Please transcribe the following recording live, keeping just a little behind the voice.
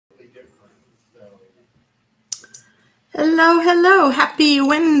Hello, hello. Happy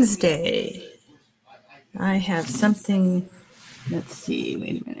Wednesday. I have something. Let's see.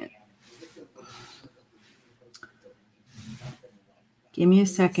 Wait a minute. Give me a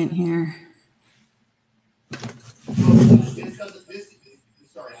second here.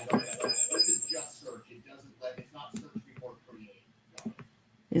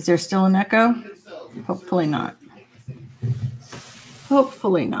 Is there still an echo? Hopefully not.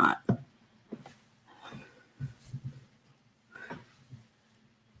 Hopefully not.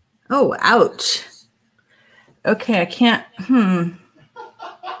 Oh, ouch. Okay, I can't.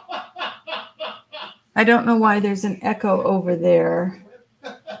 I don't know why there's an echo over there.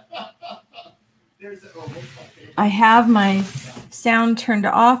 I have my sound turned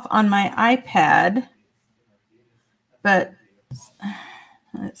off on my iPad, but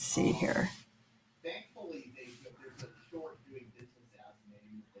let's see here.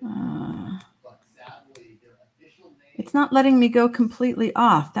 It's not letting me go completely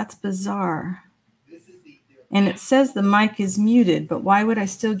off. That's bizarre. And it says the mic is muted, but why would I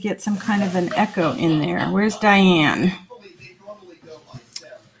still get some kind of an echo in there? Where's Diane?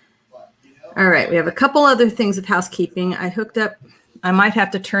 All right, we have a couple other things of housekeeping. I hooked up. I might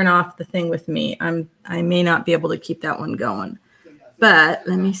have to turn off the thing with me. I may not be able to keep that one going. But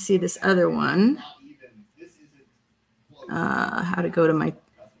let me see this other one. How do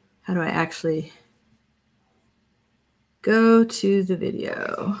I actually go to the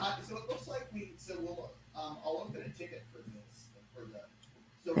video?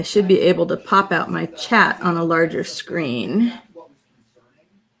 I should be able to pop out my chat on a larger screen.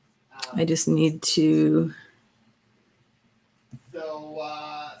 I just need to. So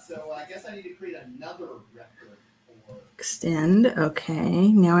I guess I need to create another record for extend. Okay,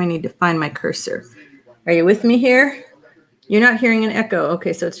 now I need to find my cursor. Are you with me here? You're not hearing an echo.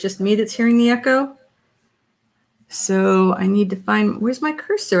 Okay, so it's just me that's hearing the echo. So I need to find, where's my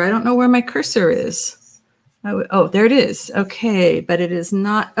cursor? I don't know where my cursor is. Oh, there it is. Okay, but it is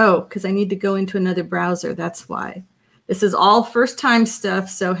not, because I need to go into another browser. That's why. This is all first time stuff,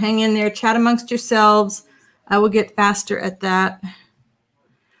 so hang in there, chat amongst yourselves. I will get faster at that.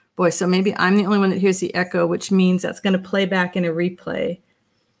 Boy, so maybe I'm the only one that hears the echo, which means that's going to play back in a replay.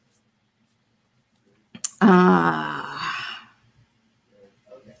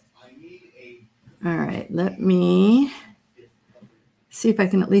 All right, let me see if I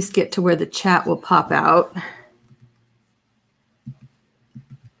can at least get to where the chat will pop out.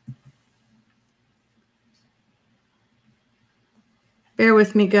 Bear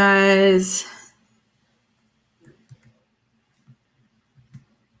with me, guys.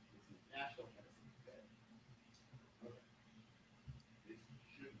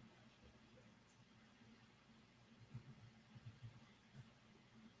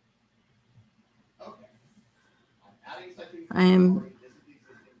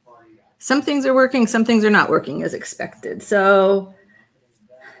 Some things are working, some things are not working as expected. So,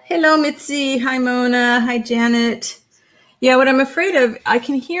 hello, Mitzi. Hi, Mona. Hi, Janet. Yeah, what I'm afraid of, I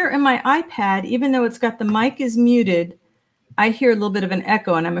can hear in my iPad, even though it's got the mic is muted, I hear a little bit of an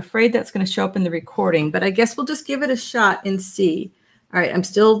echo, and I'm afraid that's going to show up in the recording. But I guess we'll just give it a shot and see. All right, I'm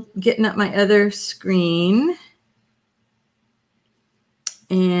still getting up my other screen.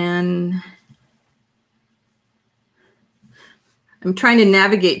 And I'm trying to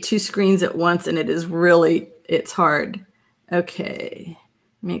navigate two screens at once, and it's hard. Okay,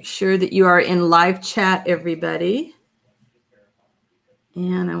 make sure that you are in live chat, everybody.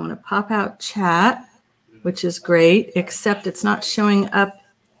 And I want to pop out chat, which is great, except it's not showing up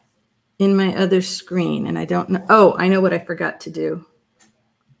in my other screen. And I don't know. Oh, I know what I forgot to do.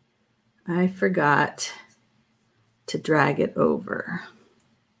 I forgot to drag it over.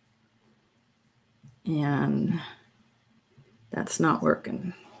 And that's not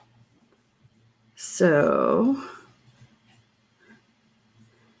working. So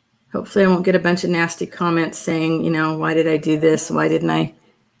hopefully I won't get a bunch of nasty comments saying, why did I do this? Why didn't I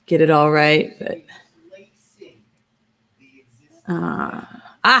get it all right? But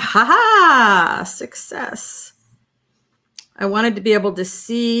success. I wanted to be able to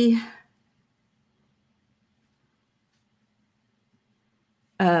see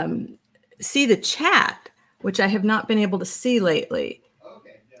the chat, which I have not been able to see lately.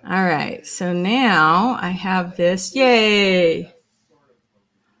 All right, so now I have this. Yay!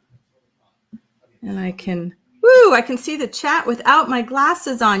 And I can see the chat without my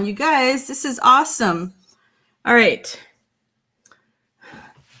glasses on. You guys, this is awesome. All right.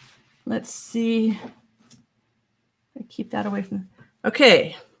 Let's see. I keep that away from.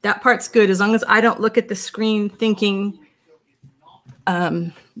 Okay, that part's good as long as I don't look at the screen thinking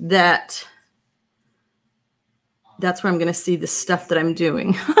that that's where I'm going to see the stuff that I'm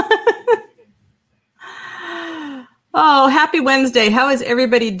doing. Oh, happy Wednesday. How is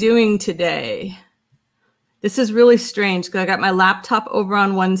everybody doing today? This is really strange because I got my laptop over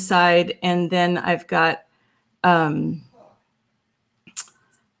on one side and then I've got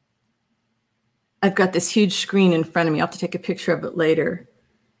this huge screen in front of me. I'll have to take a picture of it later.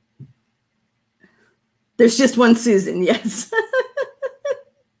 There's just one Susan, yes.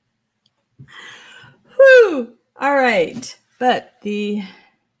 Whew. All right. But the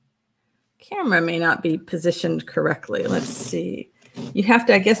camera may not be positioned correctly. Let's see. You have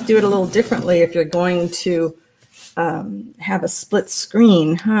to, I guess, do it a little differently if you're going to have a split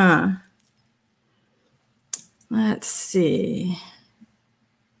screen, huh? Let's see.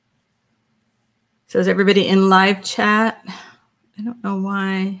 So is everybody in live chat? I don't know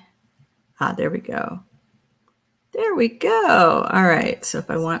why. Ah, there we go. There we go. All right. So if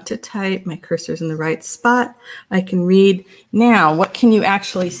I want to type, my cursor's in the right spot. I can read. Now, what can you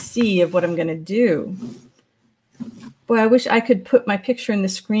actually see of what I'm going to do? Boy, I wish I could put my picture in the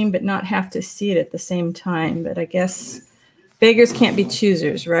screen but not have to see it at the same time. But I guess beggars can't be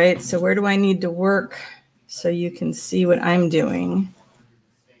choosers, right? So where do I need to work so you can see what I'm doing?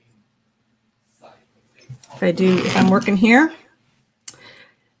 If I'm working here.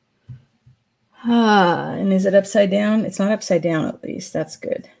 And is it upside down? It's not upside down, at least. That's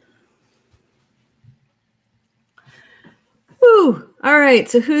good. Woo! All right,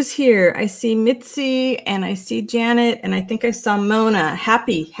 so who's here? I see Mitzi and I see Janet and I think I saw Mona.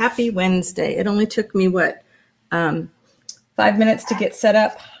 Happy Wednesday. It only took me, what, 5 minutes to get set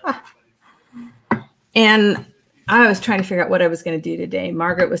up? And I was trying to figure out what I was going to do today.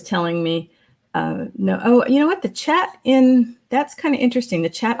 Margaret was telling me, no. Oh, you know what? The chat that's kind of interesting. The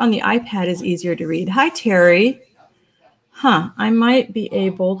chat on the iPad is easier to read. Hi, Terry. I might be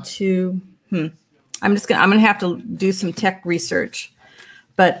able to, I'm going to have to do some tech research,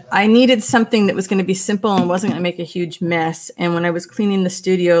 but I needed something that was going to be simple and wasn't going to make a huge mess. And when I was cleaning the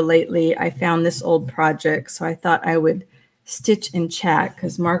studio lately, I found this old project. So I thought I would stitch and chat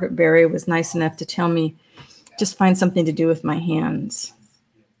because Margaret Berry was nice enough to tell me just find something to do with my hands.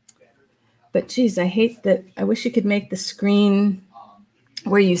 But geez, I hate that. I wish you could make the screen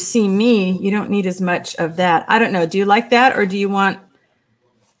where you see me. You don't need as much of that. I don't know. Do you like that, or do you want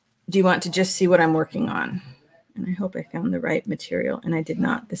to just see what I'm working on? And I hope I found the right material, and I did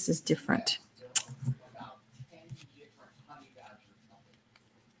not. This is different.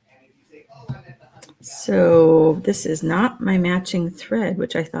 So this is not my matching thread,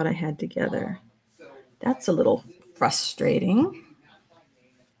 which I thought I had together. That's a little frustrating.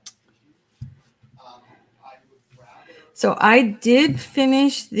 So I did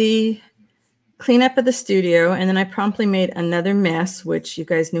finish the cleanup of the studio, and then I promptly made another mess, which you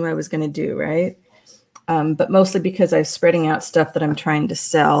guys knew I was going to do, right? But mostly because I'm spreading out stuff that I'm trying to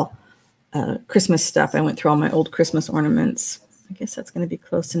sell, Christmas stuff. I went through all my old Christmas ornaments. I guess that's going to be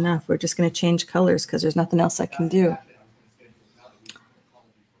close enough. We're just going to change colors because there's nothing else I can do.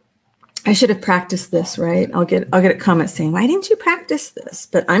 I should have practiced this, right? I'll get a comment saying, why didn't you practice this?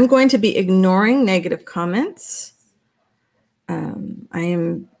 But I'm going to be ignoring negative comments.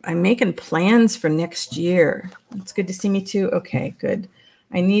 I'm making plans for next year. It's good to see me too. Okay, good.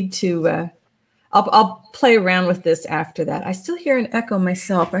 I need to, I'll play around with this after that. I still hear an echo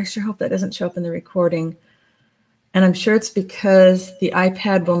myself. I sure hope that doesn't show up in the recording. And I'm sure it's because the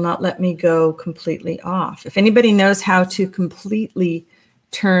iPad will not let me go completely off. If anybody knows how to completely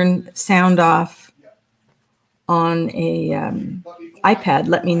turn sound off on a iPad,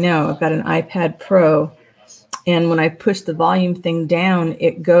 let me know. I've got an iPad Pro. And when I push the volume thing down,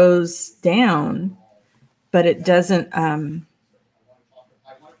 it goes down, but it doesn't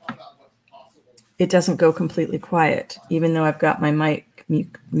go completely quiet, even though I've got my mic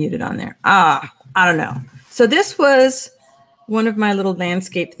muted on there. I don't know. So this was one of my little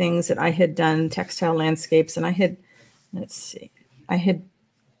landscape things that I had done, textile landscapes. And I had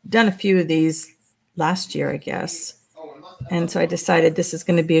done a few of these last year, I guess. And so I decided this is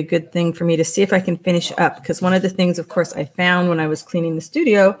going to be a good thing for me to see if I can finish up. Because one of the things, of course, I found when I was cleaning the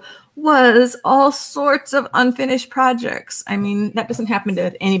studio was all sorts of unfinished projects. I mean, that doesn't happen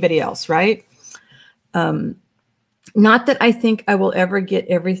to anybody else, right? Not that I think I will ever get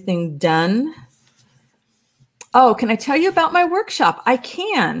everything done. Oh, can I tell you about my workshop? I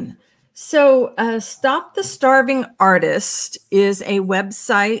can. So Stop the Starving Artist is a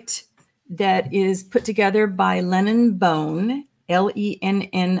website that is put together by Lennon Bone,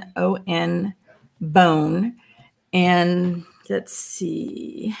 Lennon Bone. And let's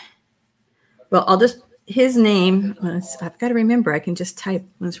see. Well, I'll just, his name, I've got to remember, I can just type,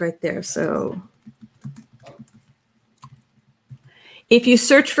 it's right there. So If you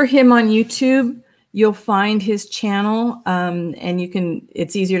search for him on YouTube, you'll find his channel, and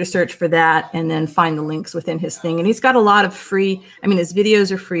it's easier to search for that and then find the links within his thing. And he's got a lot of free, his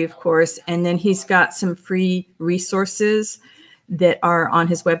videos are free, of course, and then he's got some free resources that are on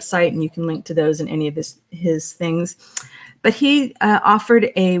his website, and you can link to those in any of his things. But he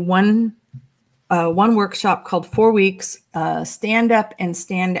offered a one workshop called 4 Weeks, Stand Up and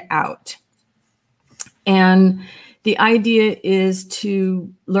Stand Out. And the idea is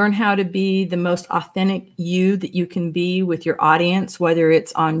to learn how to be the most authentic you that you can be with your audience, whether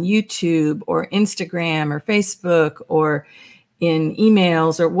it's on YouTube or Instagram or Facebook or in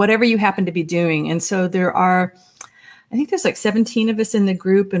emails or whatever you happen to be doing. And so I think there's like 17 of us in the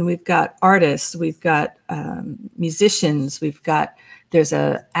group, and we've got artists, we've got musicians, there's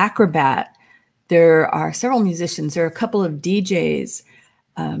a acrobat, there are several musicians, there are a couple of DJs.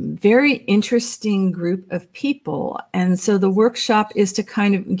 Very interesting group of people. And so the workshop is to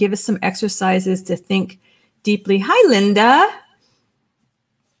kind of give us some exercises to think deeply. Hi, Linda.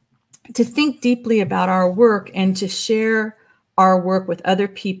 To think deeply about our work and to share our work with other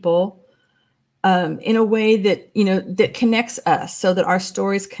people in a way that, that connects us so that our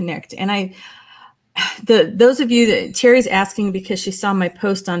stories connect. And those of you that Terry's asking because she saw my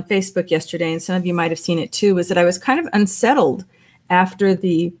post on Facebook yesterday, and some of you might have seen it too, was that I was kind of unsettled after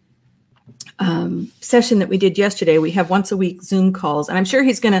the session that we did yesterday. We have once a week Zoom calls, and I'm sure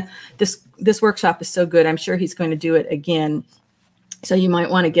he's going to, this workshop is so good, I'm sure he's going to do it again. So you might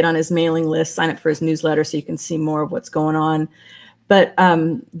want to get on his mailing list, sign up for his newsletter so you can see more of what's going on. But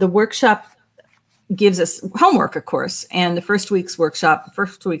the workshop gives us homework, of course, and the first week's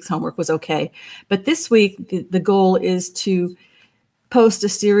homework was okay. But this week, the goal is to post a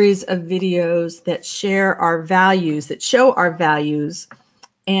series of videos that share our values, that show our values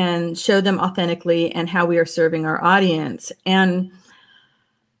and show them authentically and how we are serving our audience. And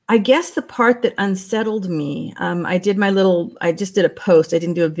I guess the part that unsettled me, I just did a post. I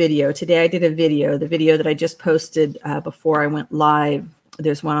didn't do a video. Today I did a video, the video that I just posted before I went live.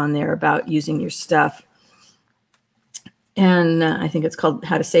 There's one on there about using your stuff. And I think it's called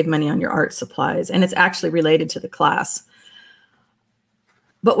How to Save Money on Your Art Supplies. And it's actually related to the class.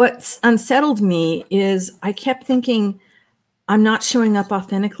 But what unsettled me is I kept thinking, I'm not showing up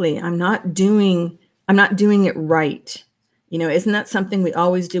authentically. I'm not doing it right. Isn't that something we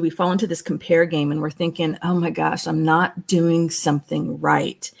always do? We fall into this compare game and we're thinking, oh my gosh, I'm not doing something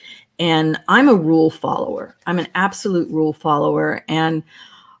right. And I'm a rule follower. I'm an absolute rule follower. And,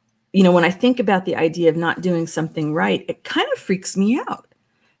 when I think about the idea of not doing something right, it kind of freaks me out.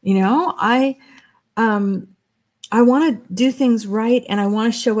 I want to do things right, and I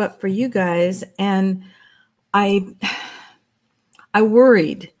want to show up for you guys. And I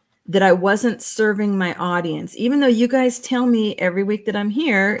worried that I wasn't serving my audience, even though you guys tell me every week that I'm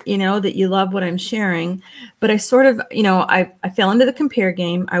here, that you love what I'm sharing. But I sort of, I fell into the compare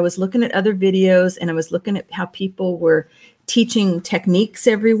game. I was looking at other videos, and I was looking at how people were teaching techniques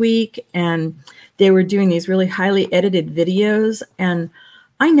every week, and they were doing these really highly edited videos. And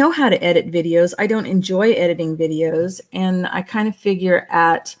I know how to edit videos. I don't enjoy editing videos. And I kind of figure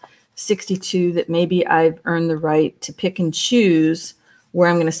at 62 that maybe I've earned the right to pick and choose where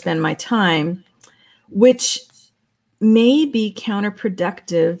I'm going to spend my time, which may be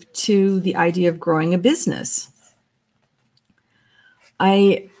counterproductive to the idea of growing a business.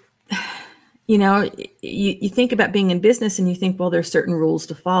 You think about being in business and you think, well, there are certain rules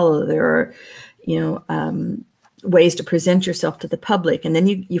to follow. There are, ways to present yourself to the public. And then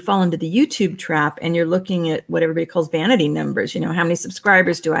you fall into the YouTube trap and you're looking at what everybody calls vanity numbers. How many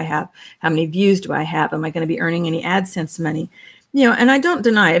subscribers do I have? How many views do I have? Am I going to be earning any AdSense money? And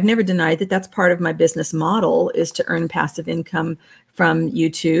I've never denied that that's part of my business model, is to earn passive income from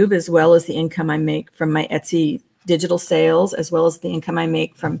YouTube, as well as the income I make from my Etsy digital sales, as well as the income I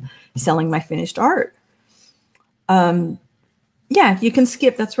make from selling my finished art. Yeah, you can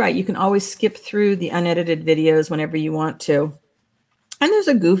skip. That's right. You can always skip through the unedited videos whenever you want to. And there's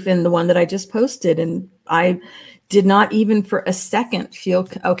a goof in the one that I just posted. And I did not even for a second feel,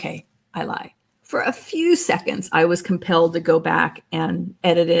 okay, I lie. For a few seconds, I was compelled to go back and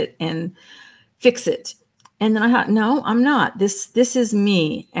edit it and fix it. And then I thought, no, I'm not. This is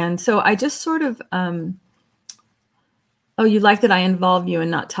me. And so I just sort of, oh, you like that I involve you and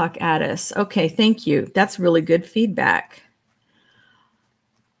not talk at us. Okay, thank you. That's really good feedback.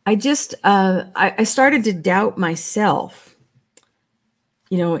 I just, I started to doubt myself,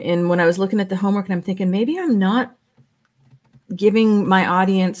 and when I was looking at the homework and I'm thinking, maybe I'm not giving my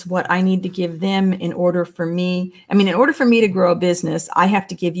audience what I need to give them in order for me. In order for me to grow a business, I have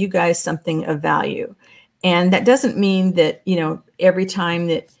to give you guys something of value. And that doesn't mean that, every time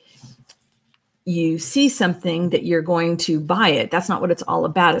that you see something that you're going to buy it. That's not what it's all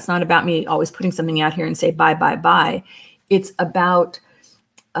about. It's not about me always putting something out here and say, buy, buy, buy. It's about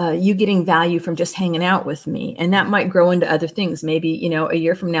you getting value from just hanging out with me. And that might grow into other things. Maybe, a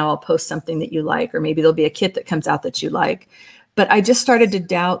year from now, I'll post something that you like, or maybe there'll be a kit that comes out that you like. But I just started to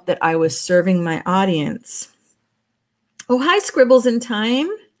doubt that I was serving my audience. Oh, hi, Scribbles in Time.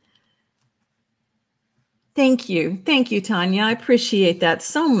 Thank you. Thank you, Tanya. I appreciate that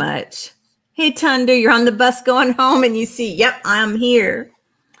so much. Hey, Tunda, you're on the bus going home and you see, yep, I'm here.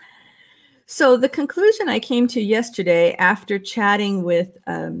 So the conclusion I came to yesterday after chatting with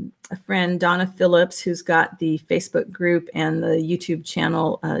a friend, Donna Phillips, who's got the Facebook group and the YouTube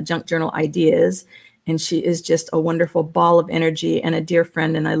channel, Junk Journal Ideas, and she is just a wonderful ball of energy and a dear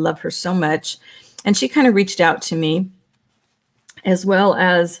friend, and I love her so much. And she kind of reached out to me, as well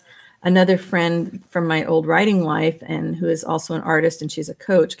as another friend from my old writing life, and who is also an artist, and she's a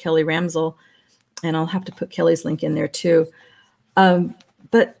coach, Kelly Ramsell. And I'll have to put Kelly's link in there too.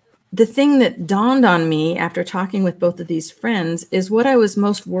 But the thing that dawned on me after talking with both of these friends is what I was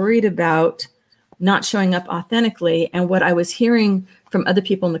most worried about not showing up authentically, and what I was hearing from other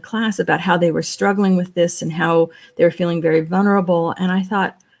people in the class about how they were struggling with this and how they were feeling very vulnerable. And I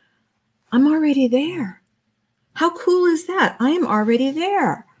thought, I'm already there. How cool is that? I am already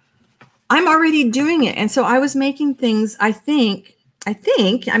there. I'm already doing it. And so I was making things, I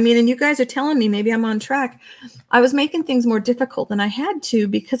mean, and you guys are telling me maybe I'm on track. I was making things more difficult than I had to,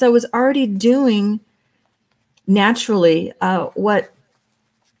 because I was already doing naturally what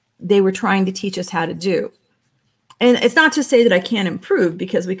they were trying to teach us how to do. And it's not to say that I can't improve,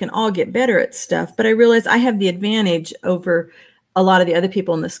 because we can all get better at stuff, but I realize I have the advantage over a lot of the other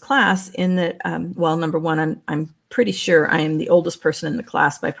people in this class in that, well, number one, I'm pretty sure I am the oldest person in the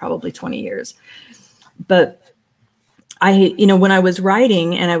class by probably 20 years. But when I was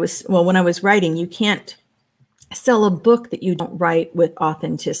writing, when I was writing, you can't sell a book that you don't write with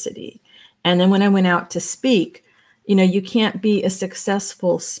authenticity. And then when I went out to speak, you can't be a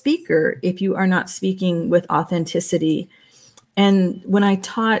successful speaker if you are not speaking with authenticity. And when I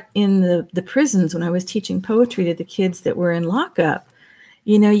taught in the prisons, when I was teaching poetry to the kids that were in lockup,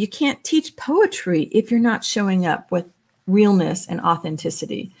 you can't teach poetry if you're not showing up with realness and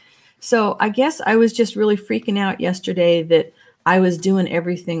authenticity. So I guess I was just really freaking out yesterday that I was doing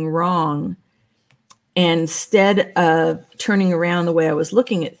everything wrong, instead of turning around the way I was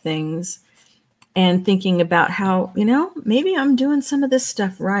looking at things and thinking about how, maybe I'm doing some of this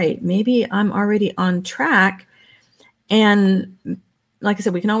stuff right. Maybe I'm already on track. And like I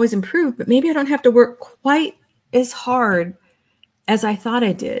said, we can always improve, but maybe I don't have to work quite as hard as I thought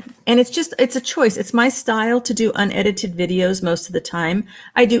I did. And it's a choice. It's my style to do unedited videos most of the time.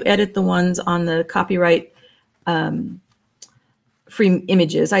 I do edit the ones on the copyright free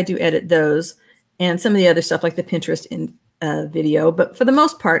images. I do edit those, and some of the other stuff like the Pinterest video. But for the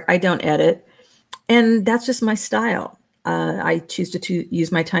most part, I don't edit. And that's just my style. I choose to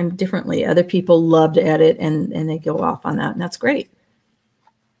use my time differently. Other people love to edit, and they go off on that, and that's great.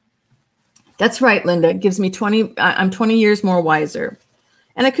 That's right, Linda. It gives me I'm 20 years more wiser.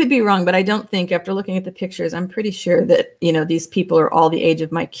 And I could be wrong, but I don't think, after looking at the pictures, I'm pretty sure that, these people are all the age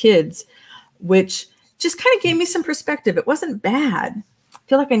of my kids, which just kind of gave me some perspective. It wasn't bad. I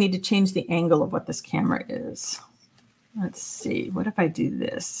feel like I need to change the angle of what this camera is. Let's see. What if I do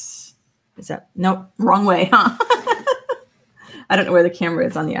this? Is that, nope, wrong way, huh? I don't know where the camera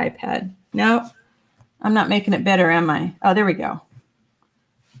is on the iPad. No, I'm not making it better, am I? Oh, there we go.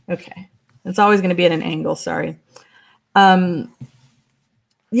 Okay. It's always going to be at an angle. Sorry.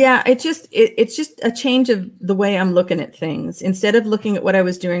 Yeah, it's just a change of the way I'm looking at things. Instead of looking at what I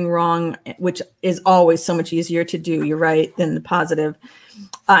was doing wrong, which is always so much easier to do, you're right, than the positive.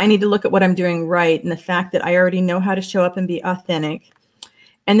 I need to look at what I'm doing right, and the fact that I already know how to show up and be authentic.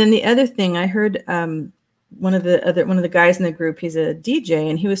 And then the other thing, I heard one of the guys in the group, he's a DJ,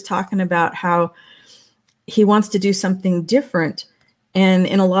 and he was talking about how he wants to do something different. And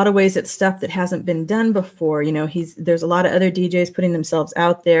in a lot of ways, it's stuff that hasn't been done before. There's a lot of other DJs putting themselves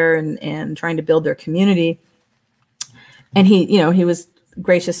out there and trying to build their community. And he was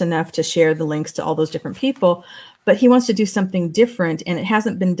gracious enough to share the links to all those different people, but he wants to do something different, and it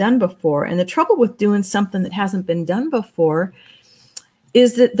hasn't been done before. And the trouble with doing something that hasn't been done before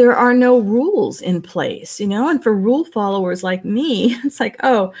is that there are no rules in place, and for rule followers like me, it's like,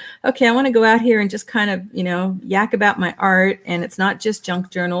 oh, okay, I want to go out here and just kind of, yak about my art. And it's not just junk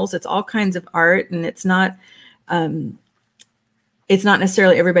journals, it's all kinds of art. And it's not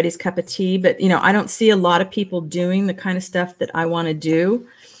necessarily everybody's cup of tea, but, I don't see a lot of people doing the kind of stuff that I want to do.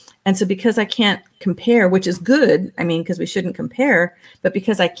 And so because I can't compare, which is good, I mean, because we shouldn't compare, but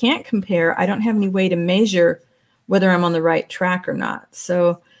because I can't compare, I don't have any way to measure whether I'm on the right track or not.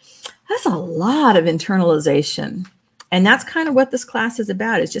 So that's a lot of internalization. And that's kind of what this class is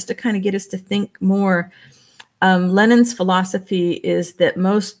about, is just to kind of get us to think more. Lenin's philosophy is that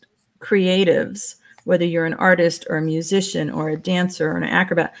most creatives, whether you're an artist or a musician or a dancer or an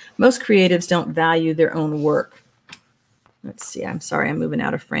acrobat, most creatives don't value their own work. Let's see, I'm sorry, I'm moving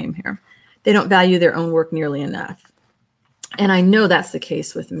out of frame here. They don't value their own work nearly enough. And I know that's the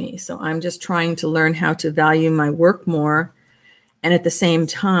case with me. So I'm just trying to learn how to value my work more, and at the same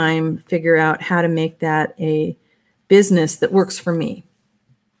time, figure out how to make that a business that works for me.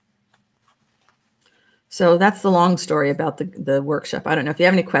 So that's the long story about the workshop. I don't know if you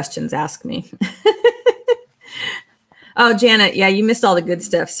have any questions, ask me. Oh, Janet, yeah, you missed all the good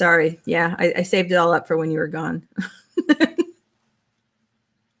stuff. Sorry. Yeah, I saved it all up for when you were gone.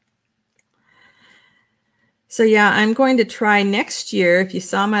 So yeah, I'm going to try next year. If you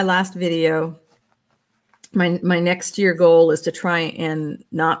saw my last video, my next year goal is to try and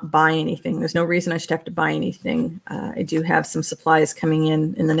not buy anything. There's no reason I should have to buy anything. I do have some supplies coming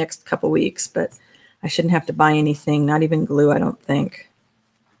in the next couple weeks, but I shouldn't have to buy anything, not even glue, I don't think.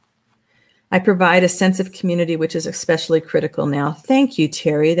 I provide a sense of community, which is especially critical now. Thank you,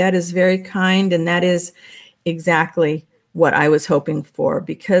 Terry. That is very kind, and that is exactly what I was hoping for,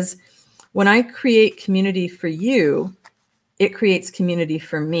 because when I create community for you, it creates community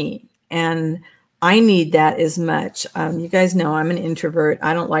for me. And I need that as much. You guys know I'm an introvert.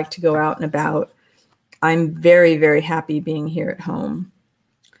 I don't like to go out and about. I'm very, very happy being here at home.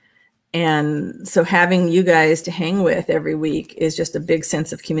 And so having you guys to hang with every week is just a big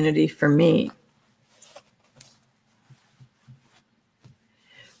sense of community for me.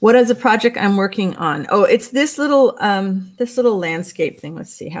 What is the project I'm working on? Oh, it's this little landscape thing.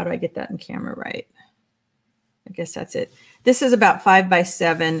 Let's see. How do I get that in camera right? I guess that's it. This is about 5 by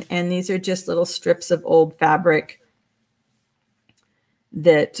 7, and these are just little strips of old fabric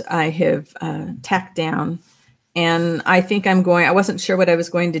that I have tacked down. And I think I wasn't sure what I was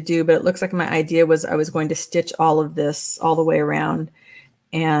going to do, but it looks like my idea was I was going to stitch all of this all the way around.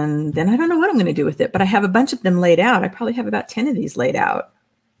 And then I don't know what I'm going to do with it, but I have a bunch of them laid out. I probably have about 10 of these laid out.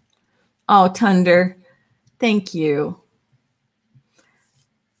 Oh, Thunder, thank you.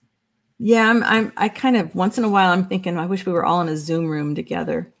 Yeah, I kind of, once in a while, I'm thinking, I wish we were all in a Zoom room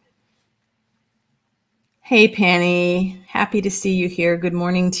together. Hey, Penny, happy to see you here. Good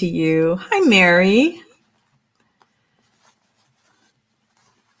morning to you. Hi, Mary.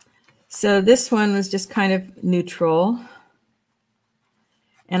 So this one was just kind of neutral.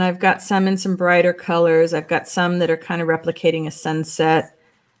 And I've got some in some brighter colors. I've got some that are kind of replicating a sunset.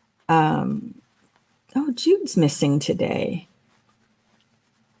 Oh, Jude's missing today.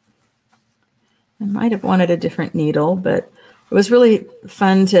 I might have wanted a different needle, but it was really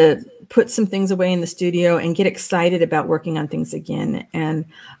fun to put some things away in the studio and get excited about working on things again. And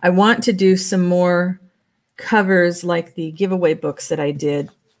I want to do some more covers like the giveaway books that I did.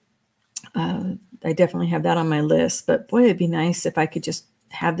 I definitely have that on my list, but boy, it'd be nice if I could just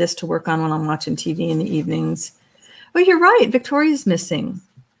have this to work on when I'm watching TV in the evenings. Oh, you're right. Victoria's missing.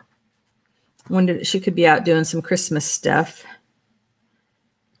 Wondered she could be out doing some Christmas stuff.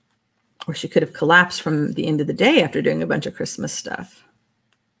 Or she could have collapsed from the end of the day after doing a bunch of Christmas stuff.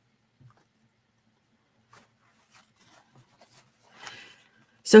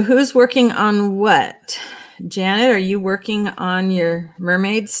 So who's working on what? Janet, are you working on your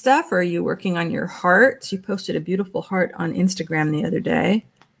mermaid stuff, or are you working on your hearts? You posted a beautiful heart on Instagram the other day.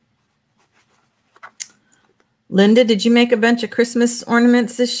 Linda, did you make a bunch of Christmas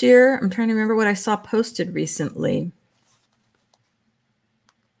ornaments this year? I'm trying to remember what I saw posted recently.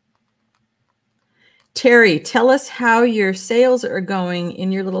 Terry, tell us how your sales are going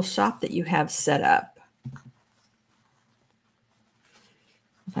in your little shop that you have set up.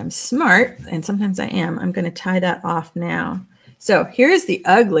 If I'm smart, and sometimes I am, I'm going to tie that off now. So here's the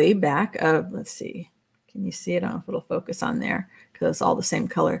ugly back of, let's see, can you see it? I don't know if it'll focus on there because it's all the same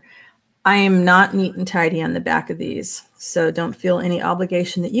color. I am not neat and tidy on the back of these, so don't feel any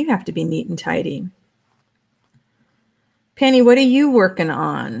obligation that you have to be neat and tidy. Penny, what are you working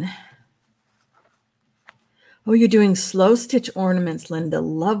on? Oh, you're doing slow stitch ornaments, Linda.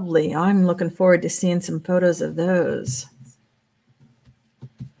 Lovely. I'm looking forward to seeing some photos of those.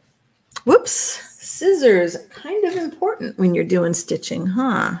 Whoops. Scissors, kind of important when you're doing stitching,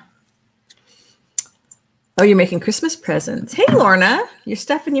 huh? Oh, you're making Christmas presents. Hey, Lorna, you're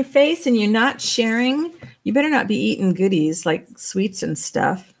stuffing your face and you're not sharing. You better not be eating goodies like sweets and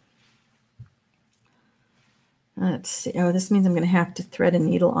stuff. Let's see. Oh, this means I'm going to have to thread a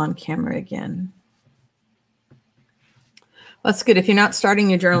needle on camera again. Well, that's good. If you're not starting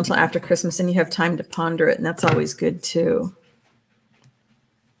your journal until after Christmas, then you have time to ponder it, and that's always good too.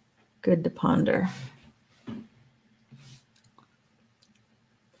 Good to ponder.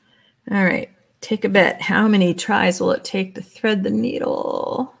 All right. Take a bet. How many tries will it take to thread the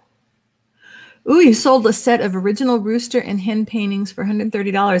needle? Ooh, you sold a set of original rooster and hen paintings for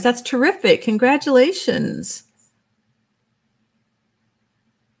 $130. That's terrific. Congratulations.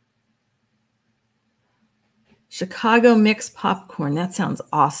 Chicago mixed popcorn. That sounds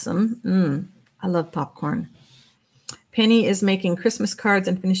awesome. I love popcorn. Penny is making Christmas cards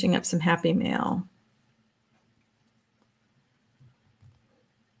and finishing up some Happy Mail.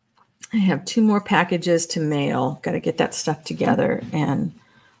 I have 2 more packages to mail. Got to get that stuff together, and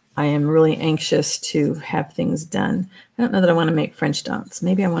I am really anxious to have things done. I don't know that I want to make French dots.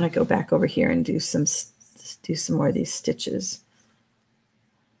 Maybe I want to go back over here and do some more of these stitches.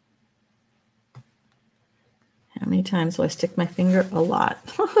 How many times will I stick my finger? A lot.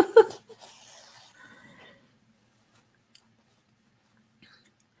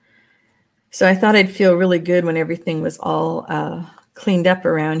 So I thought I'd feel really good when everything was all cleaned up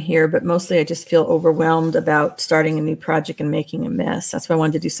around here, but mostly I just feel overwhelmed about starting a new project and making a mess. That's why I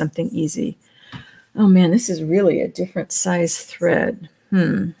wanted to do something easy. Oh man, this is really a different size thread.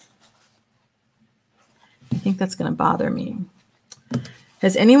 I think that's going to bother me.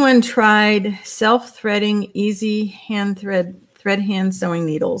 Has anyone tried self-threading easy thread hand sewing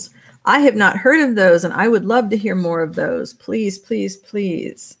needles? I have not heard of those, and I would love to hear more of those. Please, please,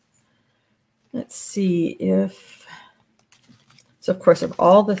 please. Let's see if... So, of course, of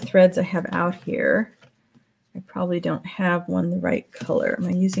all the threads I have out here, I probably don't have one the right color. Am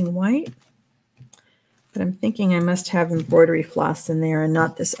I using white? But I'm thinking I must have embroidery floss in there and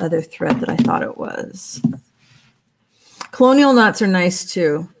not this other thread that I thought it was. Colonial knots are nice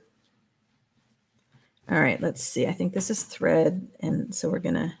too. All right, let's see. I think this is thread, and so we're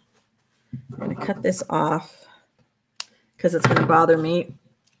gonna cut this off because it's gonna bother me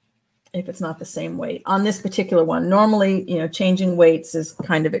if it's not the same weight on this particular one. Normally, you know, changing weights is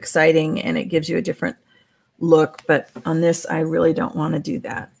kind of exciting and it gives you a different look, but on this, I really don't want to do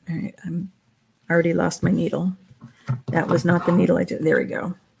that. All right, I already lost my needle. That was not the needle I did. There we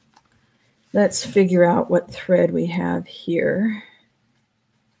go. Let's figure out what thread we have here.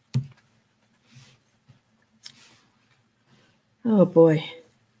 Oh boy.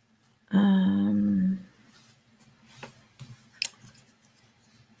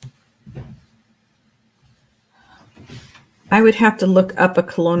 I would have to look up a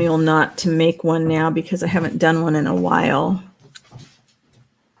colonial knot to make one now because I haven't done one in a while.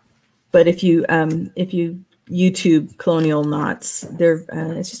 But if you YouTube colonial knots, they're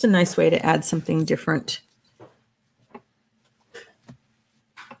it's just a nice way to add something different.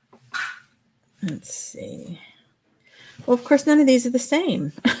 Let's see. Well, of course, none of these are the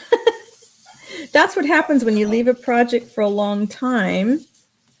same. That's what happens when you leave a project for a long time.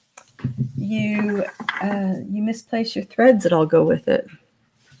 You misplace your threads that all go with it.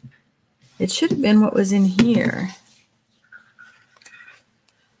 It should have been what was in here.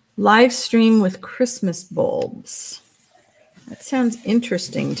 Live stream with Christmas bulbs. That sounds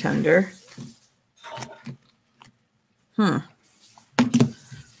interesting, Tunder.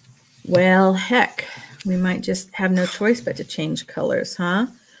 Well, heck, we might just have no choice but to change colors, huh?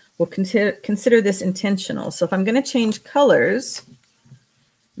 We'll consider this intentional. So if I'm going to change colors,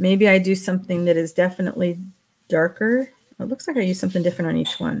 maybe I do something that is definitely darker. It looks like I use something different on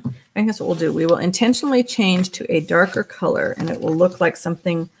each one. I think that's what we'll do. We will intentionally change to a darker color, and it will look like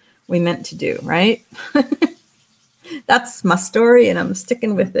something we meant to do, right? That's my story, and I'm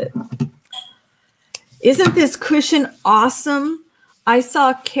sticking with it. Isn't this cushion awesome? I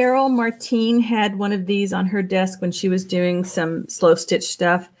saw Carol Martine had one of these on her desk when she was doing some slow stitch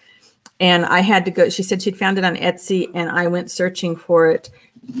stuff. And I had to go, she said she'd found it on Etsy, and I went searching for it.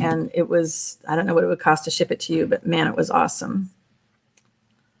 And it was, I don't know what it would cost to ship it to you, but man, it was awesome.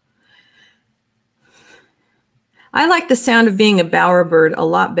 I like the sound of being a bowerbird a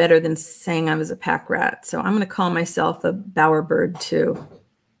lot better than saying I was a pack rat. So I'm going to call myself a bowerbird too.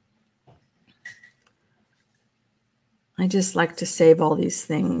 I just like to save all these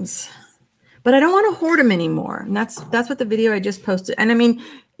things, but I don't want to hoard them anymore. And that's what the video I just posted. And I mean,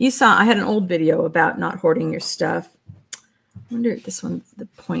 you saw I had an old video about not hoarding your stuff. I wonder if this one, the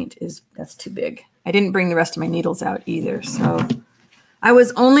point is, that's too big. I didn't bring the rest of my needles out either. So I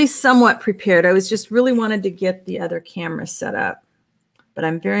was only somewhat prepared. I was just really wanted to get the other camera set up, but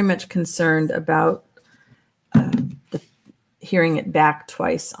I'm very much concerned about hearing it back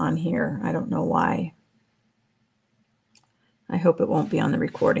twice on here. I don't know why. I hope it won't be on the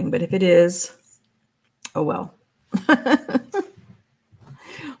recording, but if it is, oh well.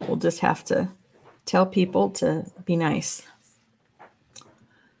 We'll just have to tell people to be nice.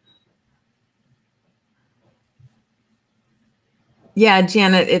 Yeah,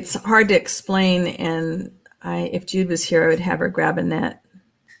 Janet, it's hard to explain, and if Jude was here, I would have her grab a net.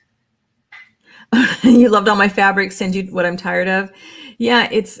 You loved all my fabrics, send you what I'm tired of. Yeah,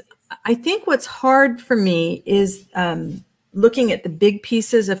 I think what's hard for me is looking at the big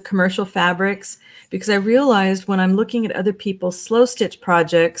pieces of commercial fabrics, because I realized when I'm looking at other people's slow stitch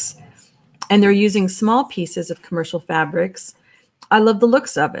projects and they're using small pieces of commercial fabrics, I love the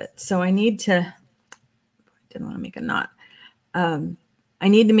looks of it. So I need to, didn't want to make a knot. I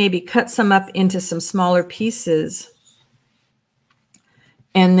need to maybe cut some up into some smaller pieces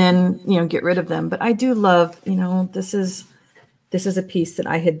and then, get rid of them. But I do love, this is a piece that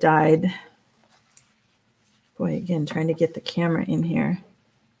I had dyed. Boy, again, trying to get the camera in here.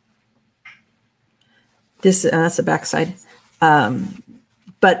 This, that's the backside.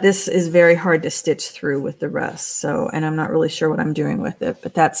 But this is very hard to stitch through with the rest. So, and I'm not really sure what I'm doing with it,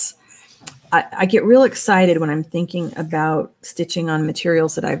 but I get real excited when I'm thinking about stitching on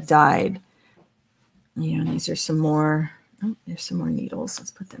materials that I've dyed. These are some more, there's some more needles.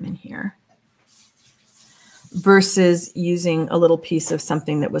 Let's put them in here. Versus using a little piece of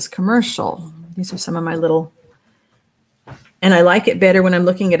something that was commercial. These are some of my little, and I like it better when I'm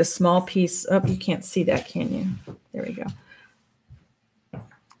looking at a small piece. Oh, you can't see that, can you? There we go.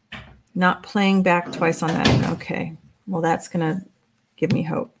 Not playing back twice on that. Okay. Well, that's going to give me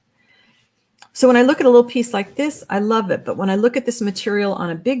hope. So when I look at a little piece like this, I love it. But when I look at this material on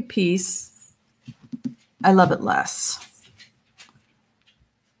a big piece, I love it less.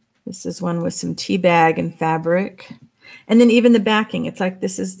 This is one with some Teabag and fabric. And then even the backing, it's like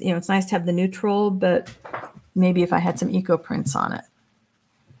this is, it's nice to have the neutral, but maybe if I had some eco prints on it.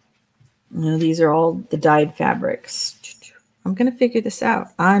 These are all the dyed fabrics. I'm going to figure this out.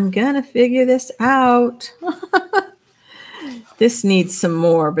 I'm going to figure this out. This needs some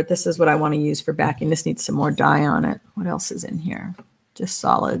more, but this is what I want to use for backing. This needs some more dye on it. What else is in here? Just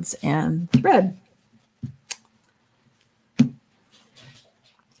solids and thread.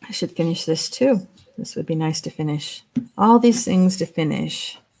 I should finish this too. This would be nice to finish. All these things to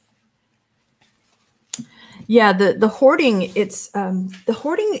finish. Yeah, the hoarding, it's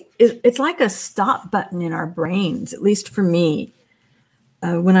like a stop button in our brains, at least for me.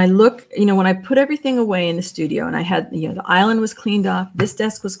 When I look, when I put everything away in the studio and I had, the island was cleaned off, this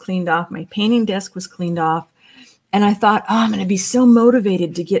desk was cleaned off, my painting desk was cleaned off. And I thought, oh, I'm going to be so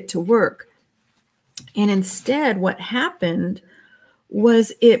motivated to get to work. And instead, what happened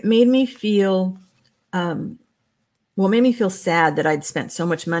was it made me feel, it made me feel sad that I'd spent so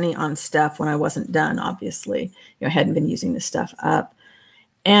much money on stuff when I wasn't done, obviously. I hadn't been using this stuff up.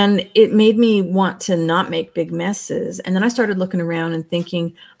 And it made me want to not make big messes. And then I started looking around and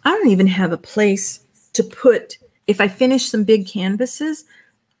thinking, I don't even have a place to put, if I finish some big canvases,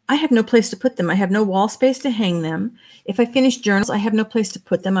 I have no place to put them. I have no wall space to hang them. If I finish journals, I have no place to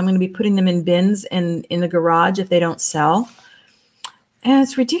put them. I'm going to be putting them in bins and in the garage if they don't sell. And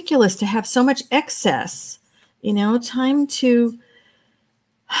it's ridiculous to have so much excess, time to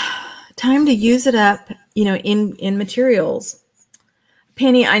use it up, in materials.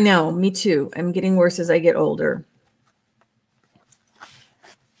 Penny, I know, me too. I'm getting worse as I get older.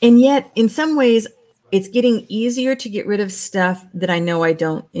 And yet, in some ways, it's getting easier to get rid of stuff that I know I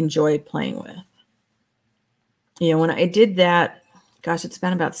don't enjoy playing with. When I did that, gosh, it's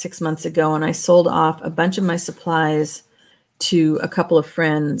been about 6 months ago, and I sold off a bunch of my supplies to a couple of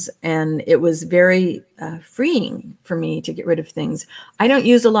friends, and it was very freeing for me to get rid of things. I don't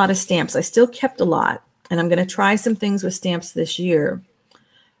use a lot of stamps. I still kept a lot, and I'm going to try some things with stamps this year.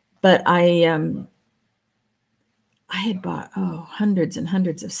 But I had bought, hundreds and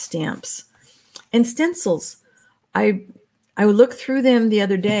hundreds of stamps and stencils. I would look through them the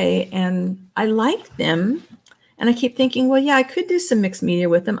other day, and I liked them. And I keep thinking, well, yeah, I could do some mixed media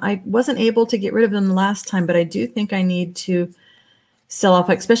with them. I wasn't able to get rid of them the last time, but I do think I need to sell off,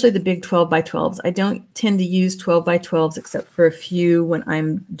 especially the big 12 by 12s. I don't tend to use 12 by 12s except for a few when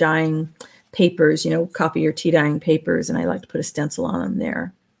I'm dyeing papers, coffee or tea dyeing papers, and I like to put a stencil on them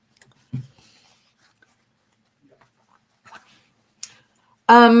there.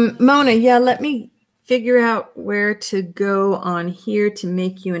 Mona, yeah, let me figure out where to go on here to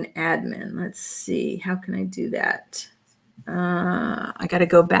make you an admin. Let's see. How can I do that? I got to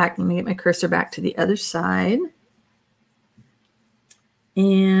go back. Let me get my cursor back to the other side.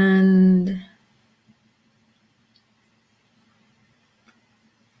 And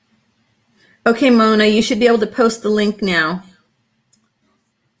okay, Mona, you should be able to post the link now.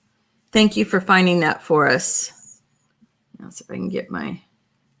 Thank you for finding that for us. Let's see if I can get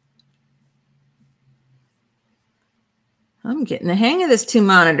I'm getting the hang of this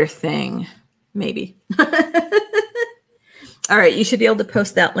 2-monitor thing. Maybe. All right, you should be able to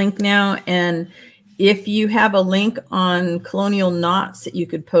post that link now. And if you have a link on colonial knots that you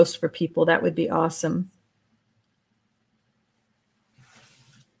could post for people, that would be awesome.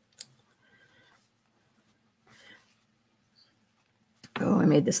 Oh, I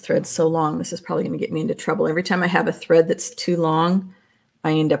made this thread so long. This is probably going to get me into trouble. Every time I have a thread that's too long,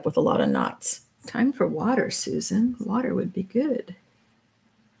 I end up with a lot of knots. Time for water, Susan. Water would be good.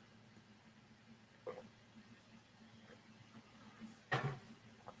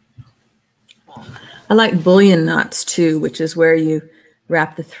 I like bullion knots too, which is where you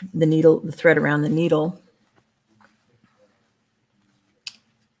wrap the thread around the needle.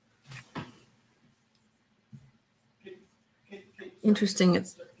 Interesting.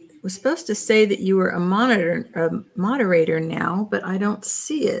 It was supposed to say that you were a moderator now, but I don't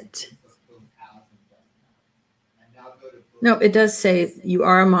see it. No, it does say you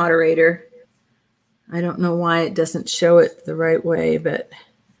are a moderator. I don't know why it doesn't show it the right way, but.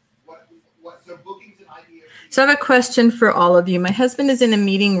 So I have a question for all of you. My husband is in a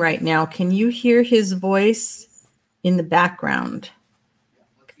meeting right now. Can you hear his voice in the background?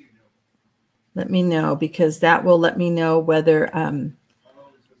 Let me know, because that will let me know whether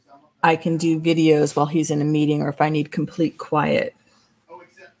I can do videos while he's in a meeting or if I need complete quiet.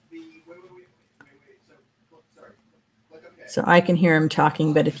 So I can hear him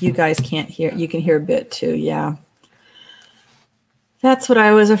talking, but if you guys can't hear, you can hear a bit too. Yeah. That's what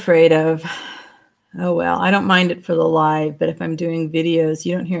I was afraid of. Oh, well, I don't mind it for the live, but if I'm doing videos,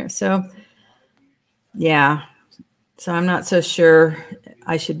 you don't hear it. So, yeah. So I'm not so sure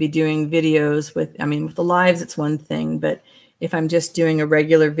I should be doing videos with the lives, it's one thing, but if I'm just doing a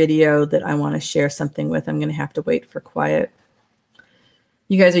regular video that I want to share something with, I'm going to have to wait for quiet.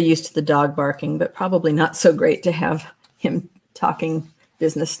 You guys are used to the dog barking, but probably not so great to have him talking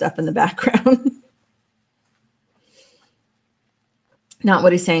business stuff in the background. Not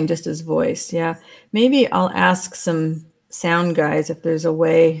what he's saying, just his voice. Yeah. Maybe I'll ask some sound guys if there's a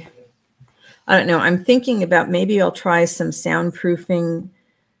way. I don't know. I'm thinking about maybe I'll try some soundproofing.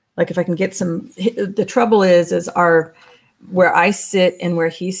 Like if I can get some, the trouble is where I sit and where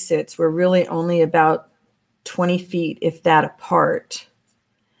he sits, we're really only about 20 feet, if that, apart.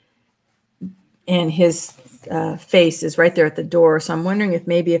 And his face is right there at the door. So I'm wondering if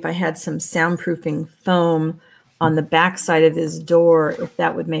maybe if I had some soundproofing foam on the back side of his door, if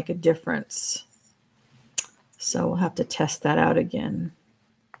that would make a difference. So we'll have to test that out again.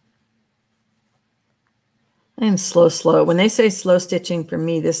 I am slow. When they say slow stitching for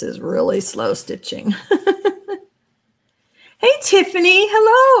me, this is really slow stitching. Hey, Tiffany.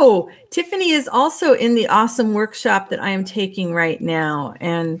 Hello. Tiffany is also in the awesome workshop that I am taking right now.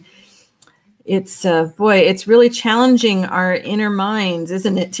 And it's, boy, it's really challenging our inner minds,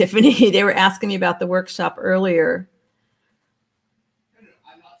 isn't it, Tiffany? They were asking me about the workshop earlier.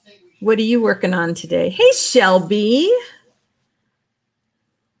 What are you working on today? Hey, Shelby.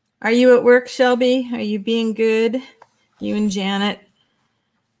 Are you at work, Shelby? Are you being good? You and Janet?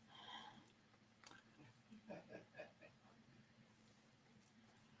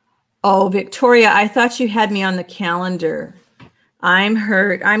 Oh, Victoria, I thought you had me on the calendar. I'm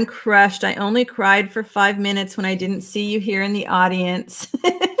hurt. I'm crushed. I only cried for 5 minutes when I didn't see you here in the audience.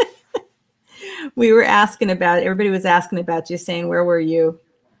 We were asking about it. Everybody was asking about you, saying, where were you?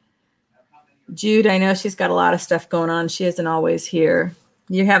 Jude, I know she's got a lot of stuff going on. She isn't always here.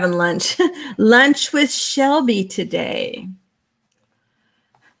 You're having lunch. Lunch with Shelby today.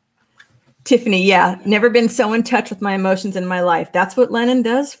 Tiffany, yeah, never been so in touch with my emotions in my life. That's what Lennon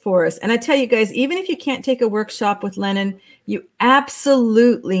does for us. And I tell you guys, even if you can't take a workshop with Lennon, you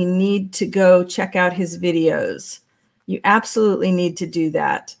absolutely need to go check out his videos. You absolutely need to do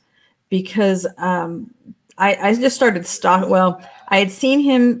that because I just started stalking. Well, I had seen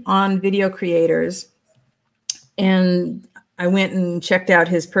him on Video Creators and I went and checked out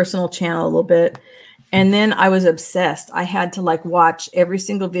his personal channel a little bit. And then I was obsessed. I had to watch every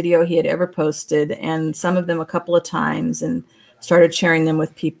single video he had ever posted and some of them a couple of times and started sharing them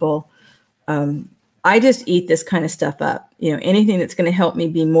with people. I just eat this kind of stuff up. You know, anything that's going to help me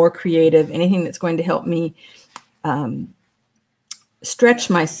be more creative, anything that's going to help me stretch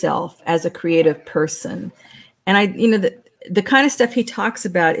myself as a creative person. And the kind of stuff he talks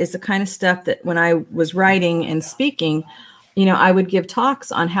about is the kind of stuff that when I was writing and speaking, I would give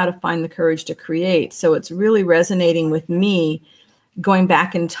talks on how to find the courage to create. So it's really resonating with me going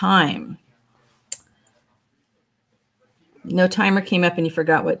back in time. No timer came up and you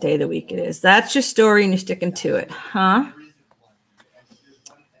forgot what day of the week it is. That's your story and you're sticking to it, huh?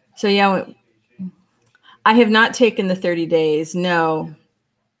 So yeah, I have not taken the 30 days. No,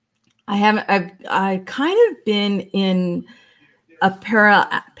 I haven't. I kind of been in a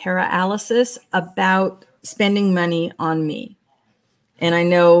paralysis about spending money on me. And I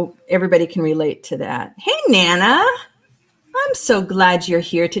know everybody can relate to that. Hey, Nana, I'm so glad you're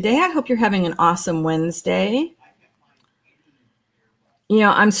here today. I hope you're having an awesome Wednesday. You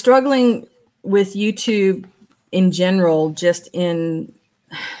know, I'm struggling with YouTube in general, just in,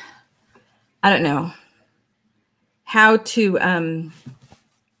 I don't know, how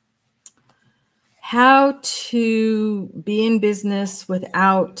to be in business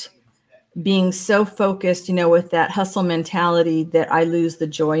without being so focused, you know, with that hustle mentality that I lose the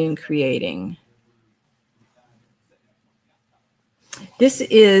joy in creating. This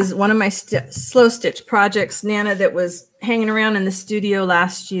is one of my slow stitch projects, Nana, that was hanging around in the studio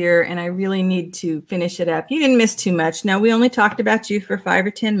last year, and I really need to finish it up. You didn't miss too much. Now, we only talked about you for 5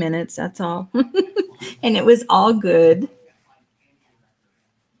 or 10 minutes. That's all. And it was all good.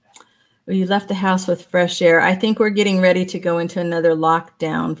 Well, you left the house with fresh air. I think we're getting ready to go into another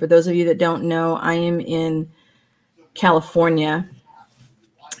lockdown. For those of you that don't know, I am in California.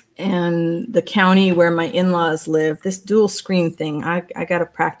 And the county where my in-laws live, this dual screen thing, I got to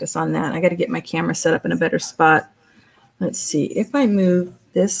practice on that. I got to get my camera set up in a better spot. Let's see if I move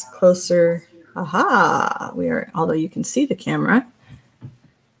this closer. Aha, although you can see the camera.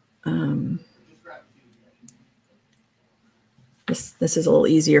 This is a little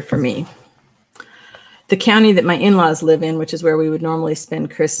easier for me. The county that my in-laws live in, which is where we would normally spend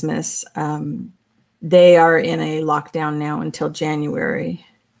Christmas, they are in a lockdown now until January.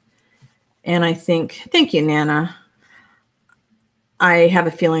 And I think, thank you, Nana. I have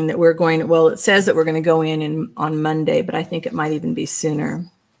a feeling that we're going, well, it says that we're going to go in on Monday, but I think it might even be sooner.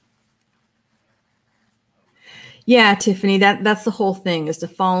 Yeah, Tiffany, that's the whole thing, is to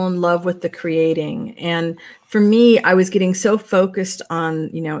fall in love with the creating. And for me, I was getting so focused on,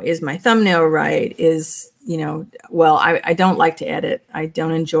 you know, is my thumbnail right? Is, you know, well, I don't like to edit. I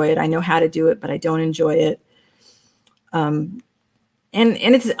don't enjoy it. I know how to do it, but I don't enjoy it. And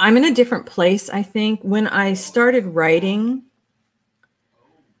I'm in a different place, I think. When I started writing,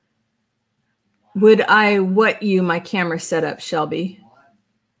 would I my camera setup, Shelby?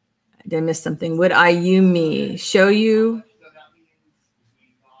 Did I miss something? Would I me show you?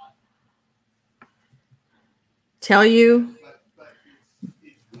 Tell you?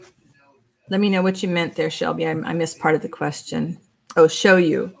 Let me know what you meant there, Shelby. I missed part of the question. Oh, show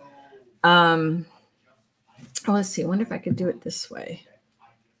you. Oh, let's see. I wonder if I could do it this way.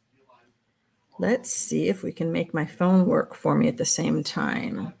 Let's see if we can make my phone work for me at the same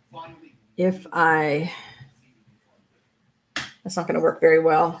time. That's not going to work very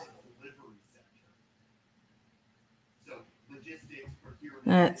well.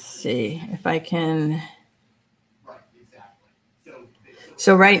 Let's see if I can.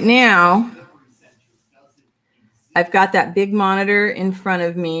 So right now, I've got that big monitor in front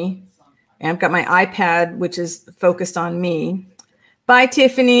of me, and I've got my iPad, which is focused on me. Bye,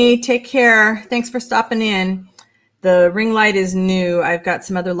 Tiffany. Take care. Thanks for stopping in. The ring light is new. I've got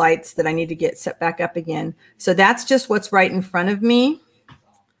some other lights that I need to get set back up again. So that's just what's right in front of me.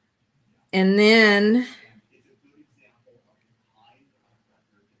 And then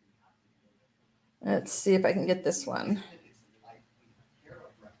let's see if I can get this one.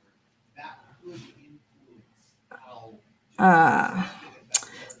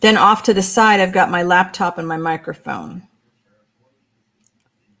 Then off to the side, I've got my laptop and my microphone.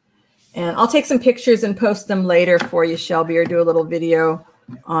 And I'll take some pictures and post them later for you, Shelby, or do a little video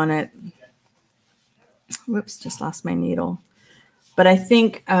on it. Whoops, just lost my needle. But I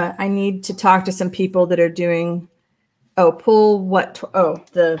think I need to talk to some people that are doing, pull what,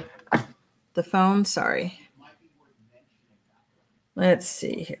 the phone, sorry. Let's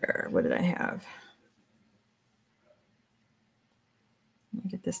see here. What did I have? Let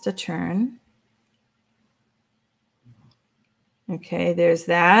me get this to turn. Okay, there's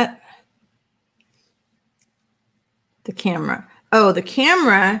that. The camera. Oh, the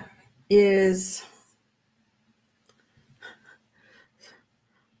camera is,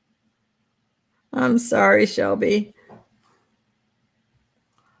 I'm sorry, Shelby.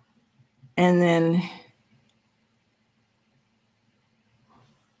 And then,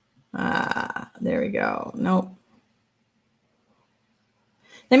 there we go. Nope.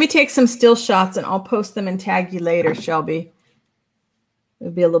 Let me take some still shots and I'll post them and tag you later, Shelby. It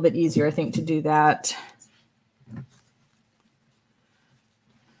would be a little bit easier, I think, to do that.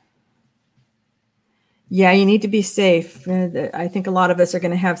 Yeah, you need to be safe. I think a lot of us are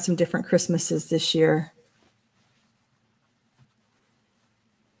going to have some different Christmases this year.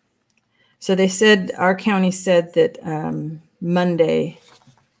 So they said, our county said that Monday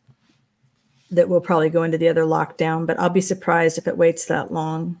that we'll probably go into the other lockdown, but I'll be surprised if it waits that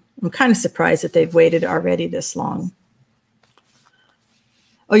long. I'm kind of surprised that they've waited already this long.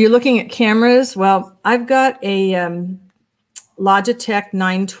 Oh, you're looking at cameras? Well, I've got a Logitech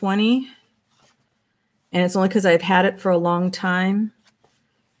 920, and it's only because I've had it for a long time.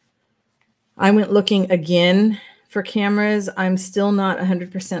 I went looking again for cameras. I'm still not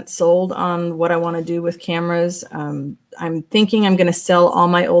 100% sold on what I want to do with cameras. I'm thinking I'm going to sell all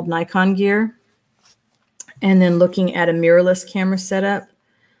my old Nikon gear, and then looking at a mirrorless camera setup.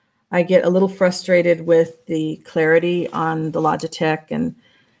 I get a little frustrated with the clarity on the Logitech, and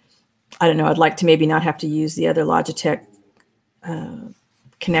I don't know, I'd like to maybe not have to use the other Logitech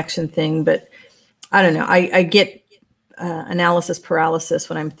connection thing, but I don't know. I get analysis paralysis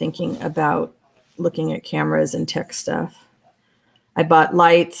when I'm thinking about looking at cameras and tech stuff. I bought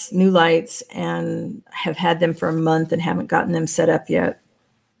lights, new lights, and have had them for a month and haven't gotten them set up yet.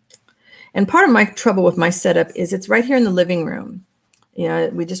 And part of my trouble with my setup is it's right here in the living room. You know,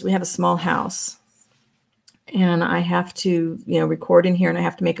 we have a small house, and I have to, you know, record in here, and I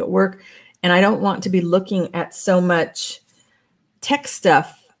have to make it work. And I don't want to be looking at so much tech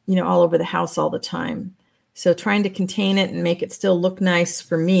stuff, you know, all over the house all the time. So trying to contain it and make it still look nice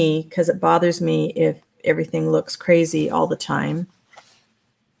for me, because it bothers me if everything looks crazy all the time.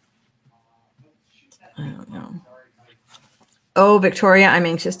 I don't know. Oh, Victoria, I'm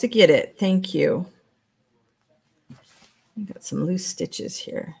anxious to get it. Thank you. I've got some loose stitches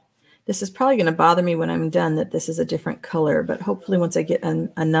here. This is probably going to bother me when I'm done that this is a different color, but hopefully once I get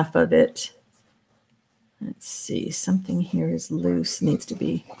enough of it. Let's see, something here is loose, needs to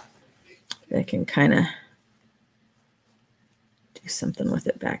be, I can kind of do something with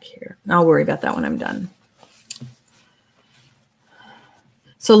it back here. I'll worry about that when I'm done.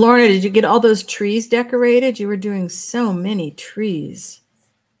 So Lorna, did you get all those trees decorated? You were doing so many trees.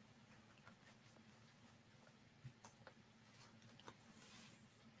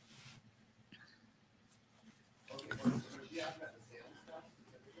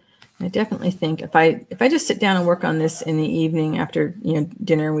 I definitely think if I just sit down and work on this in the evening after, you know,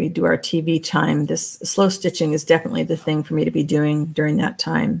 dinner, we do our TV time, this slow stitching is definitely the thing for me to be doing during that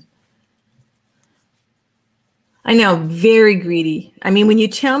time. I know, very greedy. I mean, when you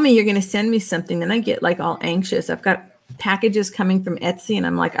tell me you're going to send me something, then I get like all anxious. I've got packages coming from Etsy, and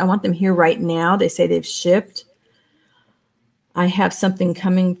I'm like, I want them here right now. They say they've shipped. I have something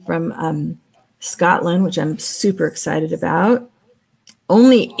coming from Scotland, which I'm super excited about.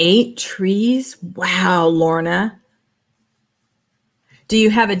 Only 8 trees? Wow, Lorna. Do you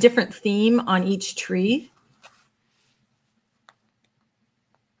have a different theme on each tree?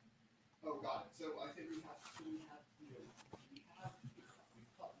 Oh, got it. So I think we have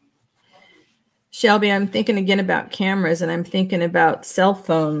Shelby, I'm thinking again about cameras, and I'm thinking about cell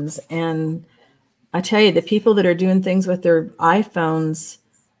phones. And I tell you, the people that are doing things with their iPhones,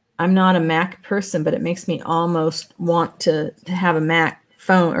 I'm not a Mac person, but it makes me almost want to have a Mac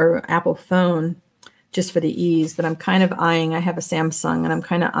phone or Apple phone just for the ease. But I'm kind of eyeing, I have a Samsung, and I'm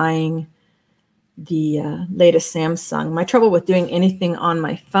kind of eyeing the latest Samsung. My trouble with doing anything on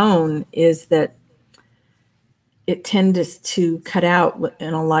my phone is that it tends to cut out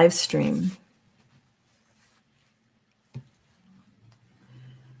in a live stream.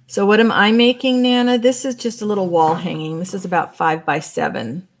 So what am I making, Nana? This is just a little wall hanging. This is about 5 by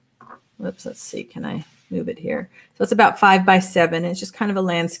 7. Whoops, let's see. Can I move it here? So it's about 5 by 7. It's just kind of a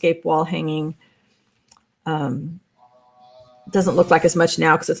landscape wall hanging. Doesn't look like as much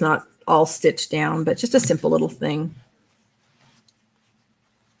now because it's not all stitched down, but just a simple little thing.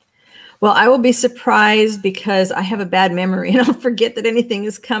 Well, I will be surprised because I have a bad memory and I'll forget that anything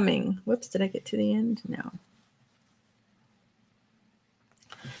is coming. Whoops, did I get to the end? No.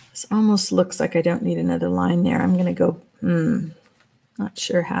 This almost looks like I don't need another line there. I'm going to go, not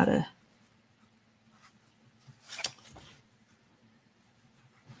sure how to.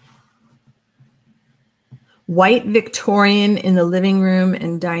 White Victorian in the living room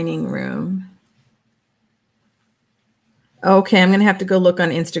and dining room. Okay, I'm going to have to go look on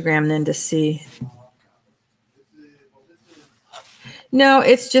Instagram then to see. No,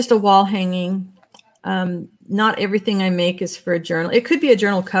 it's just a wall hanging. Not everything I make is for a journal. It could be a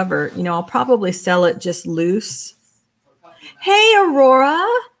journal cover. You know, I'll probably sell it just loose. Hey, Aurora.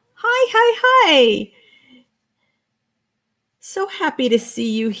 Hi. So happy to see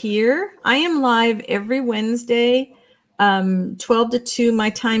you here. I am live every Wednesday, 12 to 2 my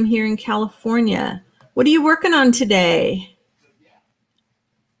time here in California. What are you working on today?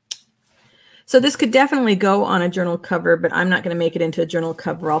 So this could definitely go on a journal cover, but I'm not going to make it into a journal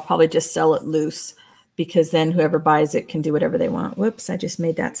cover. I'll probably just sell it loose because then whoever buys it can do whatever they want. Whoops, I just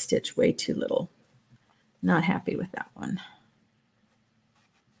made that stitch way too little. Not happy with that one.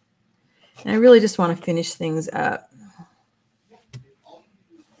 And I really just want to finish things up.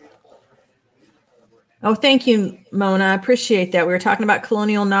 Oh, thank you, Mona. I appreciate that. We were talking about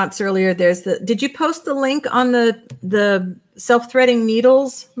colonial knots earlier. There's the. Did you post the link on the self-threading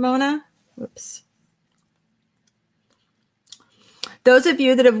needles, Mona? Whoops. Those of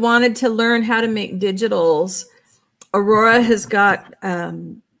you that have wanted to learn how to make digitals, Aurora has got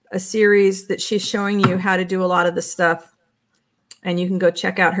a series that she's showing you how to do a lot of the stuff. And you can go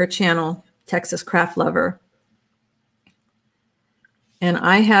check out her channel, Texas Craft Lover. And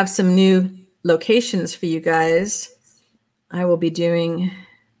I have some new locations for you guys. I will be doing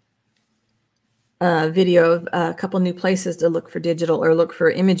a video of a couple new places to look for digital or look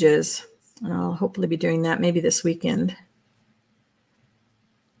for images. And I'll hopefully be doing that maybe this weekend.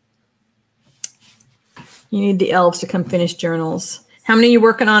 You need the elves to come finish journals. How many are you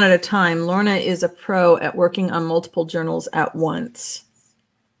working on at a time? Lorna is a pro at working on multiple journals at once.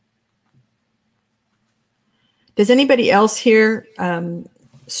 Does anybody else here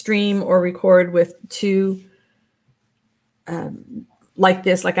stream or record with two like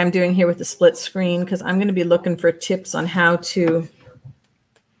this, like I'm doing here with the split screen? Because I'm going to be looking for tips on how to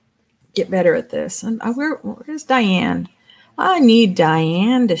get better at this. And where's Diane? I need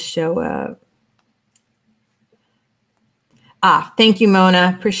Diane to show up. Ah, thank you,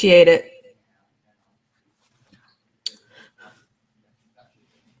 Mona. Appreciate it.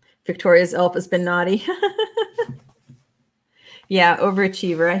 Victoria's elf has been naughty. Yeah,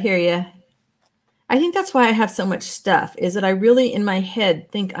 overachiever. I hear you. I think that's why I have so much stuff, is that I really, in my head,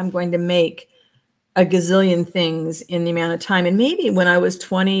 think I'm going to make a gazillion things in the amount of time. And maybe when I was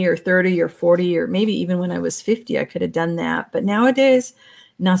 20 or 30 or 40, or maybe even when I was 50, I could have done that. But nowadays,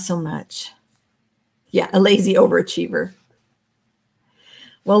 not so much. Yeah, a lazy overachiever.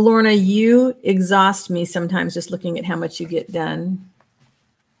 Well, Lorna, you exhaust me sometimes just looking at how much you get done.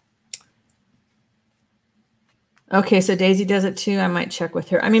 Okay, so Daisy does it too. I might check with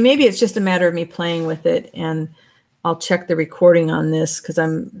her. I mean, maybe it's just a matter of me playing with it, and I'll check the recording on this because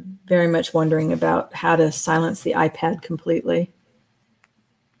I'm very much wondering about how to silence the iPad completely.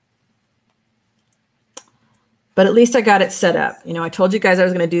 But at least I got it set up. You know, I told you guys I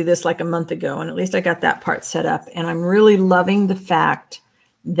was going to do this like a month ago, and at least I got that part set up. And I'm really loving the fact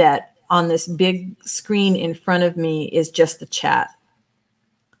that on this big screen in front of me is just the chat.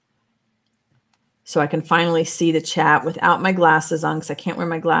 So I can finally see the chat without my glasses on, because I can't wear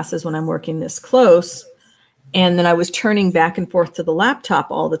my glasses when I'm working this close. And then I was turning back and forth to the laptop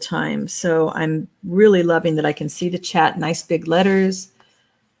all the time. So I'm really loving that I can see the chat, nice big letters.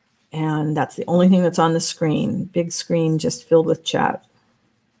 And that's the only thing that's on the screen. Big screen just filled with chat.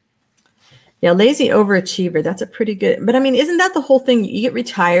 Yeah, lazy overachiever. That's a pretty good. But I mean, isn't that the whole thing? You get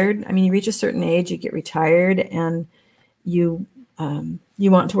retired. I mean, you reach a certain age, you get retired, and you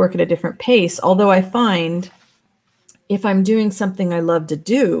want to work at a different pace. Although I find if I'm doing something I love to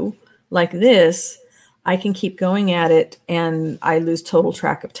do, like this, I can keep going at it and I lose total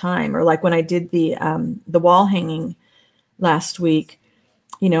track of time. Or like when I did the wall hanging last week,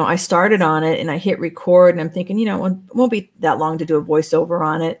 you know, I started on it and I hit record and I'm thinking, you know, it won't be that long to do a voiceover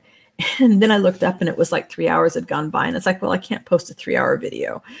on it. And then I looked up and it was like 3 hours had gone by, and it's like, well, I can't post a 3-hour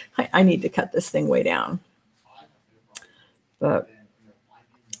video. I need to cut this thing way down. But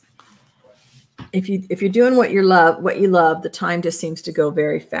if you're doing what you love, the time just seems to go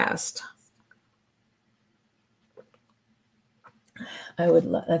very fast.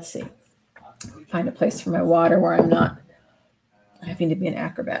 Let's see, find a place for my water where I'm not having to be an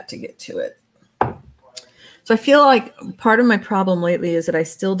acrobat to get to it. So I feel like part of my problem lately is that I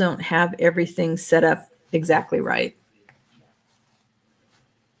still don't have everything set up exactly right.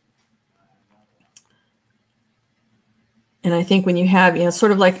 And I think when you have, you know,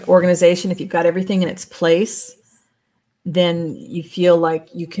 sort of like organization, if you've got everything in its place, then you feel like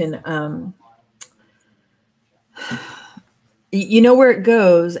you can, you know where it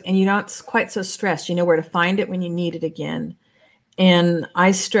goes and you're not quite so stressed. You know where to find it when you need it again. And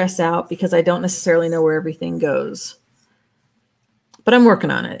I stress out because I don't necessarily know where everything goes. But I'm working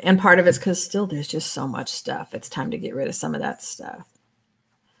on it. And part of it's because still there's just so much stuff. It's time to get rid of some of that stuff.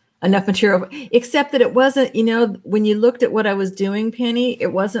 Enough material, except that it wasn't, you know, when you looked at what I was doing, Penny,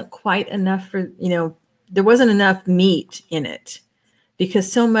 it wasn't quite enough for, you know, there wasn't enough meat in it.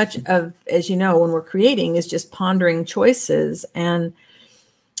 Because so much of, as you know, when we're creating is just pondering choices. And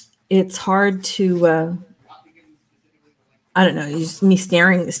it's hard to, I don't know, just me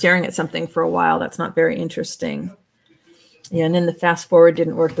staring at something for a while. That's not very interesting. Yeah, and then the fast forward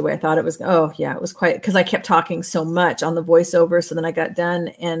didn't work the way I thought it was. Oh, yeah, it was quite, because I kept talking so much on the voiceover. So then I got done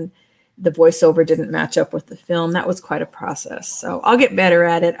and the voiceover didn't match up with the film. That was quite a process. So I'll get better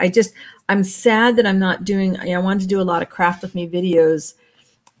at it. I'm sad that I'm not doing, I wanted to do a lot of craft with me videos,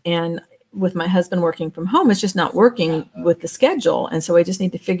 and with my husband working from home, it's just not working with the schedule. And so I just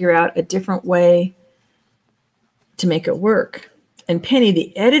need to figure out a different way to make it work. And Penny,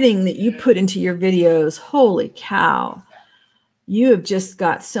 the editing that you put into your videos, holy cow. You have just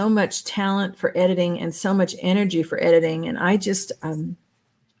got so much talent for editing and so much energy for editing. And I just,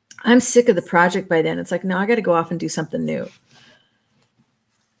 I'm sick of the project by then. It's like, no, I got to go off and do something new.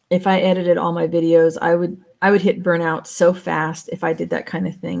 If I edited all my videos, I would hit burnout so fast if I did that kind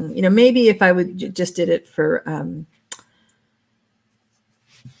of thing. You know, maybe if I would just did it for,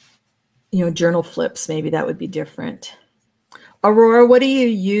 you know, journal flips, maybe that would be different. Aurora, what do you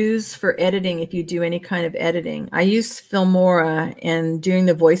use for editing if you do any kind of editing? I use Filmora, and doing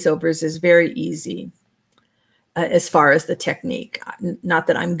the voiceovers is very easy as far as the technique. Not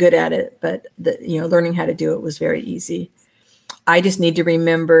that I'm good at it, but learning how to do it was very easy. I just need to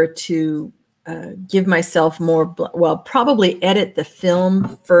remember to give myself more, well, probably edit the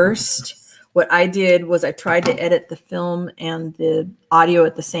film first. What I did was I tried to edit the film and the audio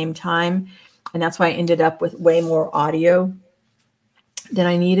at the same time, and that's why I ended up with way more audio than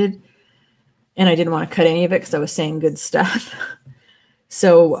I needed. And I didn't want to cut any of it because I was saying good stuff.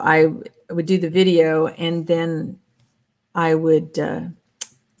 So I would do the video, and then I would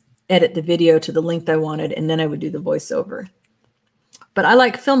edit the video to the length I wanted, and then I would do the voiceover. But I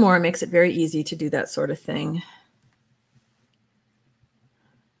like Filmora. It makes it very easy to do that sort of thing.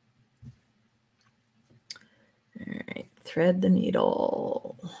 All right, thread the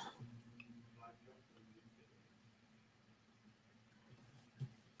needle.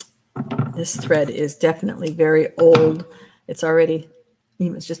 This thread is definitely very old. It's already,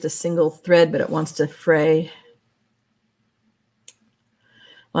 it's just a single thread, but it wants to fray.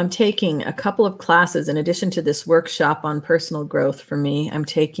 Well, I'm taking a couple of classes in addition to this workshop on personal growth for me. I'm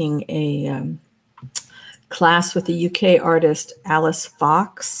taking a class with the UK artist Alice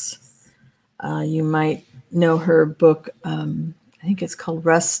Fox. You might know her book, I think it's called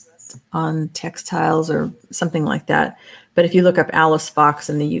Rust on Textiles or something like that. But if you look up Alice Fox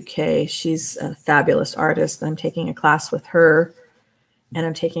in the UK, she's a fabulous artist. I'm taking a class with her, and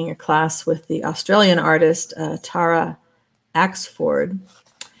I'm taking a class with the Australian artist, Tara Axford.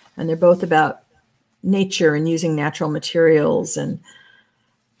 And they're both about nature and using natural materials, and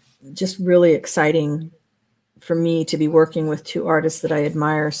just really exciting for me to be working with two artists that I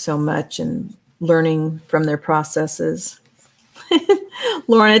admire so much and learning from their processes.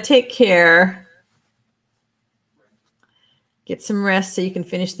 Lorna, take care. Get some rest so you can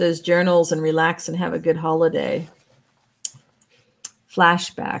finish those journals and relax and have a good holiday.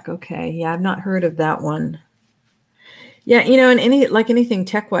 Flashback. Okay. Yeah, I've not heard of that one. Yeah, you know, and anything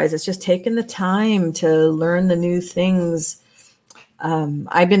tech-wise, it's just taking the time to learn the new things.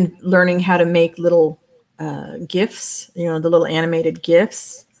 I've been learning how to make little GIFs, you know, the little animated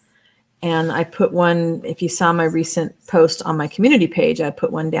GIFs. And I put one, if you saw my recent post on my community page, I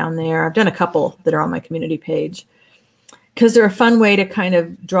put one down there. I've done a couple that are on my community page, because they're a fun way to kind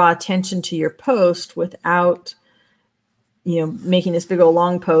of draw attention to your post without, you know, making this big old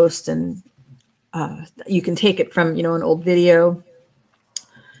long post. And you can take it from, you know, an old video.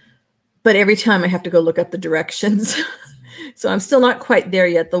 But every time I have to go look up the directions. So I'm still not quite there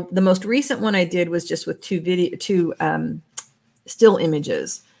yet. The most recent one I did was just with two still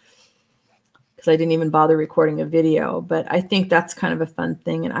images, because I didn't even bother recording a video. But I think that's kind of a fun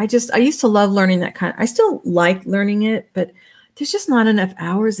thing. And I used to love learning that I still like learning it, but there's just not enough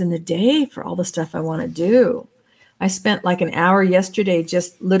hours in the day for all the stuff I want to do. I spent like an hour yesterday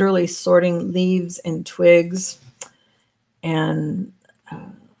just literally sorting leaves and twigs and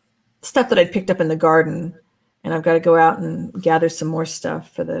stuff that I'd picked up in the garden. And I've got to go out and gather some more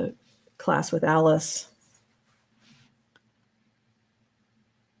stuff for the class with Alice.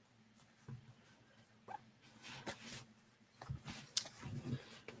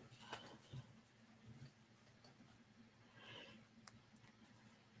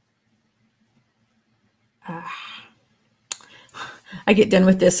 I get done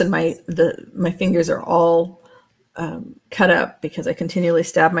with this and my fingers are all cut up because I continually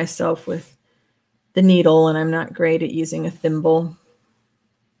stab myself with the needle, and I'm not great at using a thimble.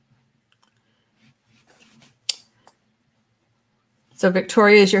 So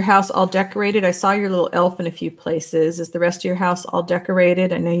Victoria, is your house all decorated? I saw your little elf in a few places. Is the rest of your house all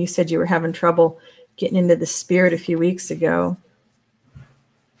decorated? I know you said you were having trouble getting into the spirit a few weeks ago.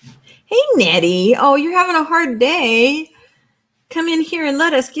 Hey, Nettie. Oh, you're having a hard day. Come in here and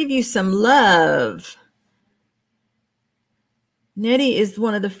let us give you some love. Nettie is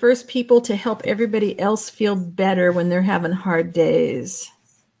one of the first people to help everybody else feel better when they're having hard days.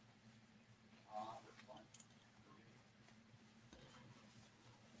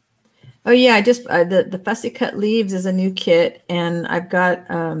 Oh yeah, I just the Fussy Cut Leaves is a new kit, and I've got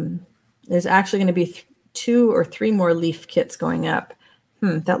there's actually going to be 2 or 3 more leaf kits going up.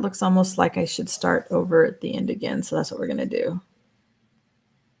 That looks almost like I should start over at the end again, so that's what we're going to do.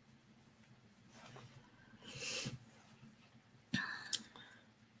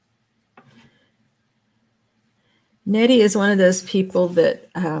 Nettie is one of those people that,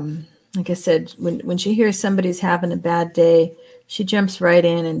 like I said, when she hears somebody's having a bad day, she jumps right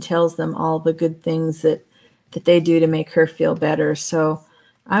in and tells them all the good things that they do to make her feel better. So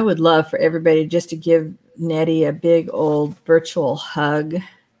I would love for everybody just to give Nettie a big old virtual hug.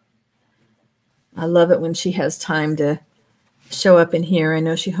 I love it when she has time to show up in here. I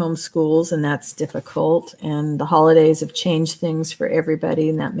know she homeschools, and that's difficult. And the holidays have changed things for everybody,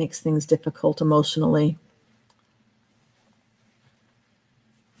 and that makes things difficult emotionally.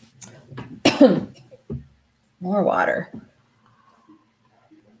 More water.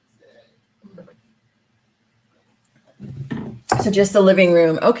 So just the living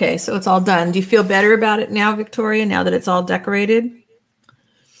room. Okay, so it's all done. Do you feel better about it now, Victoria, now that it's all decorated?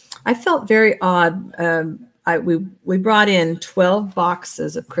 I felt very odd. We brought in 12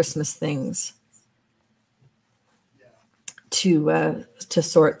 boxes of Christmas things to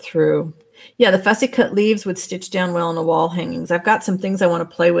sort through. Yeah, the Fussy Cut Leaves would stitch down well on the wall hangings. I've got some things I want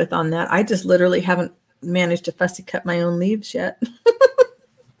to play with on that. I just literally haven't managed to fussy cut my own leaves yet.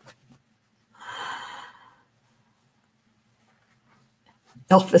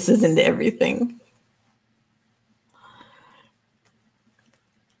 Elvis is into everything.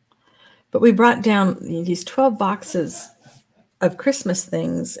 But we brought down these 12 boxes of Christmas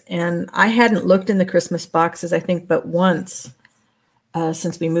things, and I hadn't looked in the Christmas boxes, I think, but once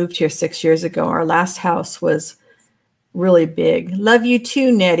since we moved here 6 years ago. Our last house was really big. Love you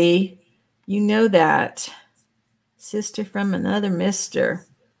too, Nettie. You know that. Sister from another mister.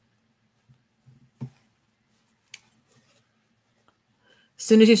 As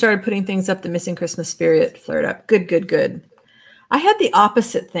soon as you started putting things up, the missing Christmas spirit flared up. Good, good, good. I had the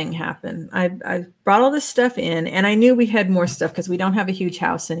opposite thing happen. I brought all this stuff in, and I knew we had more stuff because we don't have a huge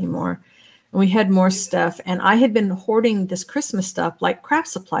house anymore. And we had more stuff, and I had been hoarding this Christmas stuff like craft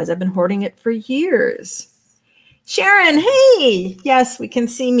supplies. I've been hoarding it for years. Sharon, hey! Yes, we can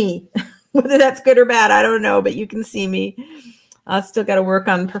see me. Whether that's good or bad, I don't know, but you can see me. I've still got to work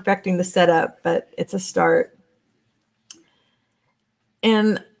on perfecting the setup, but it's a start.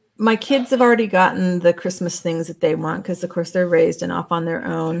 And my kids have already gotten the Christmas things that they want because, of course, they're raised and off on their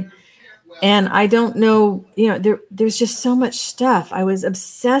own. And I don't know, there's just so much stuff. I was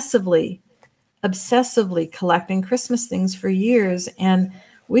obsessively collecting Christmas things for years, and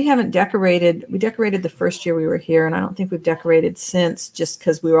we haven't decorated. We decorated the first year we were here, and I don't think we've decorated since, just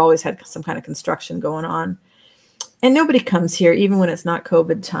because we always had some kind of construction going on. And nobody comes here, even when it's not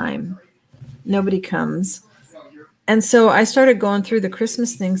COVID time. Nobody comes. And so I started going through the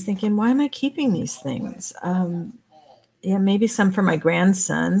Christmas things thinking, why am I keeping these things? Yeah, maybe some for my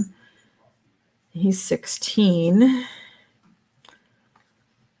grandson. He's 16.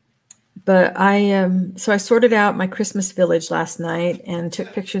 But so I sorted out my Christmas village last night and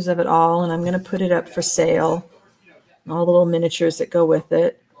took pictures of it all, and I'm going to put it up for sale, all the little miniatures that go with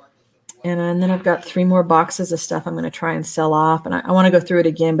it. And then I've got 3 more boxes of stuff I'm going to try and sell off. And I want to go through it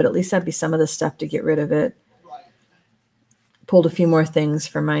again, but at least that'd be some of the stuff to get rid of it. Pulled a few more things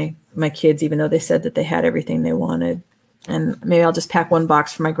for my kids, even though they said that they had everything they wanted. And maybe I'll just pack 1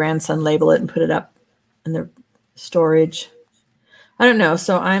 box for my grandson, label it, and put it up in the storage. I don't know.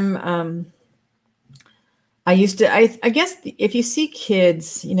 So I guess if you see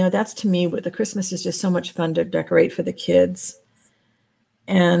kids, that's to me what the Christmas is, just so much fun to decorate for the kids.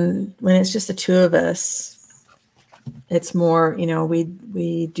 And when it's just the 2 of us, it's more,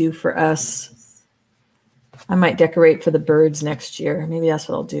 we do for us. I might decorate for the birds next year. Maybe that's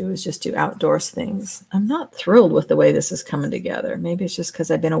what I'll do, is just do outdoors things. I'm not thrilled with the way this is coming together. Maybe it's just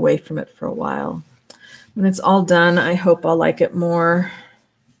because I've been away from it for a while. When it's all done, I hope I'll like it more.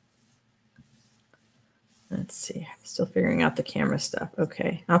 Let's see. I'm still figuring out the camera stuff.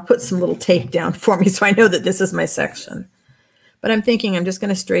 Okay. I'll put some little tape down for me so I know that this is my section. But I'm thinking I'm just going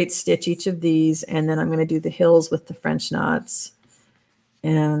to straight stitch each of these, and then I'm going to do the hills with the French knots.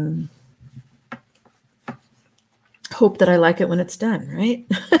 and hope that I like it when it's done, right?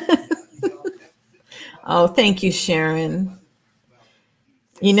 Oh, thank you, Sharon.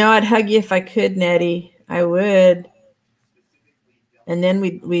 You know, I'd hug you if I could, Nettie. I would. And then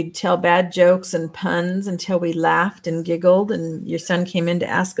we'd tell bad jokes and puns until we laughed and giggled. And your son came in to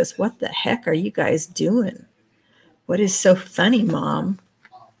ask us, what the heck are you guys doing? What is so funny, Mom?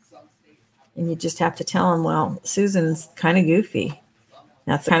 And you just have to tell him, well, Susan's kind of goofy.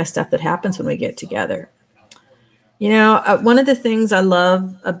 That's the kind of stuff that happens when we get together. You know, one of the things I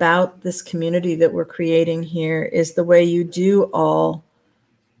love about this community that we're creating here is the way you do all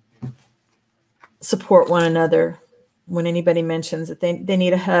support one another. When anybody mentions that they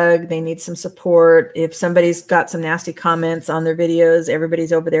need a hug, they need some support. If somebody's got some nasty comments on their videos,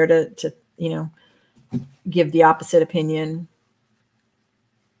 everybody's over there to you know, give the opposite opinion.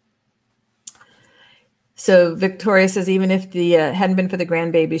 So Victoria says, even if the hadn't been for the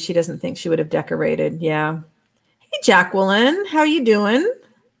grandbaby, she doesn't think she would have decorated. Yeah. Hey, Jacqueline, how are you doing?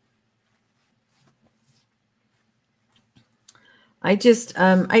 I just,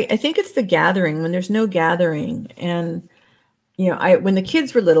 I think it's the gathering, when there's no gathering. And, you know, when the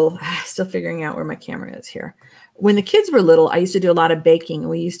kids were little, still figuring out where my camera is here. When the kids were little, I used to do a lot of baking.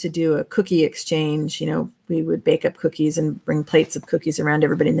 We used to do a cookie exchange. You know, we would bake up cookies and bring plates of cookies around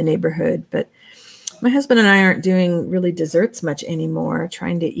everybody in the neighborhood. But my husband and I aren't doing really desserts much anymore,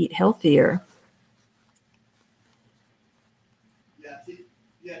 trying to eat healthier.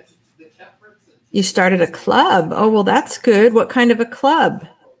 You started a club. Oh, well, that's good. What kind of a club?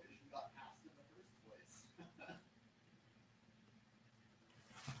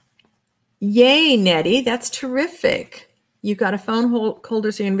 Yay, Nettie. That's terrific. You got a phone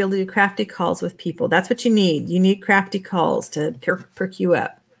holder so you're going to be able to do crafty calls with people. That's what you need. You need crafty calls to perk you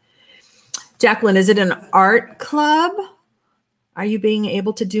up. Jacqueline, is it an art club? Are you being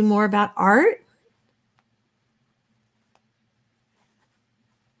able to do more about art?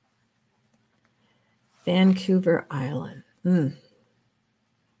 Vancouver Island.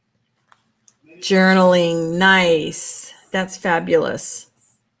 Journaling. Nice. That's fabulous.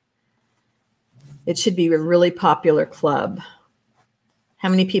 It should be a really popular club. How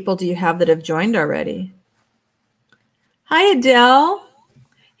many people do you have that have joined already? Hi, Adele.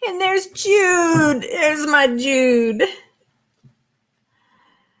 And there's Jude. There's my Jude.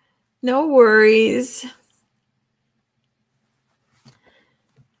 No worries.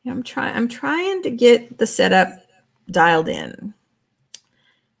 I'm trying to get the setup dialed in.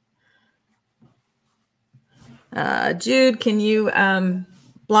 Jude, can you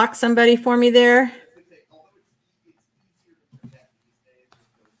block somebody for me there?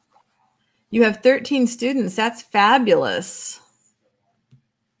 You have 13 students. That's fabulous.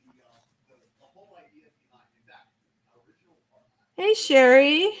 Hey,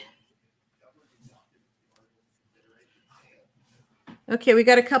 Sherry. Okay, we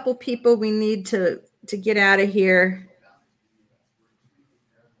got a couple people we need to get out of here.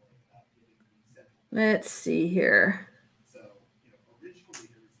 Let's see here.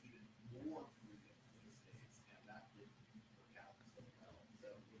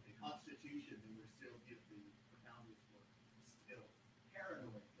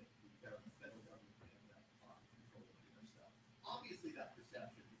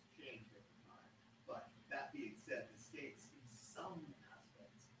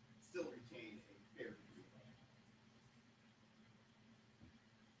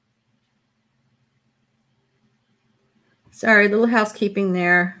 Sorry, a little housekeeping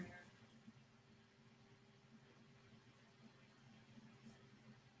there.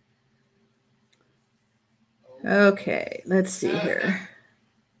 Okay, let's see here.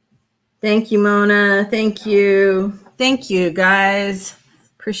 Thank you, Mona. Thank you. Thank you, guys.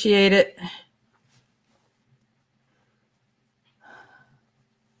 Appreciate it.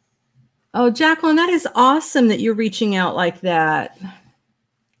 Oh, Jacqueline, that is awesome that you're reaching out like that.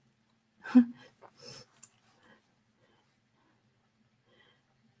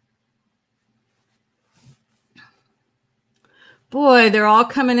 Boy, they're all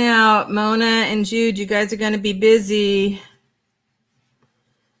coming out. Mona and Jude, you guys are going to be busy.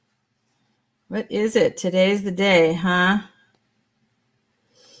 What is it? Today's the day, huh?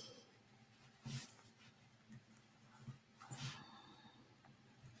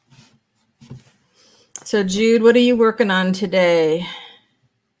 So, Jude, what are you working on today?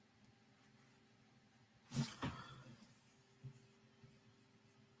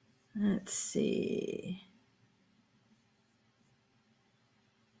 Let's see.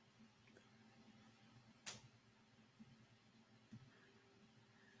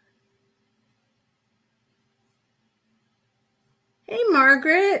 Hey,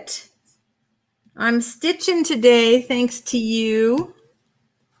 Margaret. I'm stitching today, thanks to you.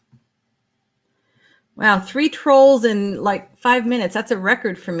 Wow, 3 trolls in like 5 minutes. That's a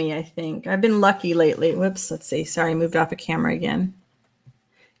record for me, I think. I've been lucky lately. Whoops, let's see. Sorry, I moved off of camera again.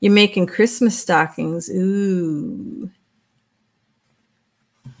 You're making Christmas stockings. Ooh.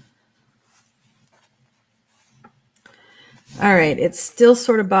 All right, it still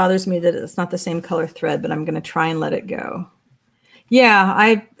sort of bothers me that it's not the same color thread, but I'm going to try and let it go. Yeah,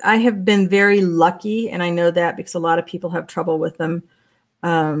 I have been very lucky, and I know that because a lot of people have trouble with them.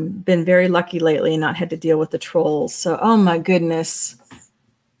 Been very lucky lately and not had to deal with the trolls. So, oh my goodness.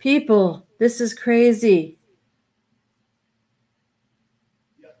 People, this is crazy.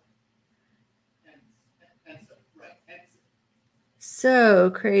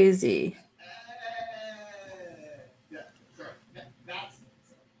 So crazy.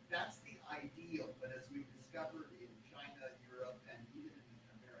 That's the ideal, but as we've discovered in China, Europe, and even in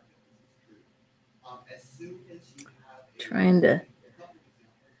America, this is true. As soon as you have Trying to.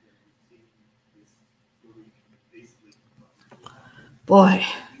 Boy.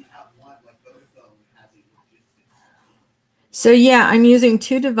 So yeah, I'm using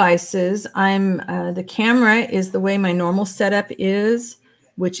 2 devices. The camera is the way my normal setup is,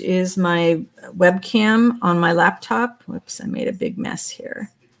 which is my webcam on my laptop. Whoops, I made a big mess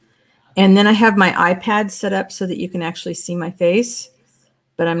here. And then I have my iPad set up so that you can actually see my face,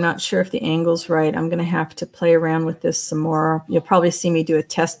 but I'm not sure if the angle's right. I'm going to have to play around with this some more. You'll probably see me do a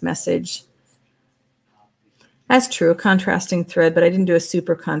test message. That's true, a contrasting thread, but I didn't do a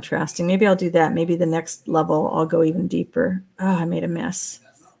super contrasting. Maybe I'll do that. Maybe the next level I'll go even deeper. Oh, I made a mess.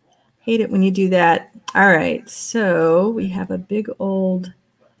 Hate it when you do that. All right, so we have a big old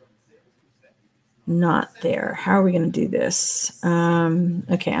knot there. How are we going to do this?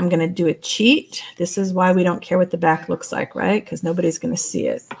 Okay, I'm going to do a cheat. This is why we don't care what the back looks like, right? Because nobody's going to see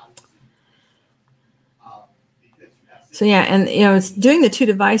it. So yeah, and it's doing the 2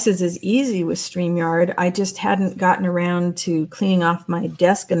 devices is easy with StreamYard. I just hadn't gotten around to cleaning off my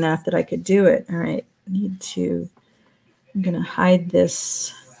desk enough that I could do it. All right, I'm going to hide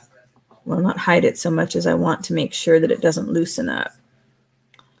this. Well, not hide it so much as I want to make sure that it doesn't loosen up.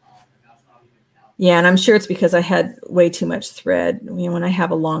 Yeah, and I'm sure it's because I had way too much thread. When I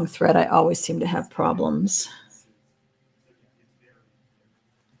have a long thread, I always seem to have problems.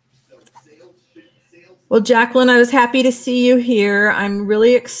 Well, Jacqueline, I was happy to see you here. I'm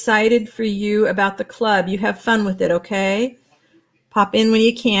really excited for you about the club. You have fun with it, okay? Pop in when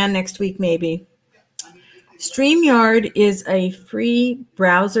you can next week, maybe. StreamYard is a free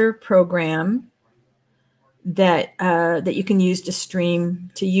browser program that that you can use to stream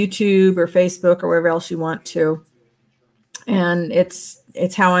to YouTube or Facebook or wherever else you want to. And it's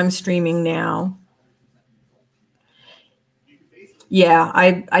how I'm streaming now. Yeah,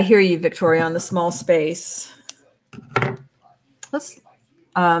 I hear you, Victoria, on the small space.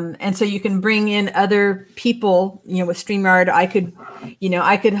 And so you can bring in other people, with StreamYard. I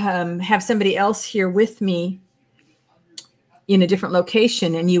could have somebody else here with me in a different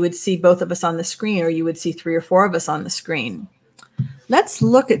location, and you would see both of us on the screen, or you would see 3 or 4 of us on the screen. Let's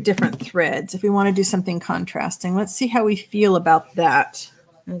look at different threads if we want to do something contrasting. Let's see how we feel about that.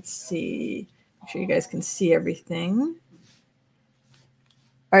 Let's see. Make sure you guys can see everything.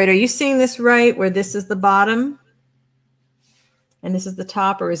 All right, are you seeing this right, where this is the bottom and this is the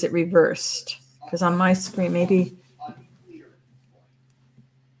top, or is it reversed? Because on my screen, maybe.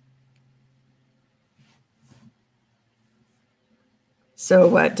 So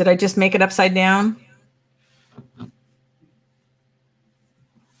what, did I just make it upside down?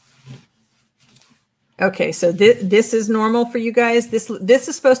 Okay, so this is normal for you guys. This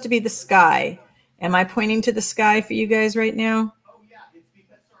is supposed to be the sky. Am I pointing to the sky for you guys right now?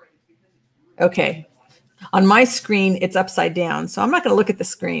 Okay. On my screen, it's upside down, so I'm not going to look at the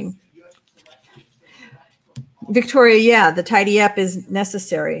screen. Victoria, yeah, the tidy up is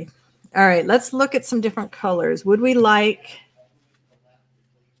necessary. All right, let's look at some different colors. Would we like...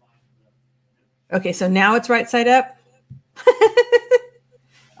 Okay, so now it's right side up.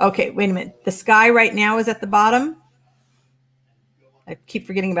 Okay, wait a minute. The sky right now is at the bottom. I keep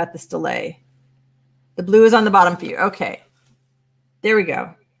forgetting about this delay. The blue is on the bottom for you. Okay. There we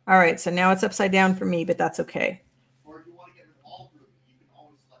go. All right, so now it's upside down for me, but that's okay.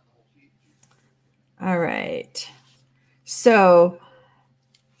 All right. So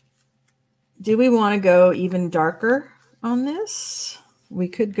do we want to go even darker on this? We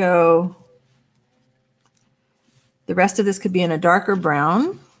could go... The rest of this could be in a darker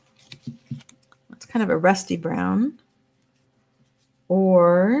brown. It's kind of a rusty brown.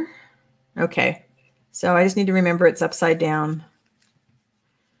 Or, okay, so I just need to remember it's upside down.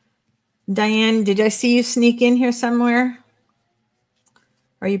 Diane, did I see you sneak in here somewhere?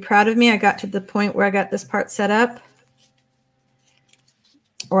 Are you proud of me? I got to the point where I got this part set up.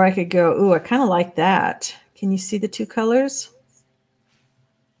 Or I could go, ooh, I kind of like that. Can you see the two colors?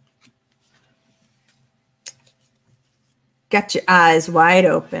 Got your eyes wide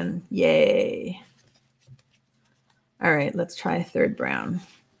open. Yay. All right, let's try a third brown.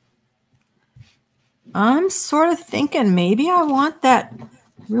 I'm sort of thinking maybe I want that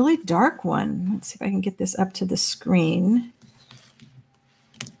really dark one. Let's see if I can get this up to the screen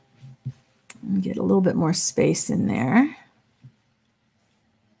and get a little bit more space in there.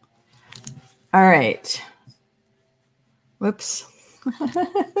 All right. Whoops.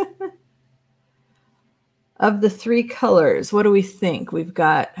 Of the three colors, what do we think? We've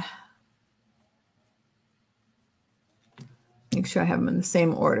got, make sure I have them in the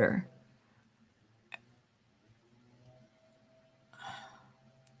same order.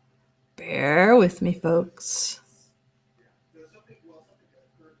 Bear with me, folks.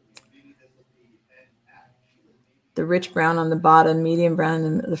 The rich brown on the bottom, medium brown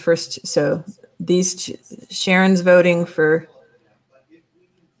in the first. So these two, Sharon's voting for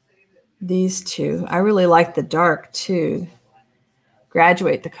these two. I really like the dark too.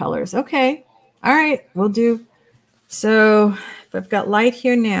 Graduate the colors. Okay. All right. We'll do. So if I've got light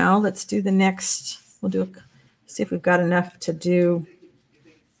here now, let's do the next. We'll do see if we've got enough to do.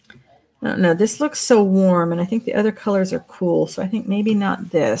 I don't know. This looks so warm, and I think the other colors are cool. So I think maybe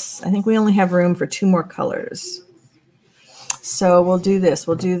not this. I think we only have room for 2 more colors. So we'll do this.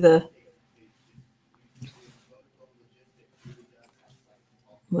 We'll do the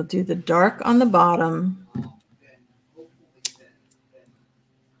dark on the bottom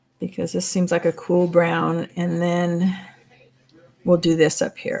because this seems like a cool brown, and then we'll do this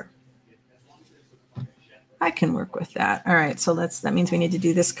up here. I can work with that. All right, so that means we need to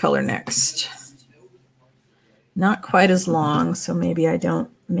do this color next. Not quite as long, so maybe I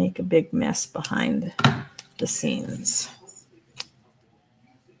don't make a big mess behind the scenes.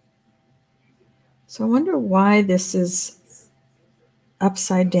 So I wonder why this is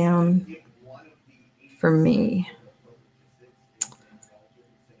upside down for me.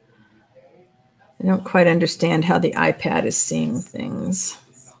 I don't quite understand how the iPad is seeing things,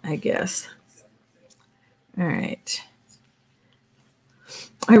 I guess. All right.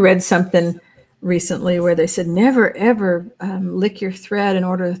 I read something recently where they said never ever lick your thread in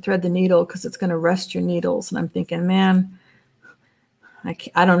order to thread the needle because it's going to rust your needles. And I'm thinking, man,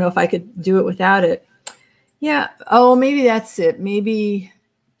 I don't know if I could do it without it. Yeah. Oh, maybe that's it. Maybe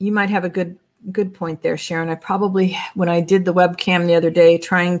you might have a good point there, Sharon. I probably, when I did the webcam the other day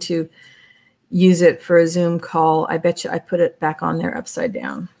trying to use it for a Zoom call, I bet you I put it back on there upside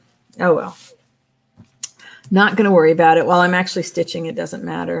down. Oh, well. Not going to worry about it. While I'm actually stitching, it doesn't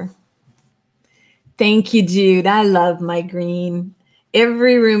matter. Thank you, Jude. I love my green.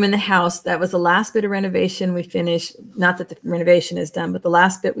 Every room in the house, that was the last bit of renovation we finished. Not that the renovation is done, but the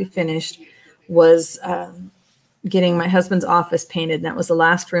last bit we finished was getting my husband's office painted. And that was the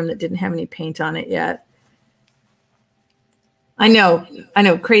last room that didn't have any paint on it yet. I know,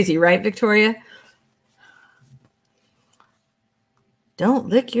 crazy, right, Victoria? Don't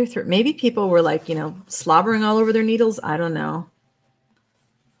lick your throat. Maybe people were like, slobbering all over their needles. I don't know.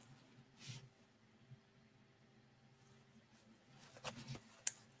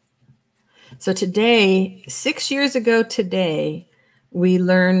 So today, 6 years ago today, we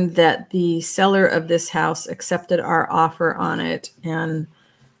learned that the seller of this house accepted our offer on it. And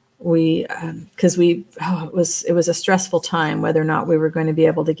we, because it was a stressful time whether or not we were going to be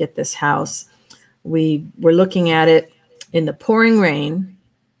able to get this house. We were looking at it in the pouring rain.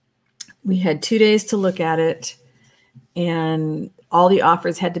 We had 2 days to look at it, and all the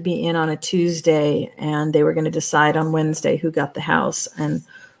offers had to be in on a Tuesday, and they were going to decide on Wednesday who got the house. And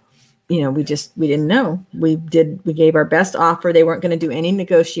we didn't know. We gave our best offer. They weren't going to do any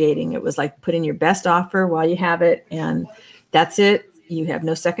negotiating. It was like, put in your best offer while you have it, and that's it. You have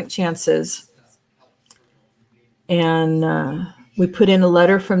no second chances. And we put in a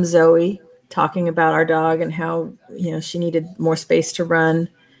letter from Zoe talking about our dog and how, she needed more space to run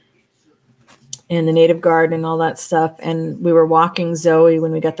in the native garden and all that stuff. And we were walking Zoe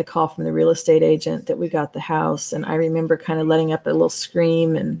when we got the call from the real estate agent that we got the house. And I remember kind of letting up a little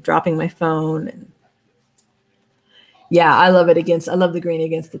scream and dropping my phone. And yeah, I love it I love the green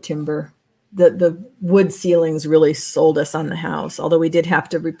against the timber. The wood ceilings really sold us on the house, although we did have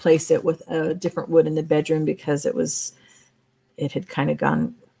to replace it with a different wood in the bedroom because it had kind of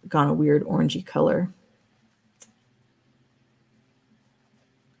gone a weird orangey color.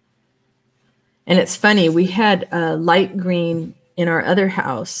 And it's funny, we had light green in our other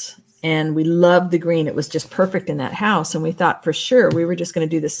house, And we loved the green. It was just perfect in that house. And we thought for sure we were just going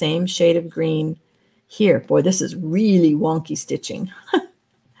to do the same shade of green here. Boy, this is really wonky stitching.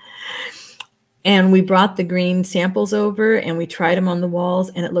 And we brought the green samples over and we tried them on the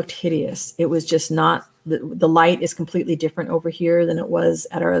walls and it looked hideous. It was just not, the light is completely different over here than it was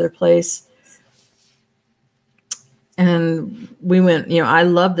at our other place. And we went, I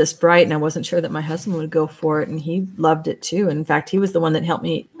love this bright and I wasn't sure that my husband would go for it. And he loved it too. In fact, he was the one that helped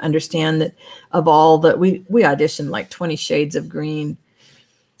me understand that of all that we auditioned like 20 shades of green.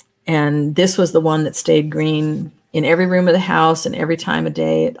 And this was the one that stayed green in every room of the house and every time of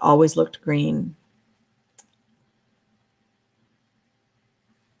day. It always looked green.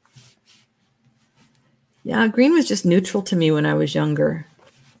 Yeah, green was just neutral to me when I was younger.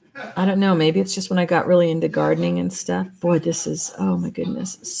 I don't know. Maybe it's just when I got really into gardening and stuff. Boy, this is, oh my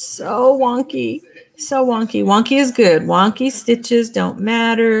goodness, so wonky. So wonky. Wonky is good. Wonky stitches don't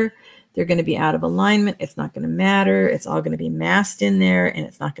matter. They're going to be out of alignment. It's not going to matter. It's all going to be massed in there and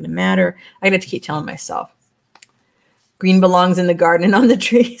it's not going to matter. I got to keep telling myself. Green belongs in the garden and on the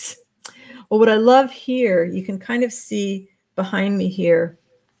trees. Well, what I love here, you can kind of see behind me here,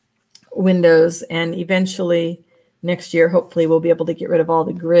 windows, and eventually next year, hopefully we'll be able to get rid of all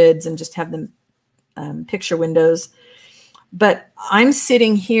the grids and just have them picture windows. But I'm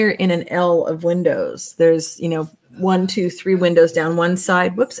sitting here in an L of windows. There's, 1, 2, 3 windows down one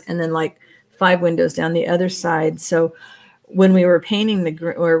side, whoops, and then like 5 windows down the other side. So when we were painting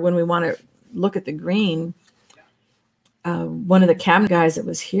or when we want to look at the green, one of the cabinet guys that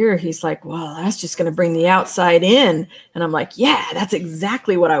was here, he's like, well, that's just going to bring the outside in. And I'm like, yeah, that's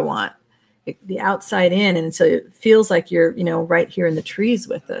exactly what I want. The outside in. And so it feels like you're, right here in the trees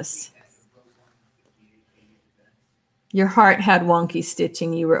with us. Your heart had wonky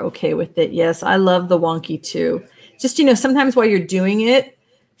stitching. You were okay with it. Yes, I love the wonky too. Just, sometimes while you're doing it,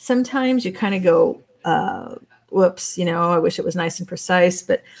 sometimes you kind of go, whoops, I wish it was nice and precise.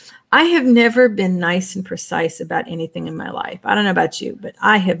 But I have never been nice and precise about anything in my life. I don't know about you, but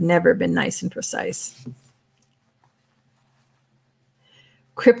I have never been nice and precise.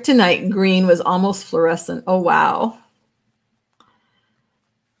 Kryptonite green was almost fluorescent. Oh, wow.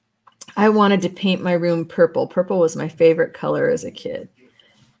 I wanted to paint my room purple. Purple was my favorite color as a kid.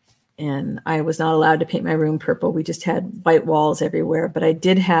 And I was not allowed to paint my room purple. We just had white walls everywhere. But I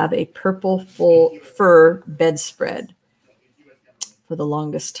did have a purple full fur bedspread for the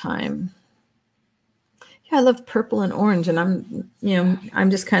longest time. Yeah, I love purple and orange. And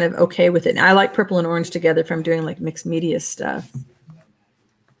I'm just kind of okay with it. And I like purple and orange together if I'm doing like mixed media stuff.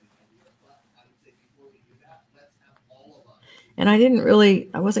 And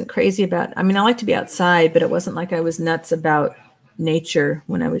I wasn't crazy about, I like to be outside, but it wasn't like I was nuts about nature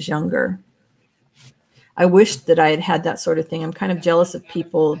when I was younger. I wished that I had had that sort of thing. I'm kind of jealous of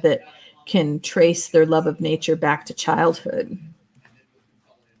people that can trace their love of nature back to childhood.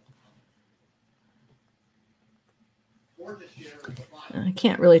 I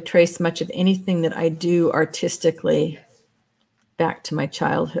can't really trace much of anything that I do artistically back to my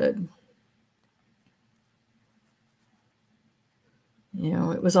childhood.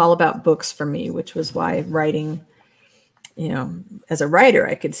 It was all about books for me, which was why writing, as a writer,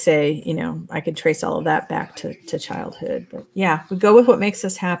 I could say, I could trace all of that back to childhood. But yeah, we go with what makes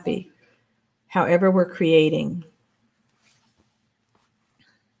us happy, however we're creating.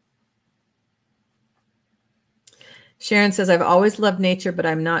 Sharon says, I've always loved nature, but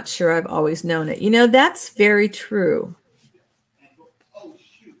I'm not sure I've always known it. That's very true.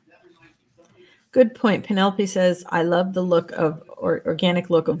 Good point. Penelope says, I love the look of organic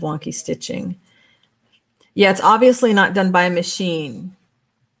look of wonky stitching. Yeah, it's obviously not done by a machine.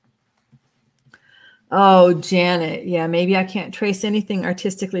 Oh, Janet. Yeah, maybe I can't trace anything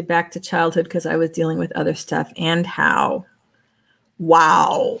artistically back to childhood because I was dealing with other stuff. And how?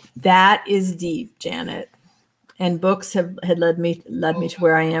 Wow, that is deep, Janet. And books had led me to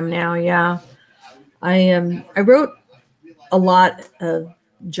where I am now. Yeah, I wrote a lot of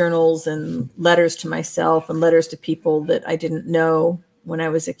journals and letters to myself and letters to people that I didn't know when I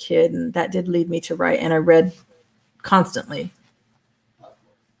was a kid. And that did lead me to write. And I read constantly.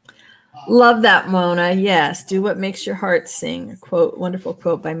 Love that, Mona. Yes. Do what makes your heart sing. A quote, wonderful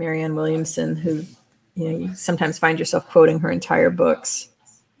quote by Marianne Williamson, who, you sometimes find yourself quoting her entire books.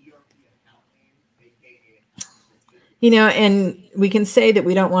 And we can say that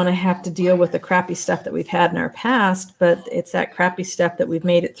we don't want to have to deal with the crappy stuff that we've had in our past, but it's that crappy stuff that we've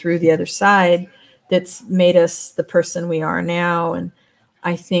made it through the other side that's made us the person we are now. And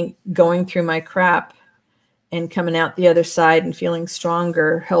I think going through my crap and coming out the other side and feeling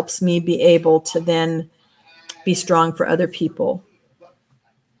stronger helps me be able to then be strong for other people.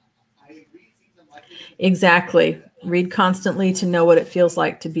 Exactly. Read constantly to know what it feels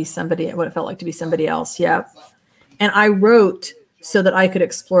like to be somebody, what it felt like to be somebody else. Yeah. And I wrote so that I could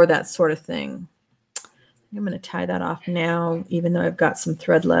explore that sort of thing. I'm going to tie that off now, even though I've got some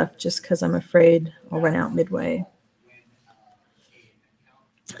thread left, just because I'm afraid I'll run out midway.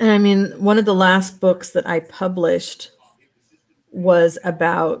 And I mean, one of the last books that I published was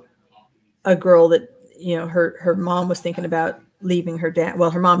about a girl that, you know, her mom was thinking about leaving her dad.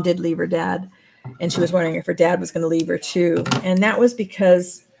 Well, her mom did leave her dad, and she was wondering if her dad was going to leave her too. And that was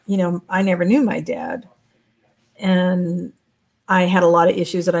because, you know, I never knew my dad. And I had a lot of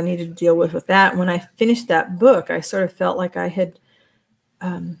issues that I needed to deal with that. When I finished that book, I sort of felt like I had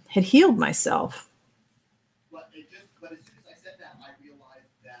healed myself.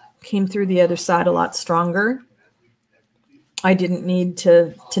 Came through the other side a lot stronger. I didn't need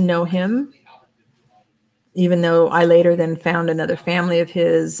to know him, even though I later then found another family of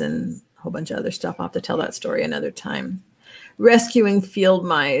his and a whole bunch of other stuff. I'll have to tell that story another time. Rescuing field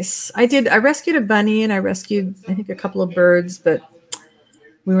mice. I rescued a bunny and I rescued, I think, a couple of birds, but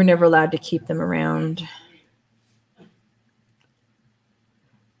we were never allowed to keep them around.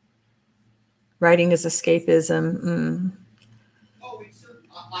 Writing is escapism.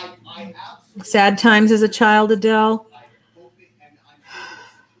 Sad times as a child, Adele.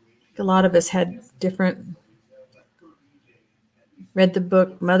 A lot of us had different. Read the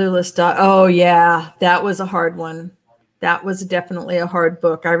book Motherless Dog. Oh yeah, that was a hard one. That was definitely a hard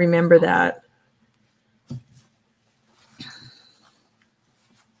book. I remember that.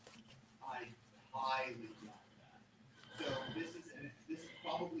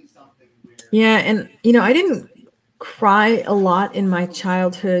 Yeah, and you know, I didn't cry a lot in my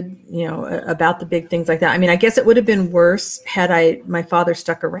childhood, you know, about the big things like that. I mean, I guess it would have been worse had my father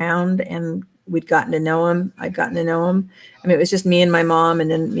stuck around and we'd gotten to know him. I'd gotten to know him. I mean, it was just me and my mom, and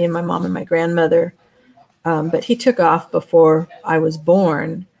then me and my mom and my grandmother. But he took off before I was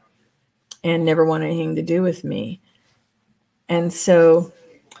born and never wanted anything to do with me. And so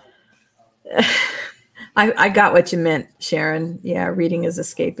I got what you meant, Sharon. Yeah, reading is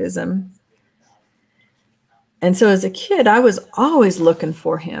escapism. And so as a kid, I was always looking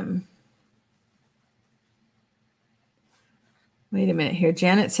for him. Wait a minute here.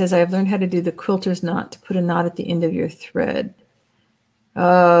 Janet says, I've learned how to do the quilter's knot to put a knot at the end of your thread.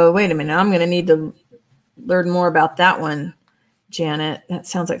 Wait a minute. I'm going to need to learn more about that one, Janet. That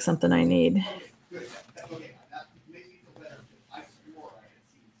sounds like something I need.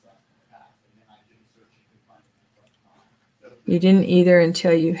 You didn't either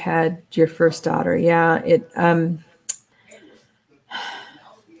until you had your first daughter. Yeah. All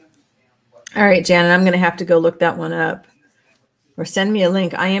right, Janet, I'm going to have to go look that one up. Or send me a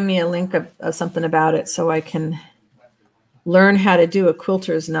link. IM me a link of something about it so I can learn how to do a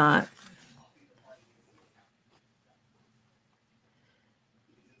quilter's knot.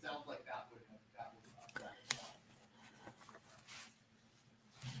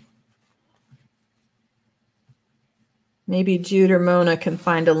 Maybe Jude or Mona can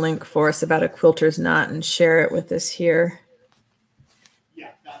find a link for us about a quilter's knot and share it with us here.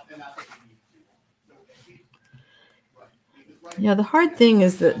 Yeah, the hard thing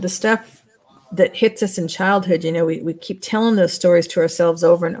is that the stuff that hits us in childhood, you know, we keep telling those stories to ourselves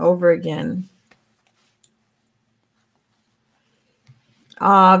over and over again.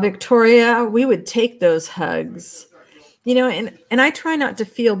 Victoria, we would take those hugs. You know, and I try not to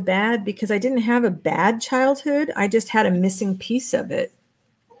feel bad because I didn't have a bad childhood. I just had a missing piece of it.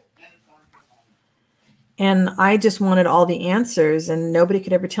 And I just wanted all the answers, and nobody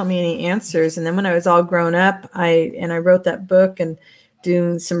could ever tell me any answers. And then when I was all grown up, I wrote that book and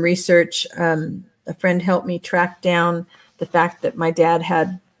doing some research. A friend helped me track down the fact that my dad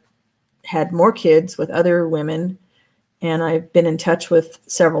had more kids with other women. And I've been in touch with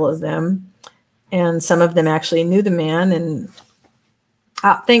several of them. And some of them actually knew the man. And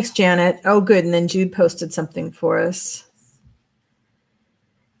thanks, Janet. Oh, good. And then Jude posted something for us.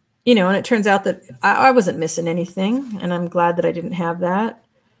 You know, and it turns out that I wasn't missing anything, and I'm glad that I didn't have that.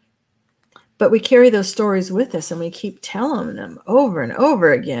 But we carry those stories with us, and we keep telling them over and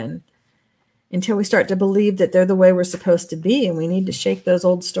over again until we start to believe that they're the way we're supposed to be, and we need to shake those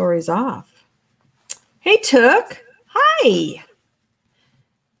old stories off. Hey, Took. Hi.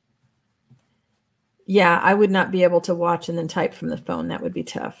 Yeah, I would not be able to watch and then type from the phone. That would be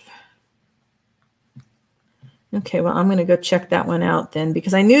tough. Okay, well, I'm going to go check that one out then,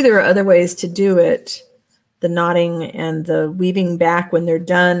 because I knew there were other ways to do it, the knotting and the weaving back when they're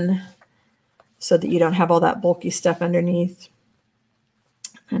done so that you don't have all that bulky stuff underneath.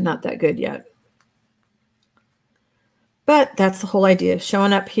 I'm not that good yet. But that's the whole idea,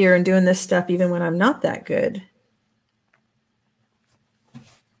 showing up here and doing this stuff even when I'm not that good.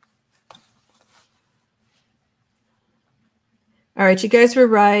 All right, you guys were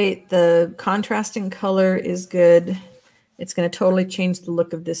right. The contrasting color is good. It's going to totally change the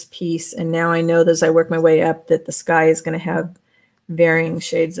look of this piece. And now I know that as I work my way up that the sky is going to have varying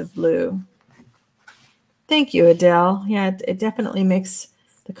shades of blue. Thank you, Adele. Yeah, it definitely makes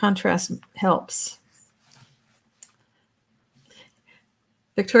the contrast helps.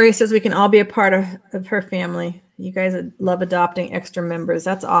 Victoria says we can all be a part of her family. You guys love adopting extra members.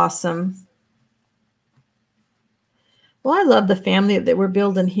 That's awesome. Well, I love the family that we're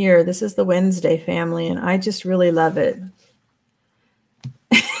building here. This is the Wednesday family, and I just really love it.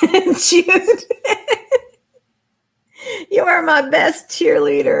 Jude, you are my best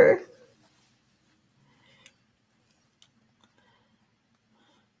cheerleader.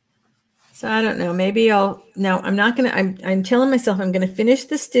 So I don't know. Maybe I'm not going to, I'm telling myself I'm going to finish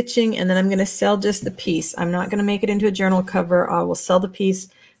the stitching and then I'm going to sell just the piece. I'm not going to make it into a journal cover. I will sell the piece.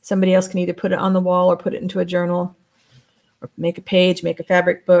 Somebody else can either put it on the wall or put it into a journal or make a page, make a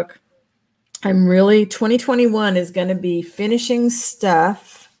fabric book. 2021 is going to be finishing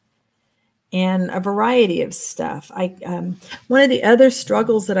stuff and a variety of stuff. One of the other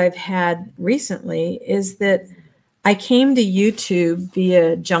struggles that I've had recently is that I came to YouTube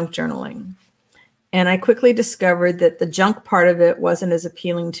via junk journaling, and I quickly discovered that the junk part of it wasn't as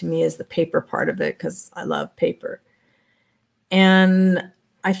appealing to me as the paper part of it because I love paper. And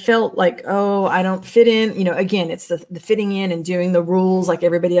I felt like, oh, I don't fit in. You know, again, it's the fitting in and doing the rules like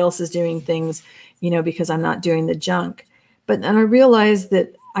everybody else is doing things, you know, because I'm not doing the junk. But then I realized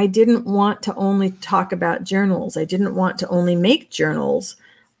that I didn't want to only talk about journals. I didn't want to only make journals.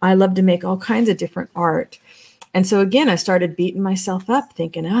 I love to make all kinds of different art. And so again, I started beating myself up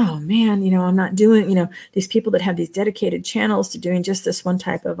thinking, oh man, you know, I'm not doing, you know, these people that have these dedicated channels to doing just this one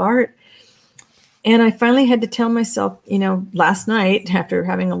type of art. And I finally had to tell myself, you know, last night after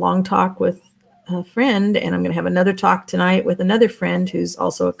having a long talk with a friend, and I'm going to have another talk tonight with another friend who's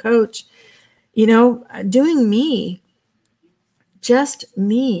also a coach, you know, doing me, just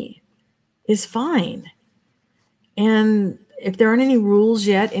me is fine. And if there aren't any rules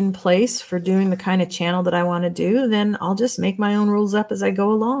yet in place for doing the kind of channel that I want to do, then I'll just make my own rules up as I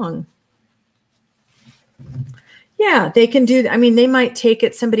go along. Yeah, they can do, I mean, they might take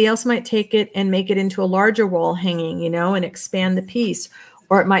it, somebody else might take it and make it into a larger wall hanging, you know, and expand the piece.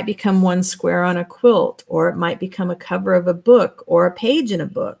 Or it might become one square on a quilt, or it might become a cover of a book or a page in a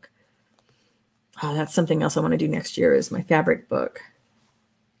book. Oh, that's something else I want to do next year is my fabric book.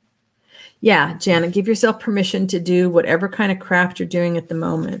 Yeah, Janet, give yourself permission to do whatever kind of craft you're doing at the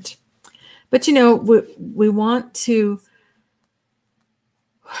moment. But, you know, we want to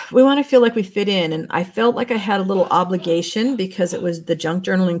feel like we fit in. And I felt like I had a little obligation because it was the junk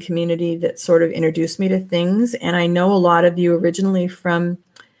journaling community that sort of introduced me to things. And I know a lot of you originally from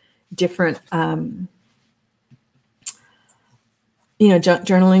different, you know, junk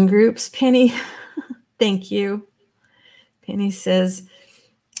journaling groups. Penny, thank you. Penny says,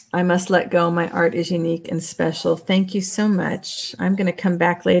 I must let go. My art is unique and special. Thank you so much. I'm going to come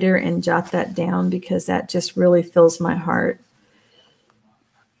back later and jot that down because that just really fills my heart.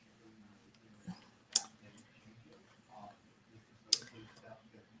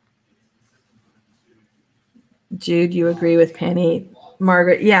 Jude, you agree with Penny.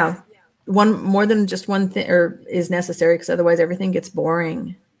 Margaret, yeah. More than just one thing is necessary because otherwise everything gets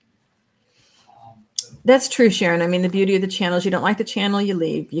boring. That's true, Sharon. I mean, the beauty of the channel is you don't like the channel, you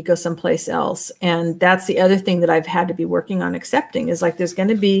leave, you go someplace else. And that's the other thing that I've had to be working on accepting is like, there's going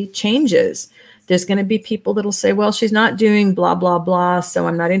to be changes. There's going to be people that'll say, well, she's not doing blah, blah, blah. So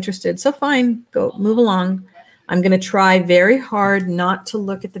I'm not interested. So fine, go move along. I'm going to try very hard not to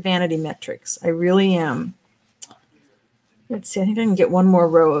look at the vanity metrics. I really am. Let's see. I think I can get one more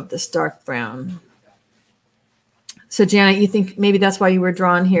row of this dark brown. So Janet, you think maybe that's why you were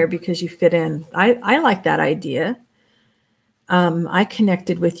drawn here because you fit in. I like that idea. I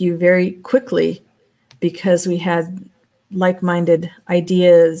connected with you very quickly because we had like-minded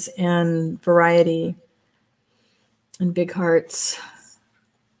ideas and variety and big hearts.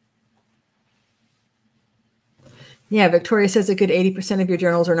 Yeah, Victoria says a good 80% of your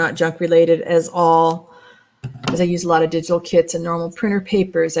journals are not junk related as I use a lot of digital kits and normal printer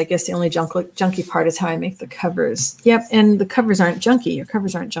papers. I guess the only junky part is how I make the covers. Yep, and the covers aren't junky. Your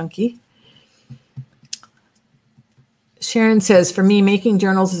covers aren't junky. Sharon says, for me, making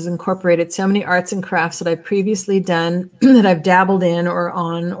journals has incorporated so many arts and crafts that I've previously done that I've dabbled in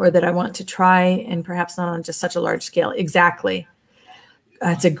or that I want to try and perhaps not on just such a large scale. Exactly.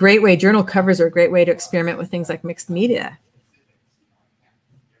 It's a great way. Journal covers are a great way to experiment with things like mixed media.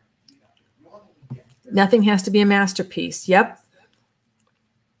 Nothing has to be a masterpiece. Yep.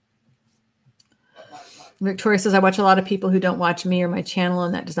 Victoria says, I watch a lot of people who don't watch me or my channel,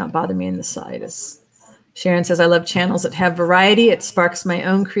 and that does not bother me in the slightest. Sharon says, I love channels that have variety. It sparks my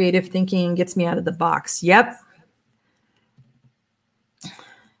own creative thinking and gets me out of the box. Yep.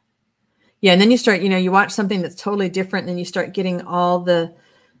 Yeah, and then you start, you watch something that's totally different, and then you start getting all the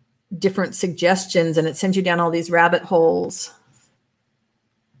different suggestions, and it sends you down all these rabbit holes.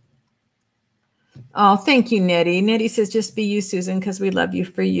 Oh, thank you, Nettie. Nettie says, just be you, Susan, because we love you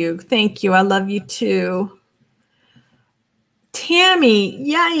for you. Thank you. I love you too. Tammy,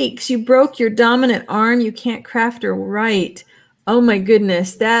 yikes, you broke your dominant arm. You can't craft or write. Oh my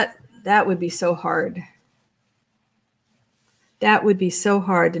goodness, that would be so hard. That would be so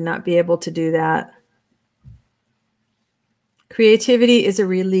hard to not be able to do that. Creativity is a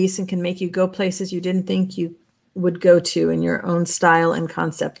release and can make you go places you didn't think you would go to in your own style and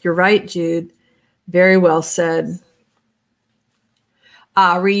concept. You're right, Jude. Very well said.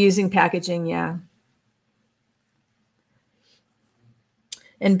 Reusing packaging, yeah.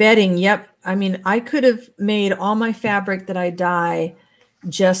 And bedding, yep. I mean, I could have made all my fabric that I dye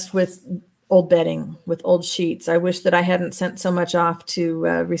just with old bedding, with old sheets. I wish that I hadn't sent so much off to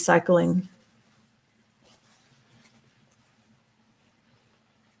recycling.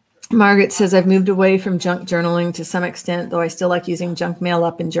 Margaret says, I've moved away from junk journaling to some extent, though I still like using junk mail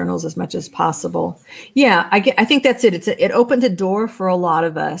up in journals as much as possible. Yeah, I think that's it. It opened a door for a lot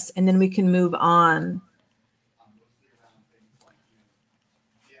of us, and then we can move on.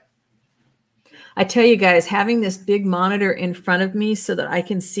 I tell you guys, having this big monitor in front of me so that I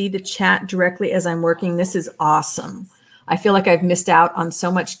can see the chat directly as I'm working, this is awesome. I feel like I've missed out on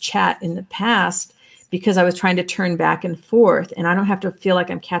so much chat in the past because I was trying to turn back and forth, and I don't have to feel like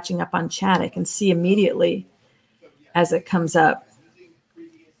I'm catching up on chat. I can see immediately as it comes up.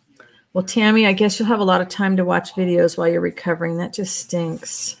 Well, Tammy, I guess you'll have a lot of time to watch videos while you're recovering. That just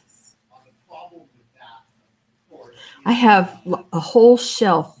stinks. I have a whole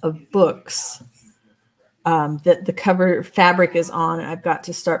shelf of books that the cover fabric is on, and I've got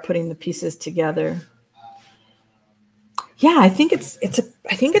to start putting the pieces together. Yeah, I think it's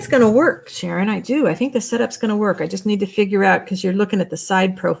going to work, Sharon. I do. I think the setup's going to work. I just need to figure out, because you're looking at the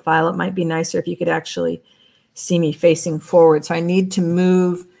side profile, it might be nicer if you could actually see me facing forward. So I need to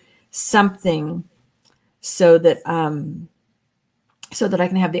move something so that I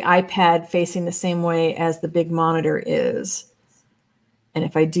can have the iPad facing the same way as the big monitor is. And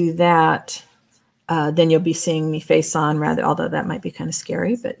if I do that, then you'll be seeing me face on, rather, although that might be kind of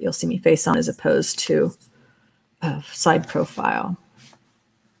scary, but you'll see me face on as opposed to side profile.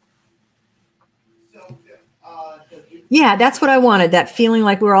 Yeah, that's what I wanted, that feeling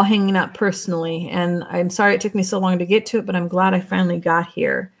like we're all hanging out personally. And I'm sorry it took me so long to get to it, but I'm glad I finally got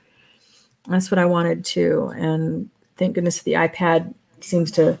here. That's what I wanted too. And thank goodness the iPad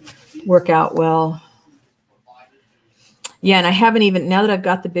seems to work out well. Yeah, and I haven't even, now that I've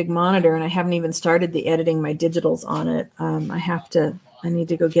got the big monitor and I haven't even started the editing my digitals on it, I need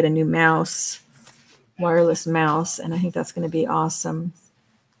to go get a new mouse. Wireless mouse, and I think that's going to be awesome.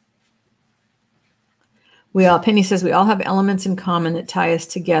 Penny says, we all have elements in common that tie us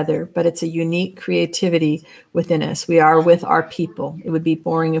together, but it's a unique creativity within us. We are with our people. It would be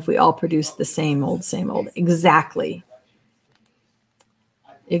boring if we all produced the same old, same old. Exactly.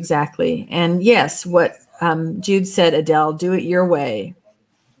 Exactly. And yes, what Jude said, Adele, do it your way.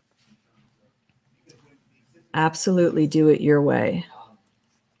 Absolutely do it your way.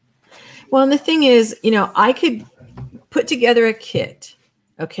 Well, and the thing is, I could put together a kit,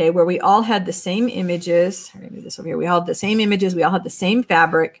 okay, where we all had the same images. Let me move this over here. We all had the same images. We all had the same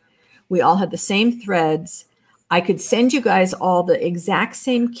fabric. We all had the same threads. I could send you guys all the exact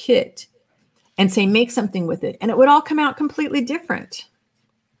same kit and say, make something with it. And it would all come out completely different.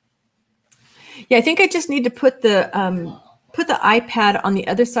 Yeah, I think I just need to put the iPad on the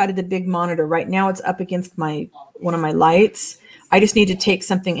other side of the big monitor. Right now it's up against one of my lights. I just need to take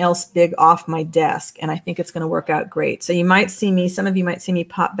something else big off my desk, and I think it's going to work out great. So you might see me, some of you might see me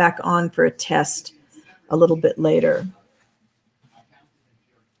pop back on for a test a little bit later.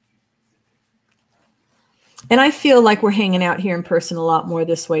 And I feel like we're hanging out here in person a lot more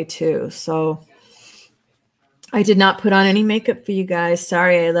this way too. So I did not put on any makeup for you guys.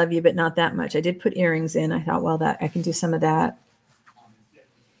 Sorry, I love you, but not that much. I did put earrings in. I thought, well, that I can do some of that.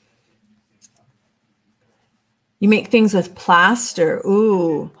 You make things with plaster.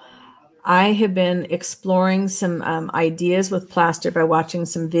 Ooh, I have been exploring some ideas with plaster by watching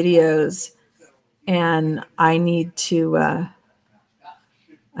some videos, and I need to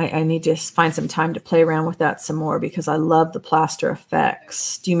I need to find some time to play around with that some more because I love the plaster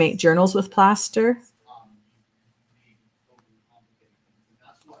effects. Do you make journals with plaster?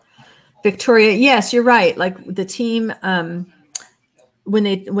 Victoria, yes, you're right. Like the team, when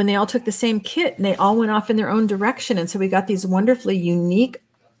they all took the same kit and they all went off in their own direction. And so we got these wonderfully unique,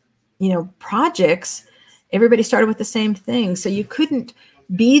 projects. Everybody started with the same thing. So you couldn't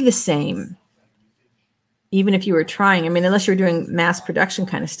be the same, even if you were trying. I mean, unless you're doing mass production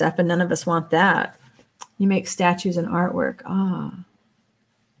kind of stuff, and none of us want that. You make statues and artwork. Ah.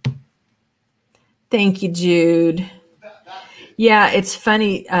 Thank you, Jude. Yeah, it's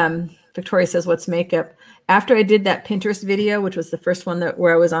funny. Victoria says, what's makeup? After I did that Pinterest video, which was the first one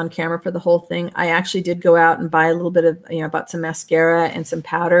where I was on camera for the whole thing, I actually did go out and buy a little bit of, bought some mascara and some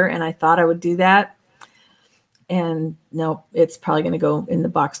powder, and I thought I would do that. And no, it's probably going to go in the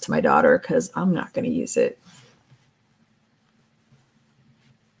box to my daughter because I'm not going to use it.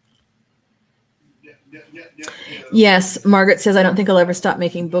 Yes, Margaret says, I don't think I'll ever stop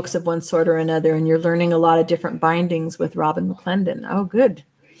making books of one sort or another. And you're learning a lot of different bindings with Robin McClendon. Oh, good.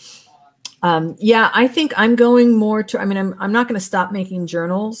 Yeah, I think I'm going more to, I'm not going to stop making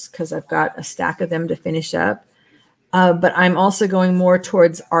journals because I've got a stack of them to finish up. But I'm also going more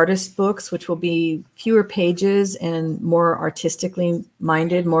towards artist books, which will be fewer pages and more artistically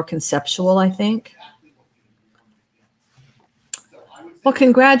minded, more conceptual, I think. Well,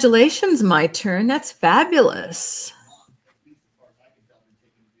 congratulations, my turn. That's fabulous.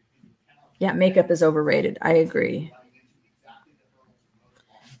 Yeah, makeup is overrated. I agree.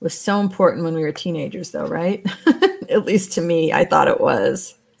 It was so important when we were teenagers, though, right? At least to me, I thought it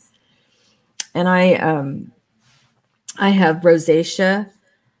was. And I have rosacea,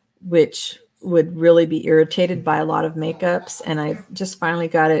 which would really be irritated by a lot of makeups. And I just finally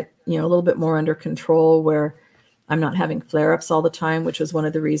got it, a little bit more under control where I'm not having flare-ups all the time, which was one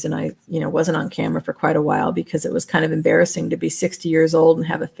of the reasons I, wasn't on camera for quite a while because it was kind of embarrassing to be 60 years old and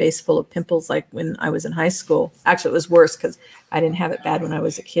have a face full of pimples like when I was in high school. Actually, it was worse because I didn't have it bad when I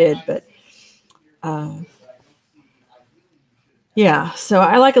was a kid. But yeah, so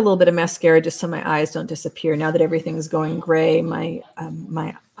I like a little bit of mascara just so my eyes don't disappear. Now that everything's going gray, my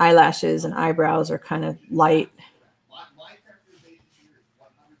my eyelashes and eyebrows are kind of light.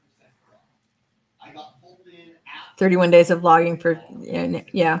 31 days of vlogging for,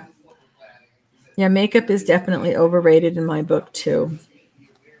 yeah. Yeah, makeup is definitely overrated in my book too.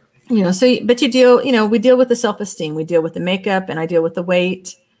 But you deal, we deal with the self-esteem. We deal with the makeup and I deal with the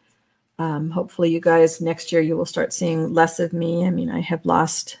weight. Hopefully you guys, next year you will start seeing less of me. I have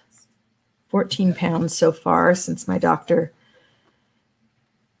lost 14 pounds so far since my doctor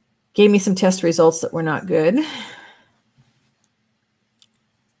gave me some test results that were not good.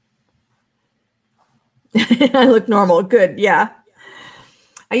 I look normal. Good. Yeah.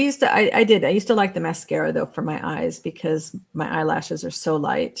 I used to like the mascara though for my eyes because my eyelashes are so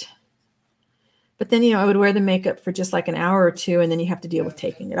light. But then, I would wear the makeup for just like an hour or two and then you have to deal with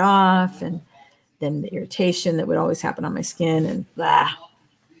taking it off and then the irritation that would always happen on my skin and blah.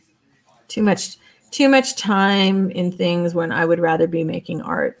 Too much time in things when I would rather be making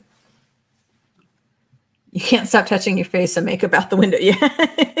art. You can't stop touching your face and makeup out the window. Yeah.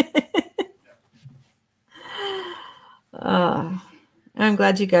 I'm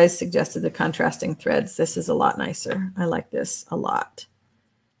glad you guys suggested the contrasting threads. This is a lot nicer. I like this a lot.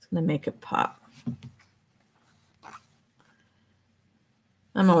 It's going to make it pop.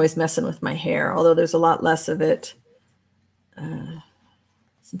 I'm always messing with my hair, although there's a lot less of it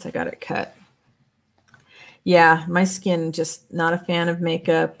since I got it cut. Yeah, my skin, just not a fan of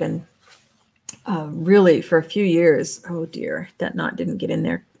makeup. And really, for a few years, oh dear, that knot didn't get in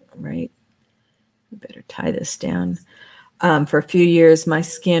there right. I better tie this down. For a few years, my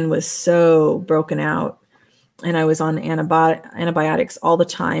skin was so broken out and I was on antibiotics all the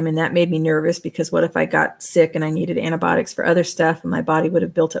time. And that made me nervous because what if I got sick and I needed antibiotics for other stuff and my body would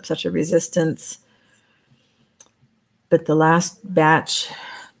have built up such a resistance. But the last batch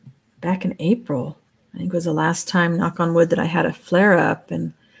back in April, I think was the last time, knock on wood, that I had a flare up.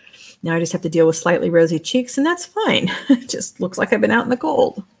 And now I just have to deal with slightly rosy cheeks and that's fine. It just looks like I've been out in the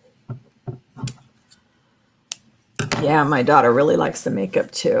cold. Yeah, my daughter really likes the makeup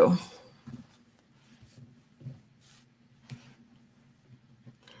too.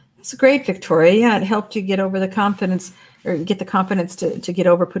 That's great, Victoria. Yeah, it helped you get over the confidence or get the confidence to get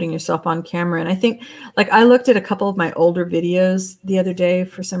over putting yourself on camera. And I think, like, I looked at a couple of my older videos the other day.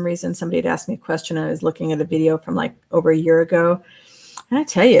 For some reason, somebody had asked me a question. I was looking at a video from like over a year ago. And I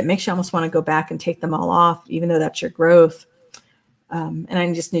tell you, it makes you almost want to go back and take them all off, even though that's your growth. And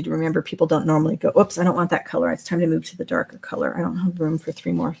I just need to remember people don't normally go, oops, I don't want that color. It's time to move to the darker color. I don't have room for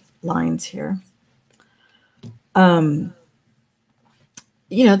 3 more lines here. You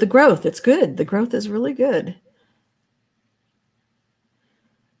know, the growth, it's good. The growth is really good.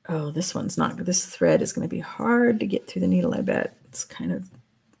 Oh, this one's not, this thread is going to be hard to get through the needle, I bet. It's kind of,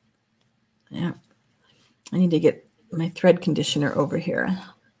 yeah. I need to get my thread conditioner over here.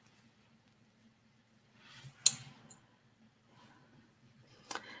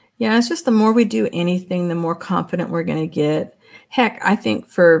 Yeah, it's just the more we do anything, the more confident we're going to get. Heck, I think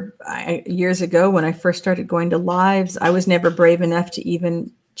years ago when I first started going to lives, I was never brave enough to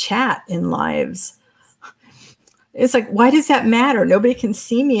even chat in lives. It's like, why does that matter? Nobody can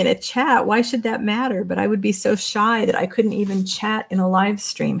see me in a chat. Why should that matter? But I would be so shy that I couldn't even chat in a live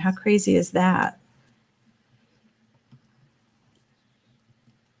stream. How crazy is that?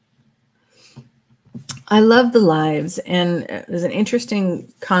 I love the lives, and there's an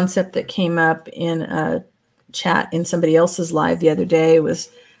interesting concept that came up in a chat in somebody else's live the other day. Was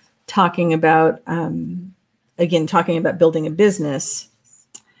talking about, again, talking about building a business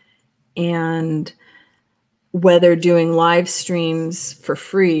and whether doing live streams for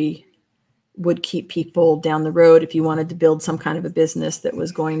free would keep people down the road if you wanted to build some kind of a business that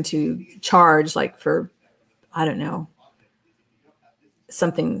was going to charge, like for, I don't know,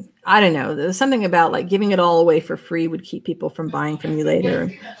 something, I don't know. There's something about like giving it all away for free would keep people from buying from you later.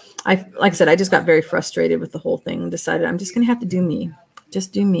 Like I said, I just got very frustrated with the whole thing and decided I'm just going to have to do me.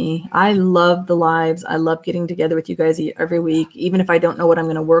 Just do me. I love the lives. I love getting together with you guys every week, even if I don't know what I'm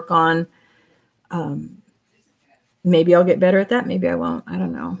going to work on. Maybe I'll get better at that. Maybe I won't. I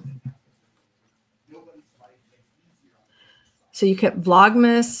don't know. So you kept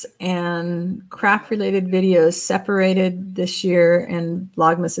Vlogmas and craft-related videos separated this year, and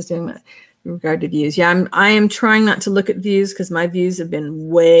Vlogmas is doing that in regard to views. Yeah, I am trying not to look at views because my views have been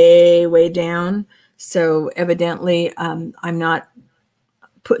way, way down. So evidently, I'm not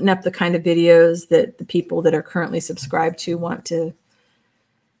putting up the kind of videos that the people that are currently subscribed to want to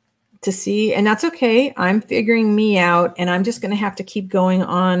see, and that's okay. I'm figuring me out, and I'm just going to have to keep going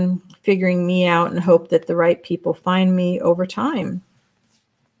on figuring me out and hope that the right people find me over time.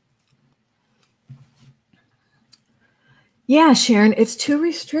 Yeah, Sharon, it's too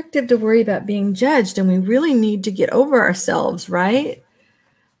restrictive to worry about being judged, and we really need to get over ourselves, right?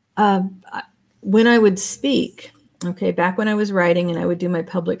 When I would speak, okay, back when I was writing and I would do my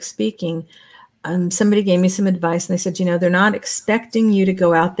public speaking, somebody gave me some advice, and they said, you know, they're not expecting you to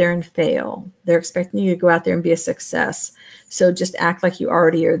go out there and fail. They're expecting you to go out there and be a success. So just act like you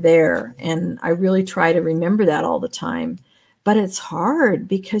already are there. And I really try to remember that all the time. But it's hard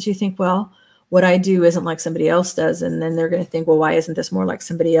because you think, well, what I do isn't like somebody else does. And then they're going to think, well, why isn't this more like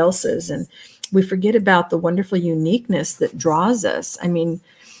somebody else's? And we forget about the wonderful uniqueness that draws us. I mean,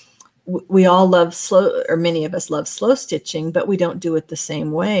 we all love slow, or many of us love slow stitching, but we don't do it the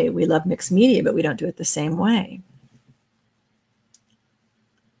same way. We love mixed media, but we don't do it the same way.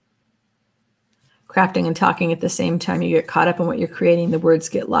 Crafting and talking at the same time, you get caught up in what you're creating, the words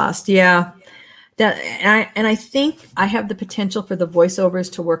get lost. Yeah. And I think I have the potential for the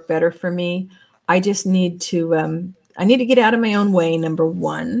voiceovers to work better for me. I just need to, I need to get out of my own way, number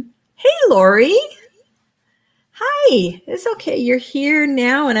one. Hey, Lori. Hi, it's okay. You're here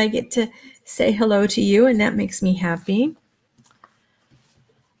now, and I get to say hello to you, and that makes me happy.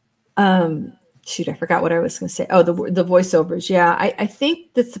 Shoot, I forgot what I was going to say. Oh, the voiceovers. Yeah, I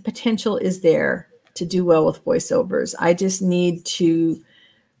think that the potential is there to do well with voiceovers. I just need to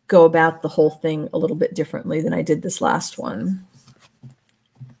go about the whole thing a little bit differently than I did this last one.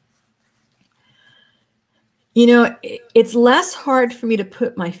 You know, it's less hard for me to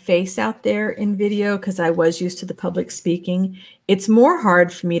put my face out there in video because I was used to the public speaking. It's more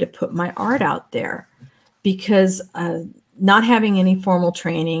hard for me to put my art out there because not having any formal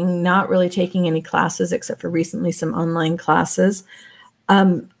training, not really taking any classes except for recently some online classes.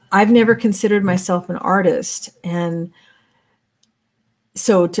 I've never considered myself an artist. And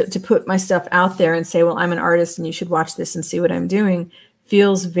so to put my stuff out there and say, well, I'm an artist and you should watch this and see what I'm doing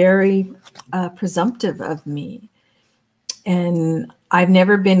feels very presumptive of me. And I've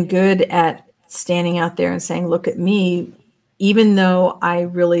never been good at standing out there and saying, look at me, even though I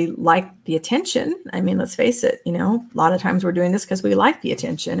really like the attention. I mean, let's face it, you know, a lot of times we're doing this because we like the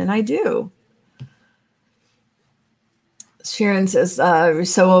attention, and I do. Sharon says, we're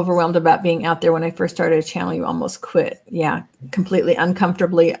so overwhelmed about being out there. When I first started a channel, you almost quit. Yeah, completely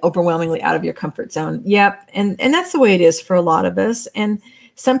uncomfortably, overwhelmingly out of your comfort zone. Yep. And that's the way it is for a lot of us. And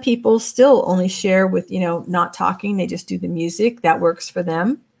some people still only share with, you know, not talking. They just do the music. That works for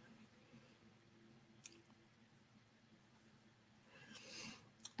them.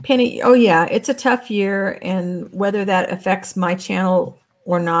 Penny, oh yeah, it's a tough year, and whether that affects my channel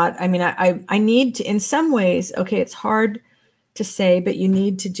or not, I mean, I need to, in some ways, okay, it's hard to say, but you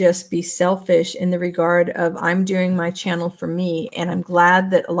need to just be selfish in the regard of I'm doing my channel for me, and I'm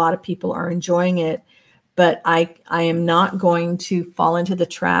glad that a lot of people are enjoying it, but I am not going to fall into the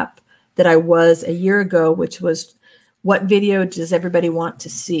trap that I was a year ago, which was what video does everybody want to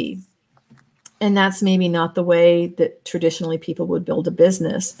see? And that's maybe not the way that traditionally people would build a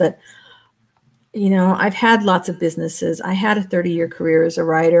business. But, you know, I've had lots of businesses. I had a 30-year career as a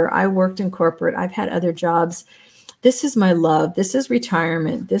writer. I worked in corporate. I've had other jobs. This is my love. This is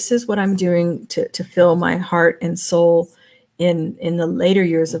retirement. This is what I'm doing to fill my heart and soul in the later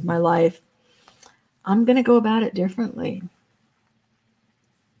years of my life. I'm going to go about it differently.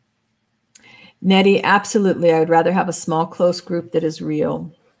 Nettie, absolutely. I would rather have a small, close group that is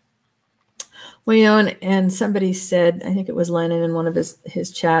real. Well, you know, and somebody said, I think it was Lennon in one of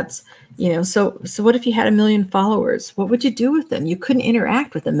his chats, you know, so what if you had 1 million followers? What would you do with them? You couldn't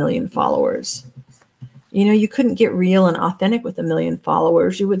interact with 1 million followers. You know, you couldn't get real and authentic with 1 million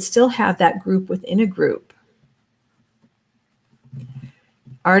followers. You would still have that group within a group.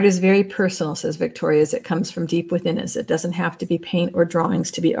 Art is very personal, says Victoria, as it comes from deep within us. It doesn't have to be paint or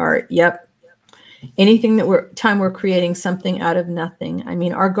drawings to be art. Yep. Anything that we're creating something out of nothing. I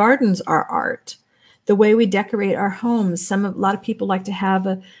mean, our gardens are art. The way we decorate our homes. A lot of people like to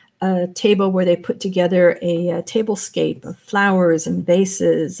have a table where they put together a tablescape of flowers and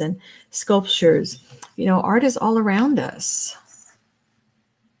vases and sculptures. You know, art is all around us.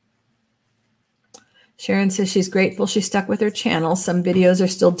 Sharon says she's grateful she stuck with her channel. Some videos are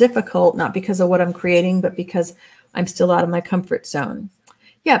still difficult, not because of what I'm creating, but because I'm still out of my comfort zone.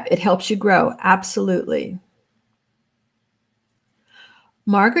 Yep, it helps you grow. Absolutely.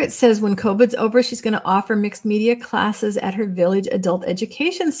 Margaret says when COVID's over, she's going to offer mixed media classes at her village adult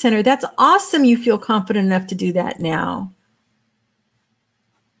education center. That's awesome. You feel confident enough to do that now.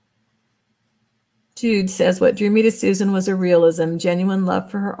 Jude says what drew me to Susan was a realism, genuine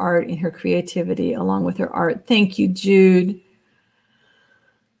love for her art and her creativity along with her art. Thank you, Jude.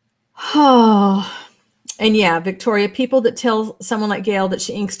 Oh. And yeah, Victoria, people that tell someone like Gail that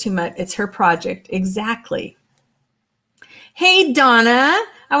she inks too much, it's her project. Exactly. Hey, Donna,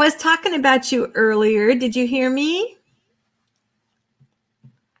 I was talking about you earlier. Did you hear me?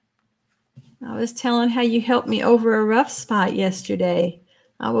 I was telling how you helped me over a rough spot yesterday.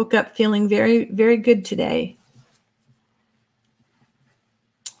 I woke up feeling very, very good today.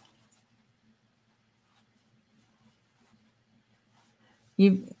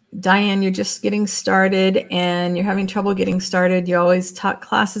 Diane, you're just getting started and you're having trouble getting started. You always taught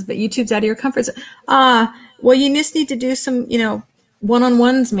classes, but YouTube's out of your comfort zone. Well, you just need to do some, you know,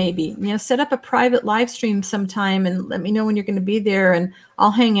 one-on-ones maybe. You know, set up a private live stream sometime and let me know when you're going to be there and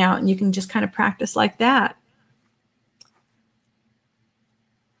I'll hang out and you can just kind of practice like that.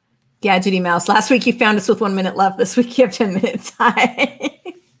 Gadgety Mouse, last week you found us with 1 minute left. This week you have 10 minutes. Hi.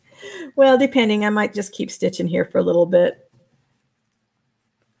 Well, depending, I might just keep stitching here for a little bit.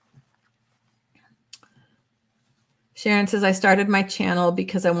 Sharon says, I started my channel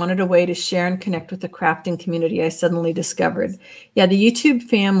because I wanted a way to share and connect with the crafting community I suddenly discovered. Yeah, the YouTube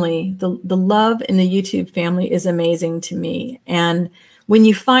family, the love in the YouTube family is amazing to me. And when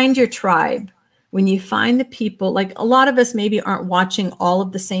you find your tribe, when you find the people, like a lot of us maybe aren't watching all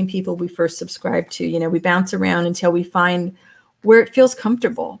of the same people we first subscribed to. You know, we bounce around until we find where it feels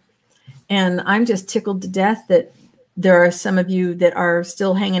comfortable. And I'm just tickled to death that there are some of you that are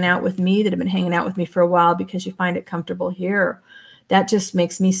still hanging out with me, that have been hanging out with me for a while because you find it comfortable here. That just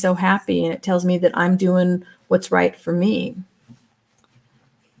makes me so happy. And it tells me that I'm doing what's right for me.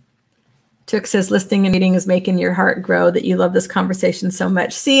 Took says, listening and reading is making your heart grow, that you love this conversation so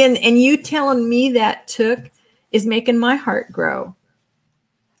much. See, and you telling me that, Took, is making my heart grow.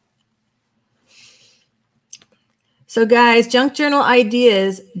 So guys, Junk Journal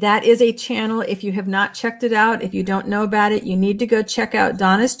Ideas, that is a channel. If you have not checked it out, if you don't know about it, you need to go check out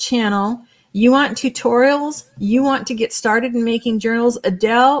Donna's channel. You want tutorials? You want to get started in making journals?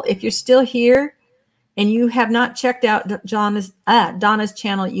 Adele, if you're still here and you have not checked out Donna's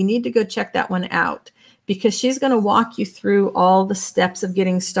channel, you need to go check that one out because she's going to walk you through all the steps of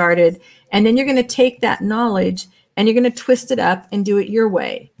getting started. And then you're going to take that knowledge and you're going to twist it up and do it your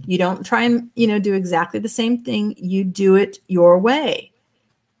way. You don't try and, you know, do exactly the same thing. You do it your way.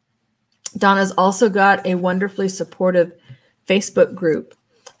 Donna's also got a wonderfully supportive Facebook group.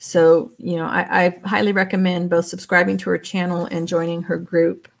 So, you know, I highly recommend both subscribing to her channel and joining her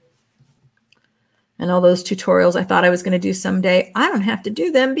group. And all those tutorials I thought I was going to do someday, I don't have to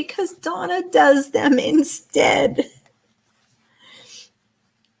do them because Donna does them instead.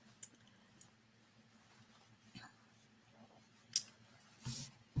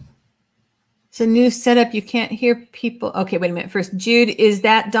 It's a new setup. You can't hear people. Okay, wait a minute. First, Jude, is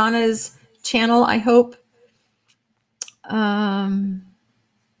that Donna's channel, I hope?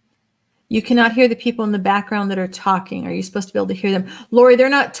 You cannot hear the people in the background that are talking. Are you supposed to be able to hear them? Lori, they're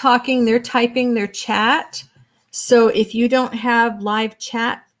not talking. They're typing their chat. So if you don't have live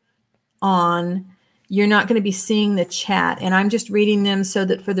chat on, you're not going to be seeing the chat. And I'm just reading them so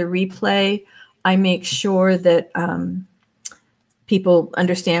that for the replay, I make sure that people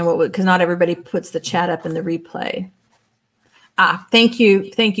understand what, because not everybody puts the chat up in the replay. Thank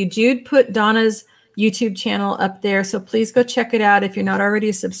you. Thank you. Jude put Donna's YouTube channel up there. So please go check it out. If you're not already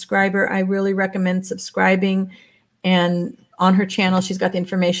a subscriber, I really recommend subscribing. And on her channel, she's got the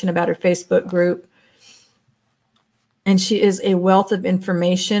information about her Facebook group. And she is a wealth of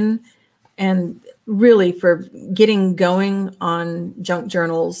information. And really, for getting going on junk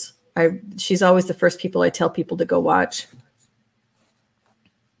journals, she's always the first people I tell people to go watch.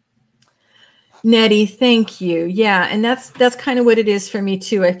 Nettie, thank you. Yeah, and that's kind of what it is for me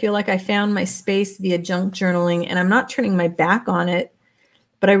too. I feel like I found my space via junk journaling, and I'm not turning my back on it,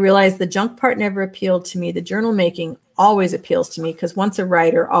 but I realized the junk part never appealed to me. The journal making always appeals to me, because once a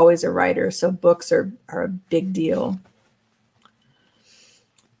writer, always a writer. So books are a big deal.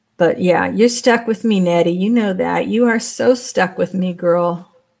 But yeah, you're stuck with me, Nettie. You know that. You are so stuck with me,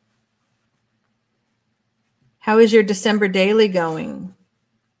 girl. How is your December daily going?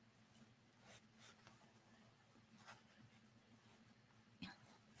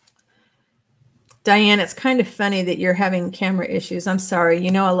 Diane, it's kind of funny that you're having camera issues. I'm sorry. You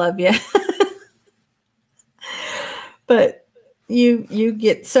know I love you. But you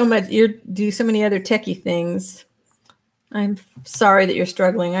get so much, you do so many other techie things. I'm sorry that you're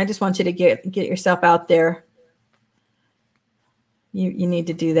struggling. I just want you to get yourself out there. You need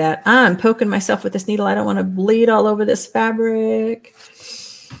to do that. I'm poking myself with this needle. I don't want to bleed all over this fabric.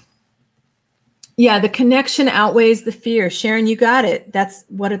 Yeah, the connection outweighs the fear. Sharon, you got it. That's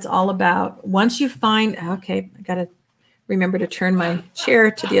what it's all about. Once you find, okay, I got to remember to turn my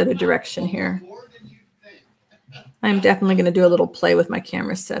chair to the other direction here. I'm definitely going to do a little play with my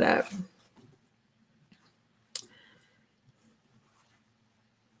camera setup.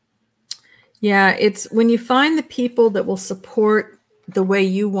 Yeah, it's when you find the people that will support the way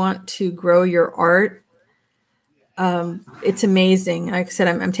you want to grow your art. It's amazing. Like I said,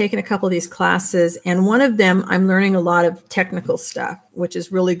 I'm taking a couple of these classes, and one of them I'm learning a lot of technical stuff, which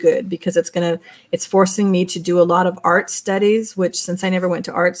is really good, because it's forcing me to do a lot of art studies, which, since I never went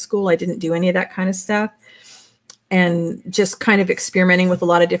to art school, I didn't do any of that kind of stuff, and just kind of experimenting with a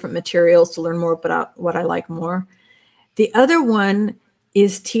lot of different materials to learn more about what I like more. The other one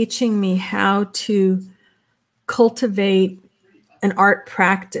is teaching me how to cultivate an art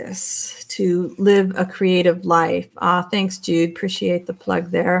practice to live a creative life. Thanks, Jude. Appreciate the plug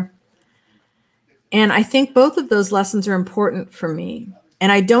there. And I think both of those lessons are important for me.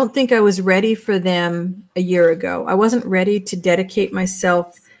 And I don't think I was ready for them a year ago. I wasn't ready to dedicate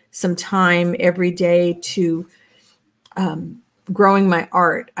myself some time every day to growing my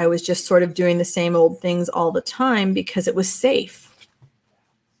art. I was just sort of doing the same old things all the time because it was safe.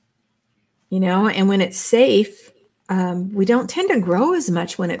 You know, and when it's safe, we don't tend to grow as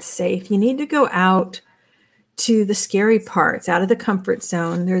much when it's safe. You need to go out to the scary parts, out of the comfort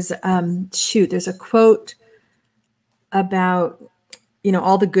zone. There's there's a quote about, you know,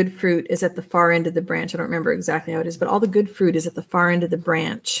 all the good fruit is at the far end of the branch. I don't remember exactly how it is, but all the good fruit is at the far end of the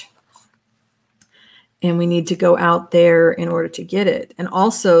branch. And we need to go out there in order to get it. And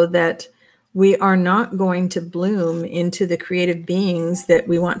also that we are not going to bloom into the creative beings that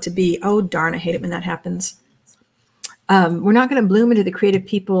we want to be. Oh, darn, I hate it when that happens. We're not going to bloom into the creative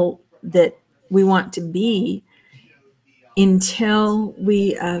people that we want to be until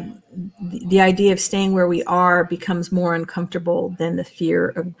we, the idea of staying where we are becomes more uncomfortable than the fear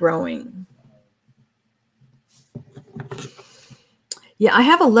of growing. Yeah, I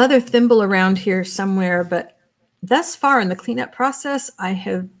have a leather thimble around here somewhere, but thus far in the cleanup process, I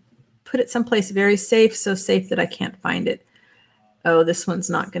have put it someplace very safe, so safe that I can't find it. Oh, this one's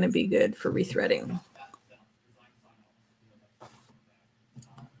not going to be good for rethreading.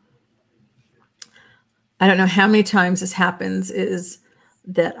 I don't know how many times this happens, is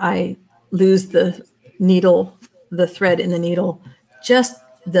that I lose the needle, the thread in the needle, just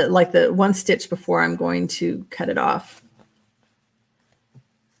like the one stitch before I'm going to cut it off.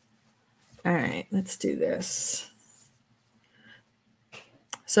 All right, let's do this.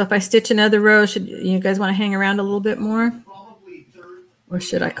 So if I stitch another row, should you guys want to hang around a little bit more? Or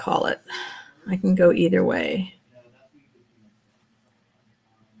should I call it? I can go either way.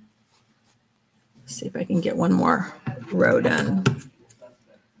 See if I can get one more row done.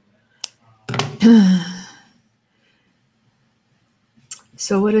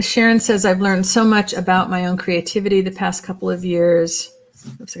 So what is Sharon says, I've learned so much about my own creativity the past couple of years.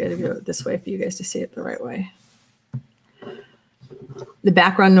 Oops, I got to go this way for you guys to see it the right way. The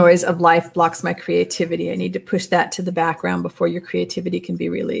background noise of life blocks my creativity. I need to push that to the background before your creativity can be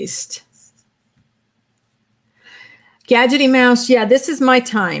released. Gadgety Mouse, yeah, this is my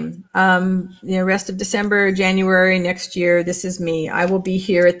time. Rest of December, January, next year, this is me. I will be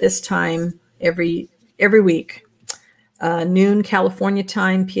here at this time every week. Noon California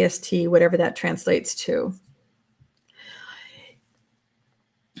time, PST, whatever that translates to.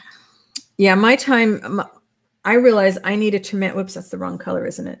 Yeah, my time, I realize I need a tremendous, whoops, that's the wrong color,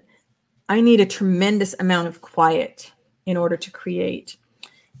 isn't it? I need a tremendous amount of quiet in order to create.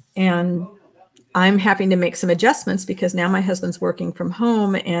 And I'm having to make some adjustments because now my husband's working from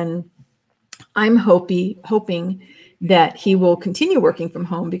home, and I'm hoping that he will continue working from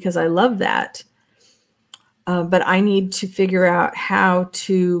home because I love that. But I need to figure out how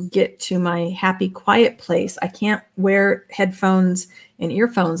to get to my happy, quiet place. I can't wear headphones and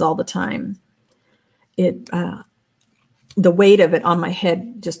earphones all the time. The weight of it on my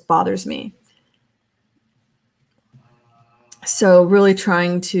head just bothers me. So really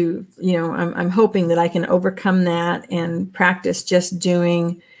trying to, I'm hoping that I can overcome that and practice just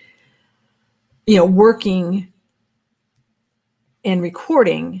doing, working and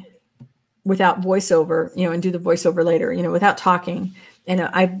recording without voiceover, and do the voiceover later, without talking. And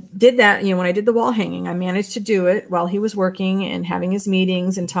I did that, when I did the wall hanging, I managed to do it while he was working and having his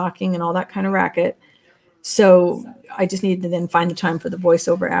meetings and talking and all that kind of racket. So I just needed to then find the time for the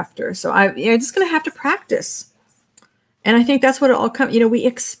voiceover after. So I'm just going to have to practice. And I think that's what it all comes, we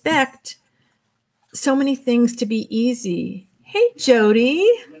expect so many things to be easy. Hey, Jody.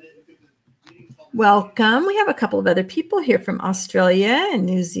 Welcome. We have a couple of other people here from Australia and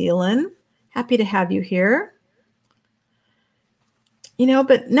New Zealand. Happy to have you here.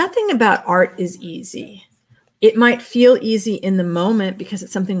 But nothing about art is easy. It might feel easy in the moment because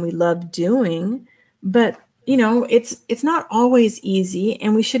it's something we love doing, but it's not always easy,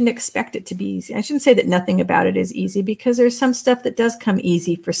 and we shouldn't expect it to be easy. I shouldn't say that nothing about it is easy, because there's some stuff that does come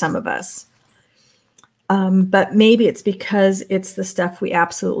easy for some of us. But maybe it's because it's the stuff we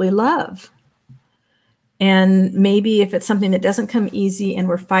absolutely love. And maybe if it's something that doesn't come easy and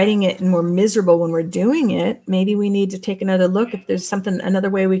we're fighting it and we're miserable when we're doing it, maybe we need to take another look if there's another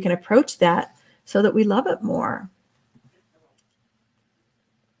way we can approach that so that we love it more.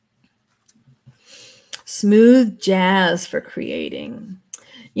 Smooth jazz for creating.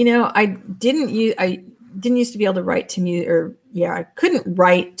 I didn't used to be able to write to music, I couldn't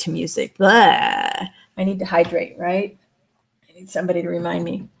write to music. Blah. I need to hydrate, right? I need somebody to remind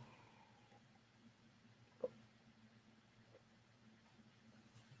me.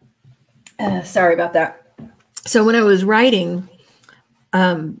 Sorry about that. So when I was writing,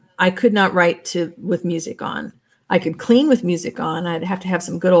 I could not write with music on. I could clean with music on. I'd have to have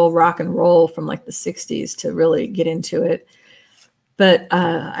some good old rock and roll from like the 60s to really get into it. But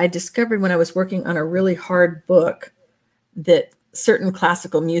I discovered when I was working on a really hard book that certain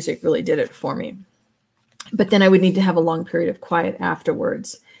classical music really did it for me. But then I would need to have a long period of quiet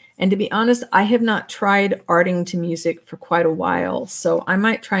afterwards. And to be honest, I have not tried arting to music for quite a while. So I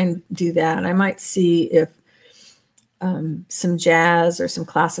might try and do that. I might see if some jazz or some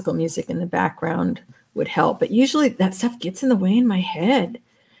classical music in the background would help. But usually that stuff gets in the way in my head.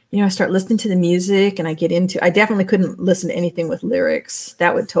 I start listening to the music and I definitely couldn't listen to anything with lyrics.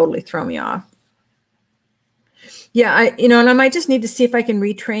 That would totally throw me off. Yeah, and I might just need to see if I can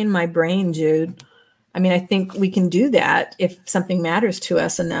retrain my brain, Jude. I think we can do that. If something matters to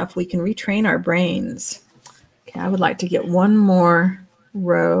us enough, we can retrain our brains. Okay, I would like to get one more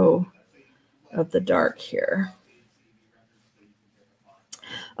row of the dark here.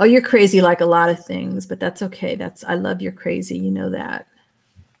 Oh, you're crazy like a lot of things, but that's okay. I love you're crazy. You know that.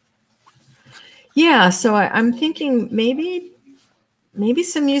 Yeah, so I'm thinking maybe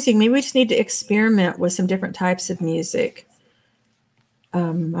some music. Maybe we just need to experiment with some different types of music.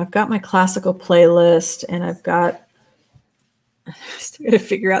 I've got my classical playlist, and I've got, I still got to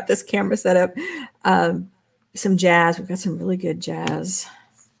figure out this camera setup. Some jazz. We've got some really good jazz.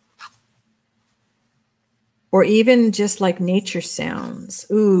 Or even just like nature sounds.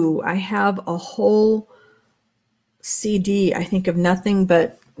 Ooh, I have a whole CD, I think, of nothing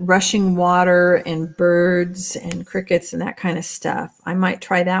but rushing water and birds and crickets and that kind of stuff. I might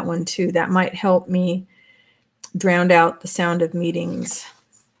try that one too. That might help me drown out the sound of meetings.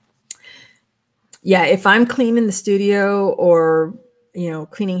 Yeah, if I'm cleaning the studio or,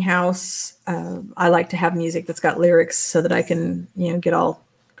 cleaning house, I like to have music that's got lyrics so that I can, get all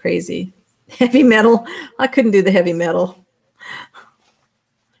crazy. Heavy metal. I couldn't do the heavy metal.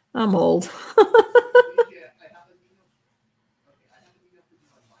 I'm old.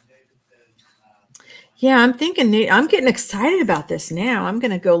 Yeah, I'm thinking, I'm getting excited about this now. I'm going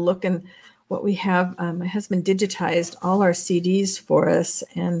to go look and what we have. My husband digitized all our CDs for us,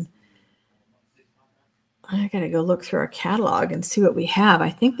 and I got to go look through our catalog and see what we have. I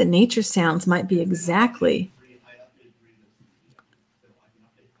think the nature sounds might be exactly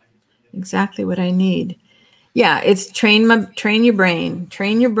what I need. Yeah, it's train your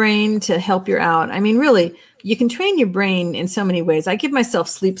brain to help you out. I mean, really, you can train your brain in so many ways. I give myself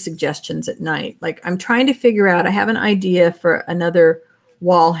sleep suggestions at night. Like I'm trying to figure out, I have an idea for another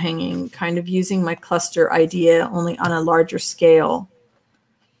wall hanging, kind of using my cluster idea only on a larger scale.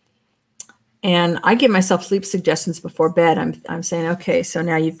 And I give myself sleep suggestions before bed. I'm saying, okay, so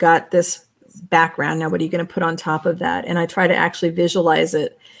now you've got this background. Now, what are you going to put on top of that? And I try to actually visualize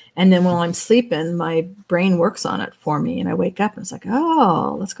it. And then while I'm sleeping, my brain works on it for me. And I wake up and it's like,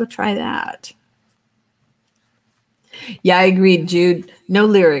 oh, let's go try that. Yeah, I agreed, Jude. No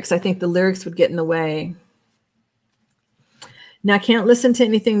lyrics. I think the lyrics would get in the way. Now, I can't listen to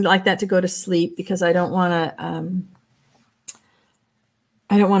anything like that to go to sleep because I don't want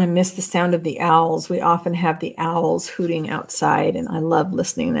to miss the sound of the owls. We often have the owls hooting outside, and I love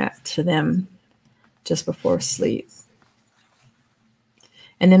listening to them just before sleep.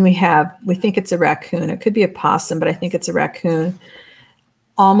 And then we think it's a raccoon. It could be a possum, but I think it's a raccoon.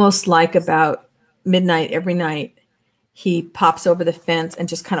 Almost like about midnight every night, he pops over the fence and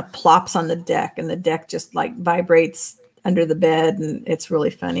just kind of plops on the deck, and the deck just like vibrates under the bed, and it's really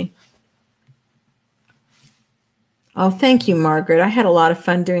funny. Oh, thank you, Margaret. I had a lot of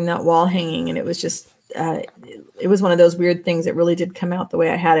fun doing that wall hanging, and it was just, it was one of those weird things that really did come out the way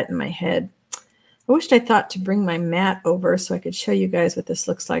I had it in my head. I wished I thought to bring my mat over so I could show you guys what this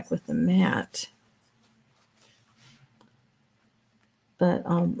looks like with the mat. But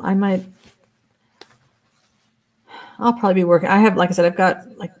I'll probably be working. I have, like I said, I've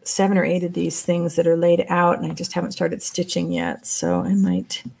got like 7 or 8 of these things that are laid out, and I just haven't started stitching yet. So I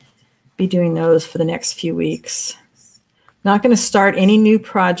might be doing those for the next few weeks. Not going to start any new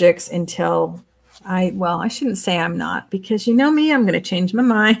projects until I shouldn't say I'm not, because you know me, I'm going to change my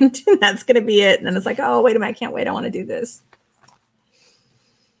mind and that's going to be it. And then it's like, oh, wait a minute, I can't wait. I want to do this.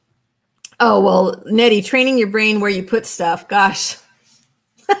 Oh, well, Nettie, training your brain where you put stuff. Gosh,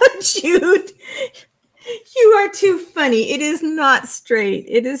 Jude, you are too funny. It is not straight.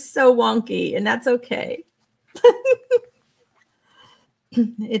 It is so wonky, and that's okay.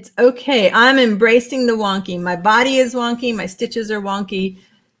 It's okay. I'm embracing the wonky. My body is wonky. My stitches are wonky.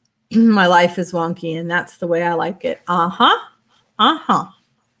 My life is wonky, and that's the way I like it. Uh-huh. Uh-huh.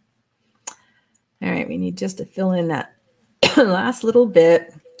 All right, we need just to fill in that last little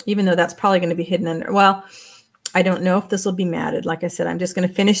bit, even though that's probably going to be hidden under. Well, I don't know if this will be matted. Like I said, I'm just going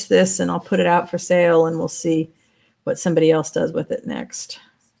to finish this, and I'll put it out for sale, and we'll see what somebody else does with it next.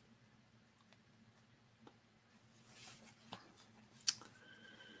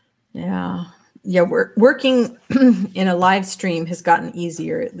 Yeah. Yeah, working in a live stream has gotten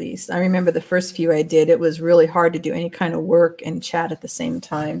easier, at least. I remember the first few I did, it was really hard to do any kind of work and chat at the same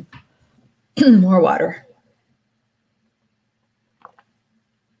time. More water.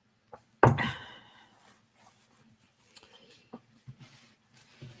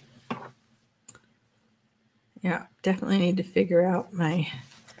 Yeah, definitely need to figure out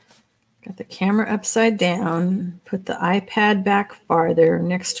got the camera upside down, put the iPad back farther.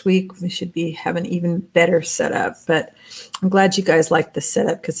 Next week, we should be having even better setup. But I'm glad you guys like the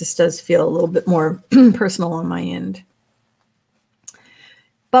setup because this does feel a little bit more personal on my end.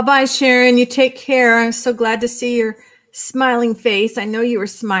 Bye-bye, Sharon. You take care. I'm so glad to see your smiling face. I know you were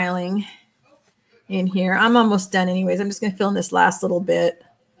smiling in here. I'm almost done anyways. I'm just going to fill in this last little bit.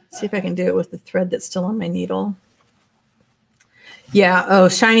 See if I can do it with the thread that's still on my needle. Yeah. Oh,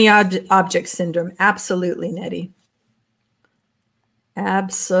 shiny object syndrome. Absolutely, Nettie.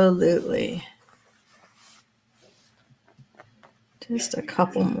 Absolutely. Just a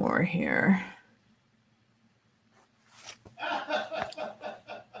couple more here.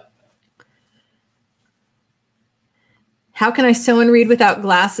 How can I sew and read without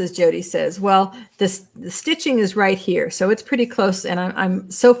glasses? Jody says. Well, the stitching is right here, so it's pretty close. And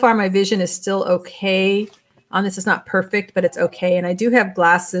I'm so far my vision is still okay on this. It's not perfect, but it's okay. And I do have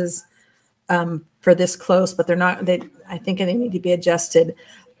glasses for this close, but they're not. I think they need to be adjusted.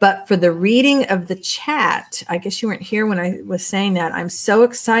 But for the reading of the chat, I guess you weren't here when I was saying that. I'm so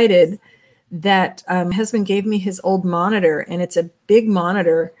excited that my husband gave me his old monitor, and it's a big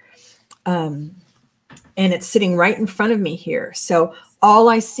monitor. And and it's sitting right in front of me here. So all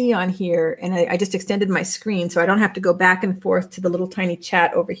I see on here, and I just extended my screen so I don't have to go back and forth to the little tiny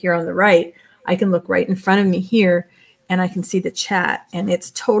chat over here on the right. I can look right in front of me here and I can see the chat, and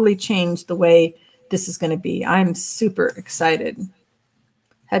it's totally changed the way this is going to be. I'm super excited.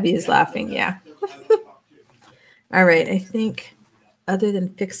 Hubby is laughing. Yeah. All right. I think other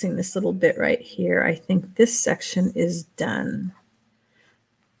than fixing this little bit right here, I think this section is done.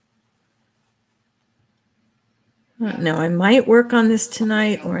 I don't know. I might work on this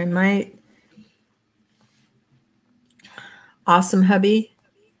tonight, or I might. Awesome hubby.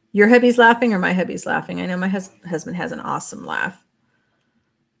 Your hubby's laughing or my hubby's laughing? I know my husband has an awesome laugh.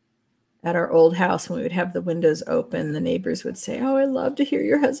 At our old house, when we would have the windows open, the neighbors would say, "Oh, I love to hear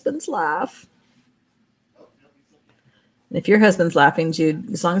your husband's laugh." And if your husband's laughing,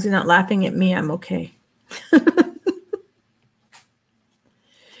 Jude, as long as he's not laughing at me, I'm okay.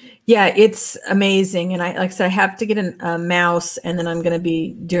 Yeah, it's amazing. And like I said, I have to get a mouse, and then I'm going to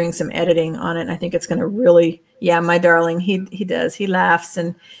be doing some editing on it. And I think it's going to really, yeah, my darling, he does. He laughs,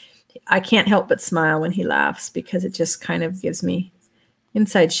 and I can't help but smile when he laughs, because it just kind of gives me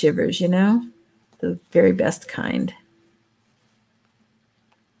inside shivers, you know, the very best kind.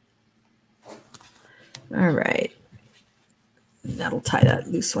 All right. That'll tie that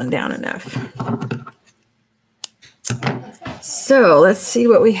loose one down enough. So let's see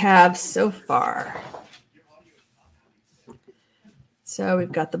what we have so far. So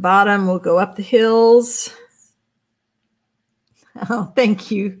we've got the bottom. We'll go up the hills. Oh,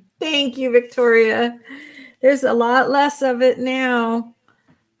 thank you. Thank you, Victoria. There's a lot less of it now.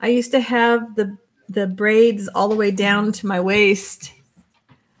 I used to have the braids all the way down to my waist.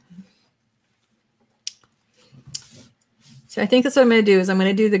 So I think that's what I'm going to do, is I'm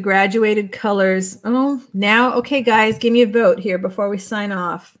going to do the graduated colors. Oh, now, okay, guys, give me a vote here before we sign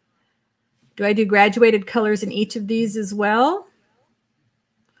off. Do I do graduated colors in each of these as well?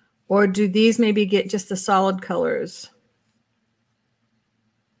 Or do these maybe get just the solid colors?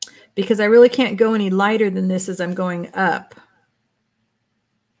 Because I really can't go any lighter than this as I'm going up.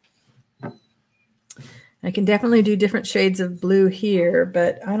 I can definitely do different shades of blue here,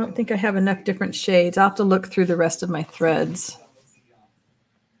 but I don't think I have enough different shades. I'll have to look through the rest of my threads.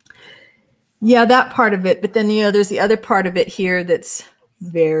 Yeah, that part of it. But then, you know, there's the other part of it here that's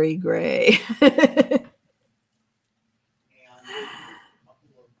very gray.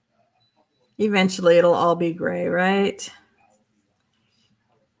 Eventually, it'll all be gray, right?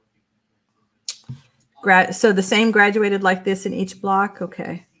 So the same graduated like this in each block?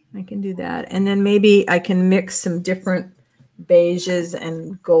 Okay. I can do that. And then maybe I can mix some different beiges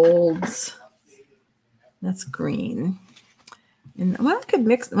and golds. That's green. And well, I could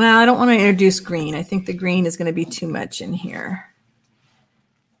mix. Well, I don't want to introduce green. I think the green is going to be too much in here.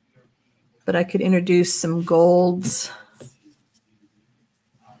 But I could introduce some golds.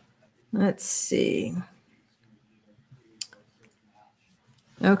 Let's see.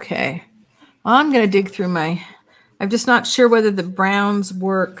 Okay. Well, I'm going to dig through my... I'm just not sure whether the browns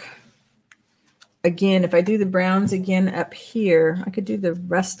work. Again, if I do the browns again up here, I could do the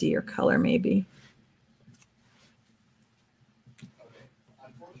rustier color maybe.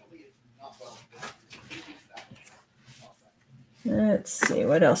 Let's see,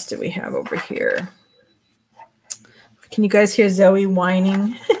 what else do we have over here? Can you guys hear Zoe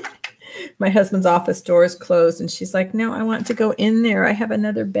whining? My husband's office door is closed, and she's like, no, I want to go in there. I have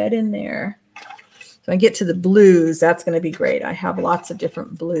another bed in there. So I get to the blues. That's going to be great. I have lots of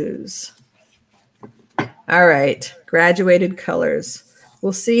different blues. All right, graduated colors.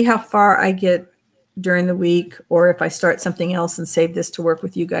 We'll see how far I get during the week, or if I start something else and save this to work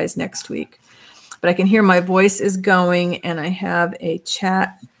with you guys next week. But I can hear my voice is going, and I have a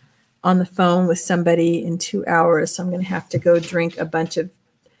chat on the phone with somebody in 2 hours. So I'm going to have to go drink a bunch of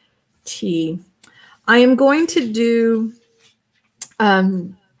tea. I am going to do...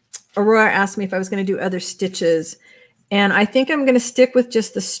 Aurora asked me if I was going to do other stitches, and I think I'm going to stick with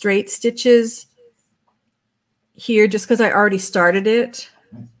just the straight stitches here just because I already started it.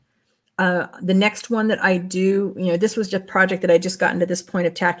 The next one that I do, you know, this was just a project that I just gotten to this point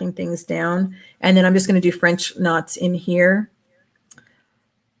of tacking things down, and then I'm just going to do French knots in here.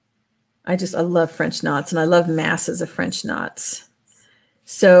 I love French knots, and I love masses of French knots.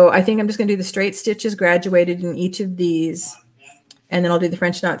 So I think I'm just going to do the straight stitches graduated in each of these. And then I'll do the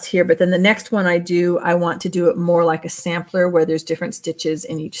French knots here. But then the next one I want to do it more like a sampler where there's different stitches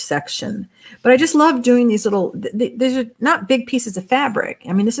in each section. But I just love doing these little, these are not big pieces of fabric.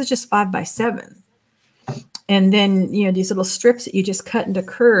 I mean, this is just 5 by 7. And then, you know, these little strips that you just cut into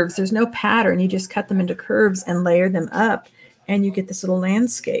curves. There's no pattern. You just cut them into curves and layer them up, and you get this little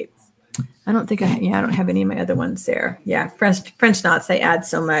landscape. I don't think I don't have any of my other ones there. Yeah, French knots, they add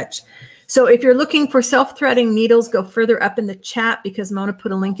so much. So if you're looking for self-threading needles, go further up in the chat because Mona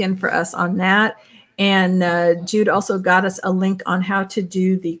put a link in for us on that. And Jude also got us a link on how to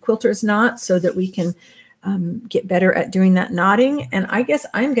do the quilter's knot so that we can get better at doing that knotting. And I guess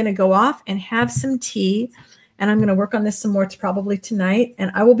I'm going to go off and have some tea. And I'm going to work on this some more probably tonight.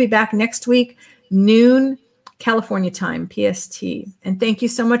 And I will be back next week, noon California time, PST. And thank you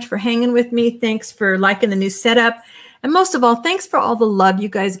so much for hanging with me. Thanks for liking the new setup. And most of all, thanks for all the love you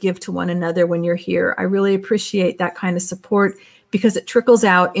guys give to one another when you're here. I really appreciate that kind of support because it trickles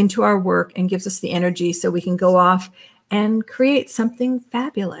out into our work and gives us the energy so we can go off and create something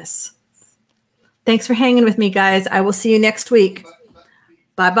fabulous. Thanks for hanging with me, guys. I will see you next week.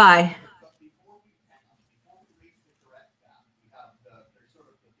 Bye-bye.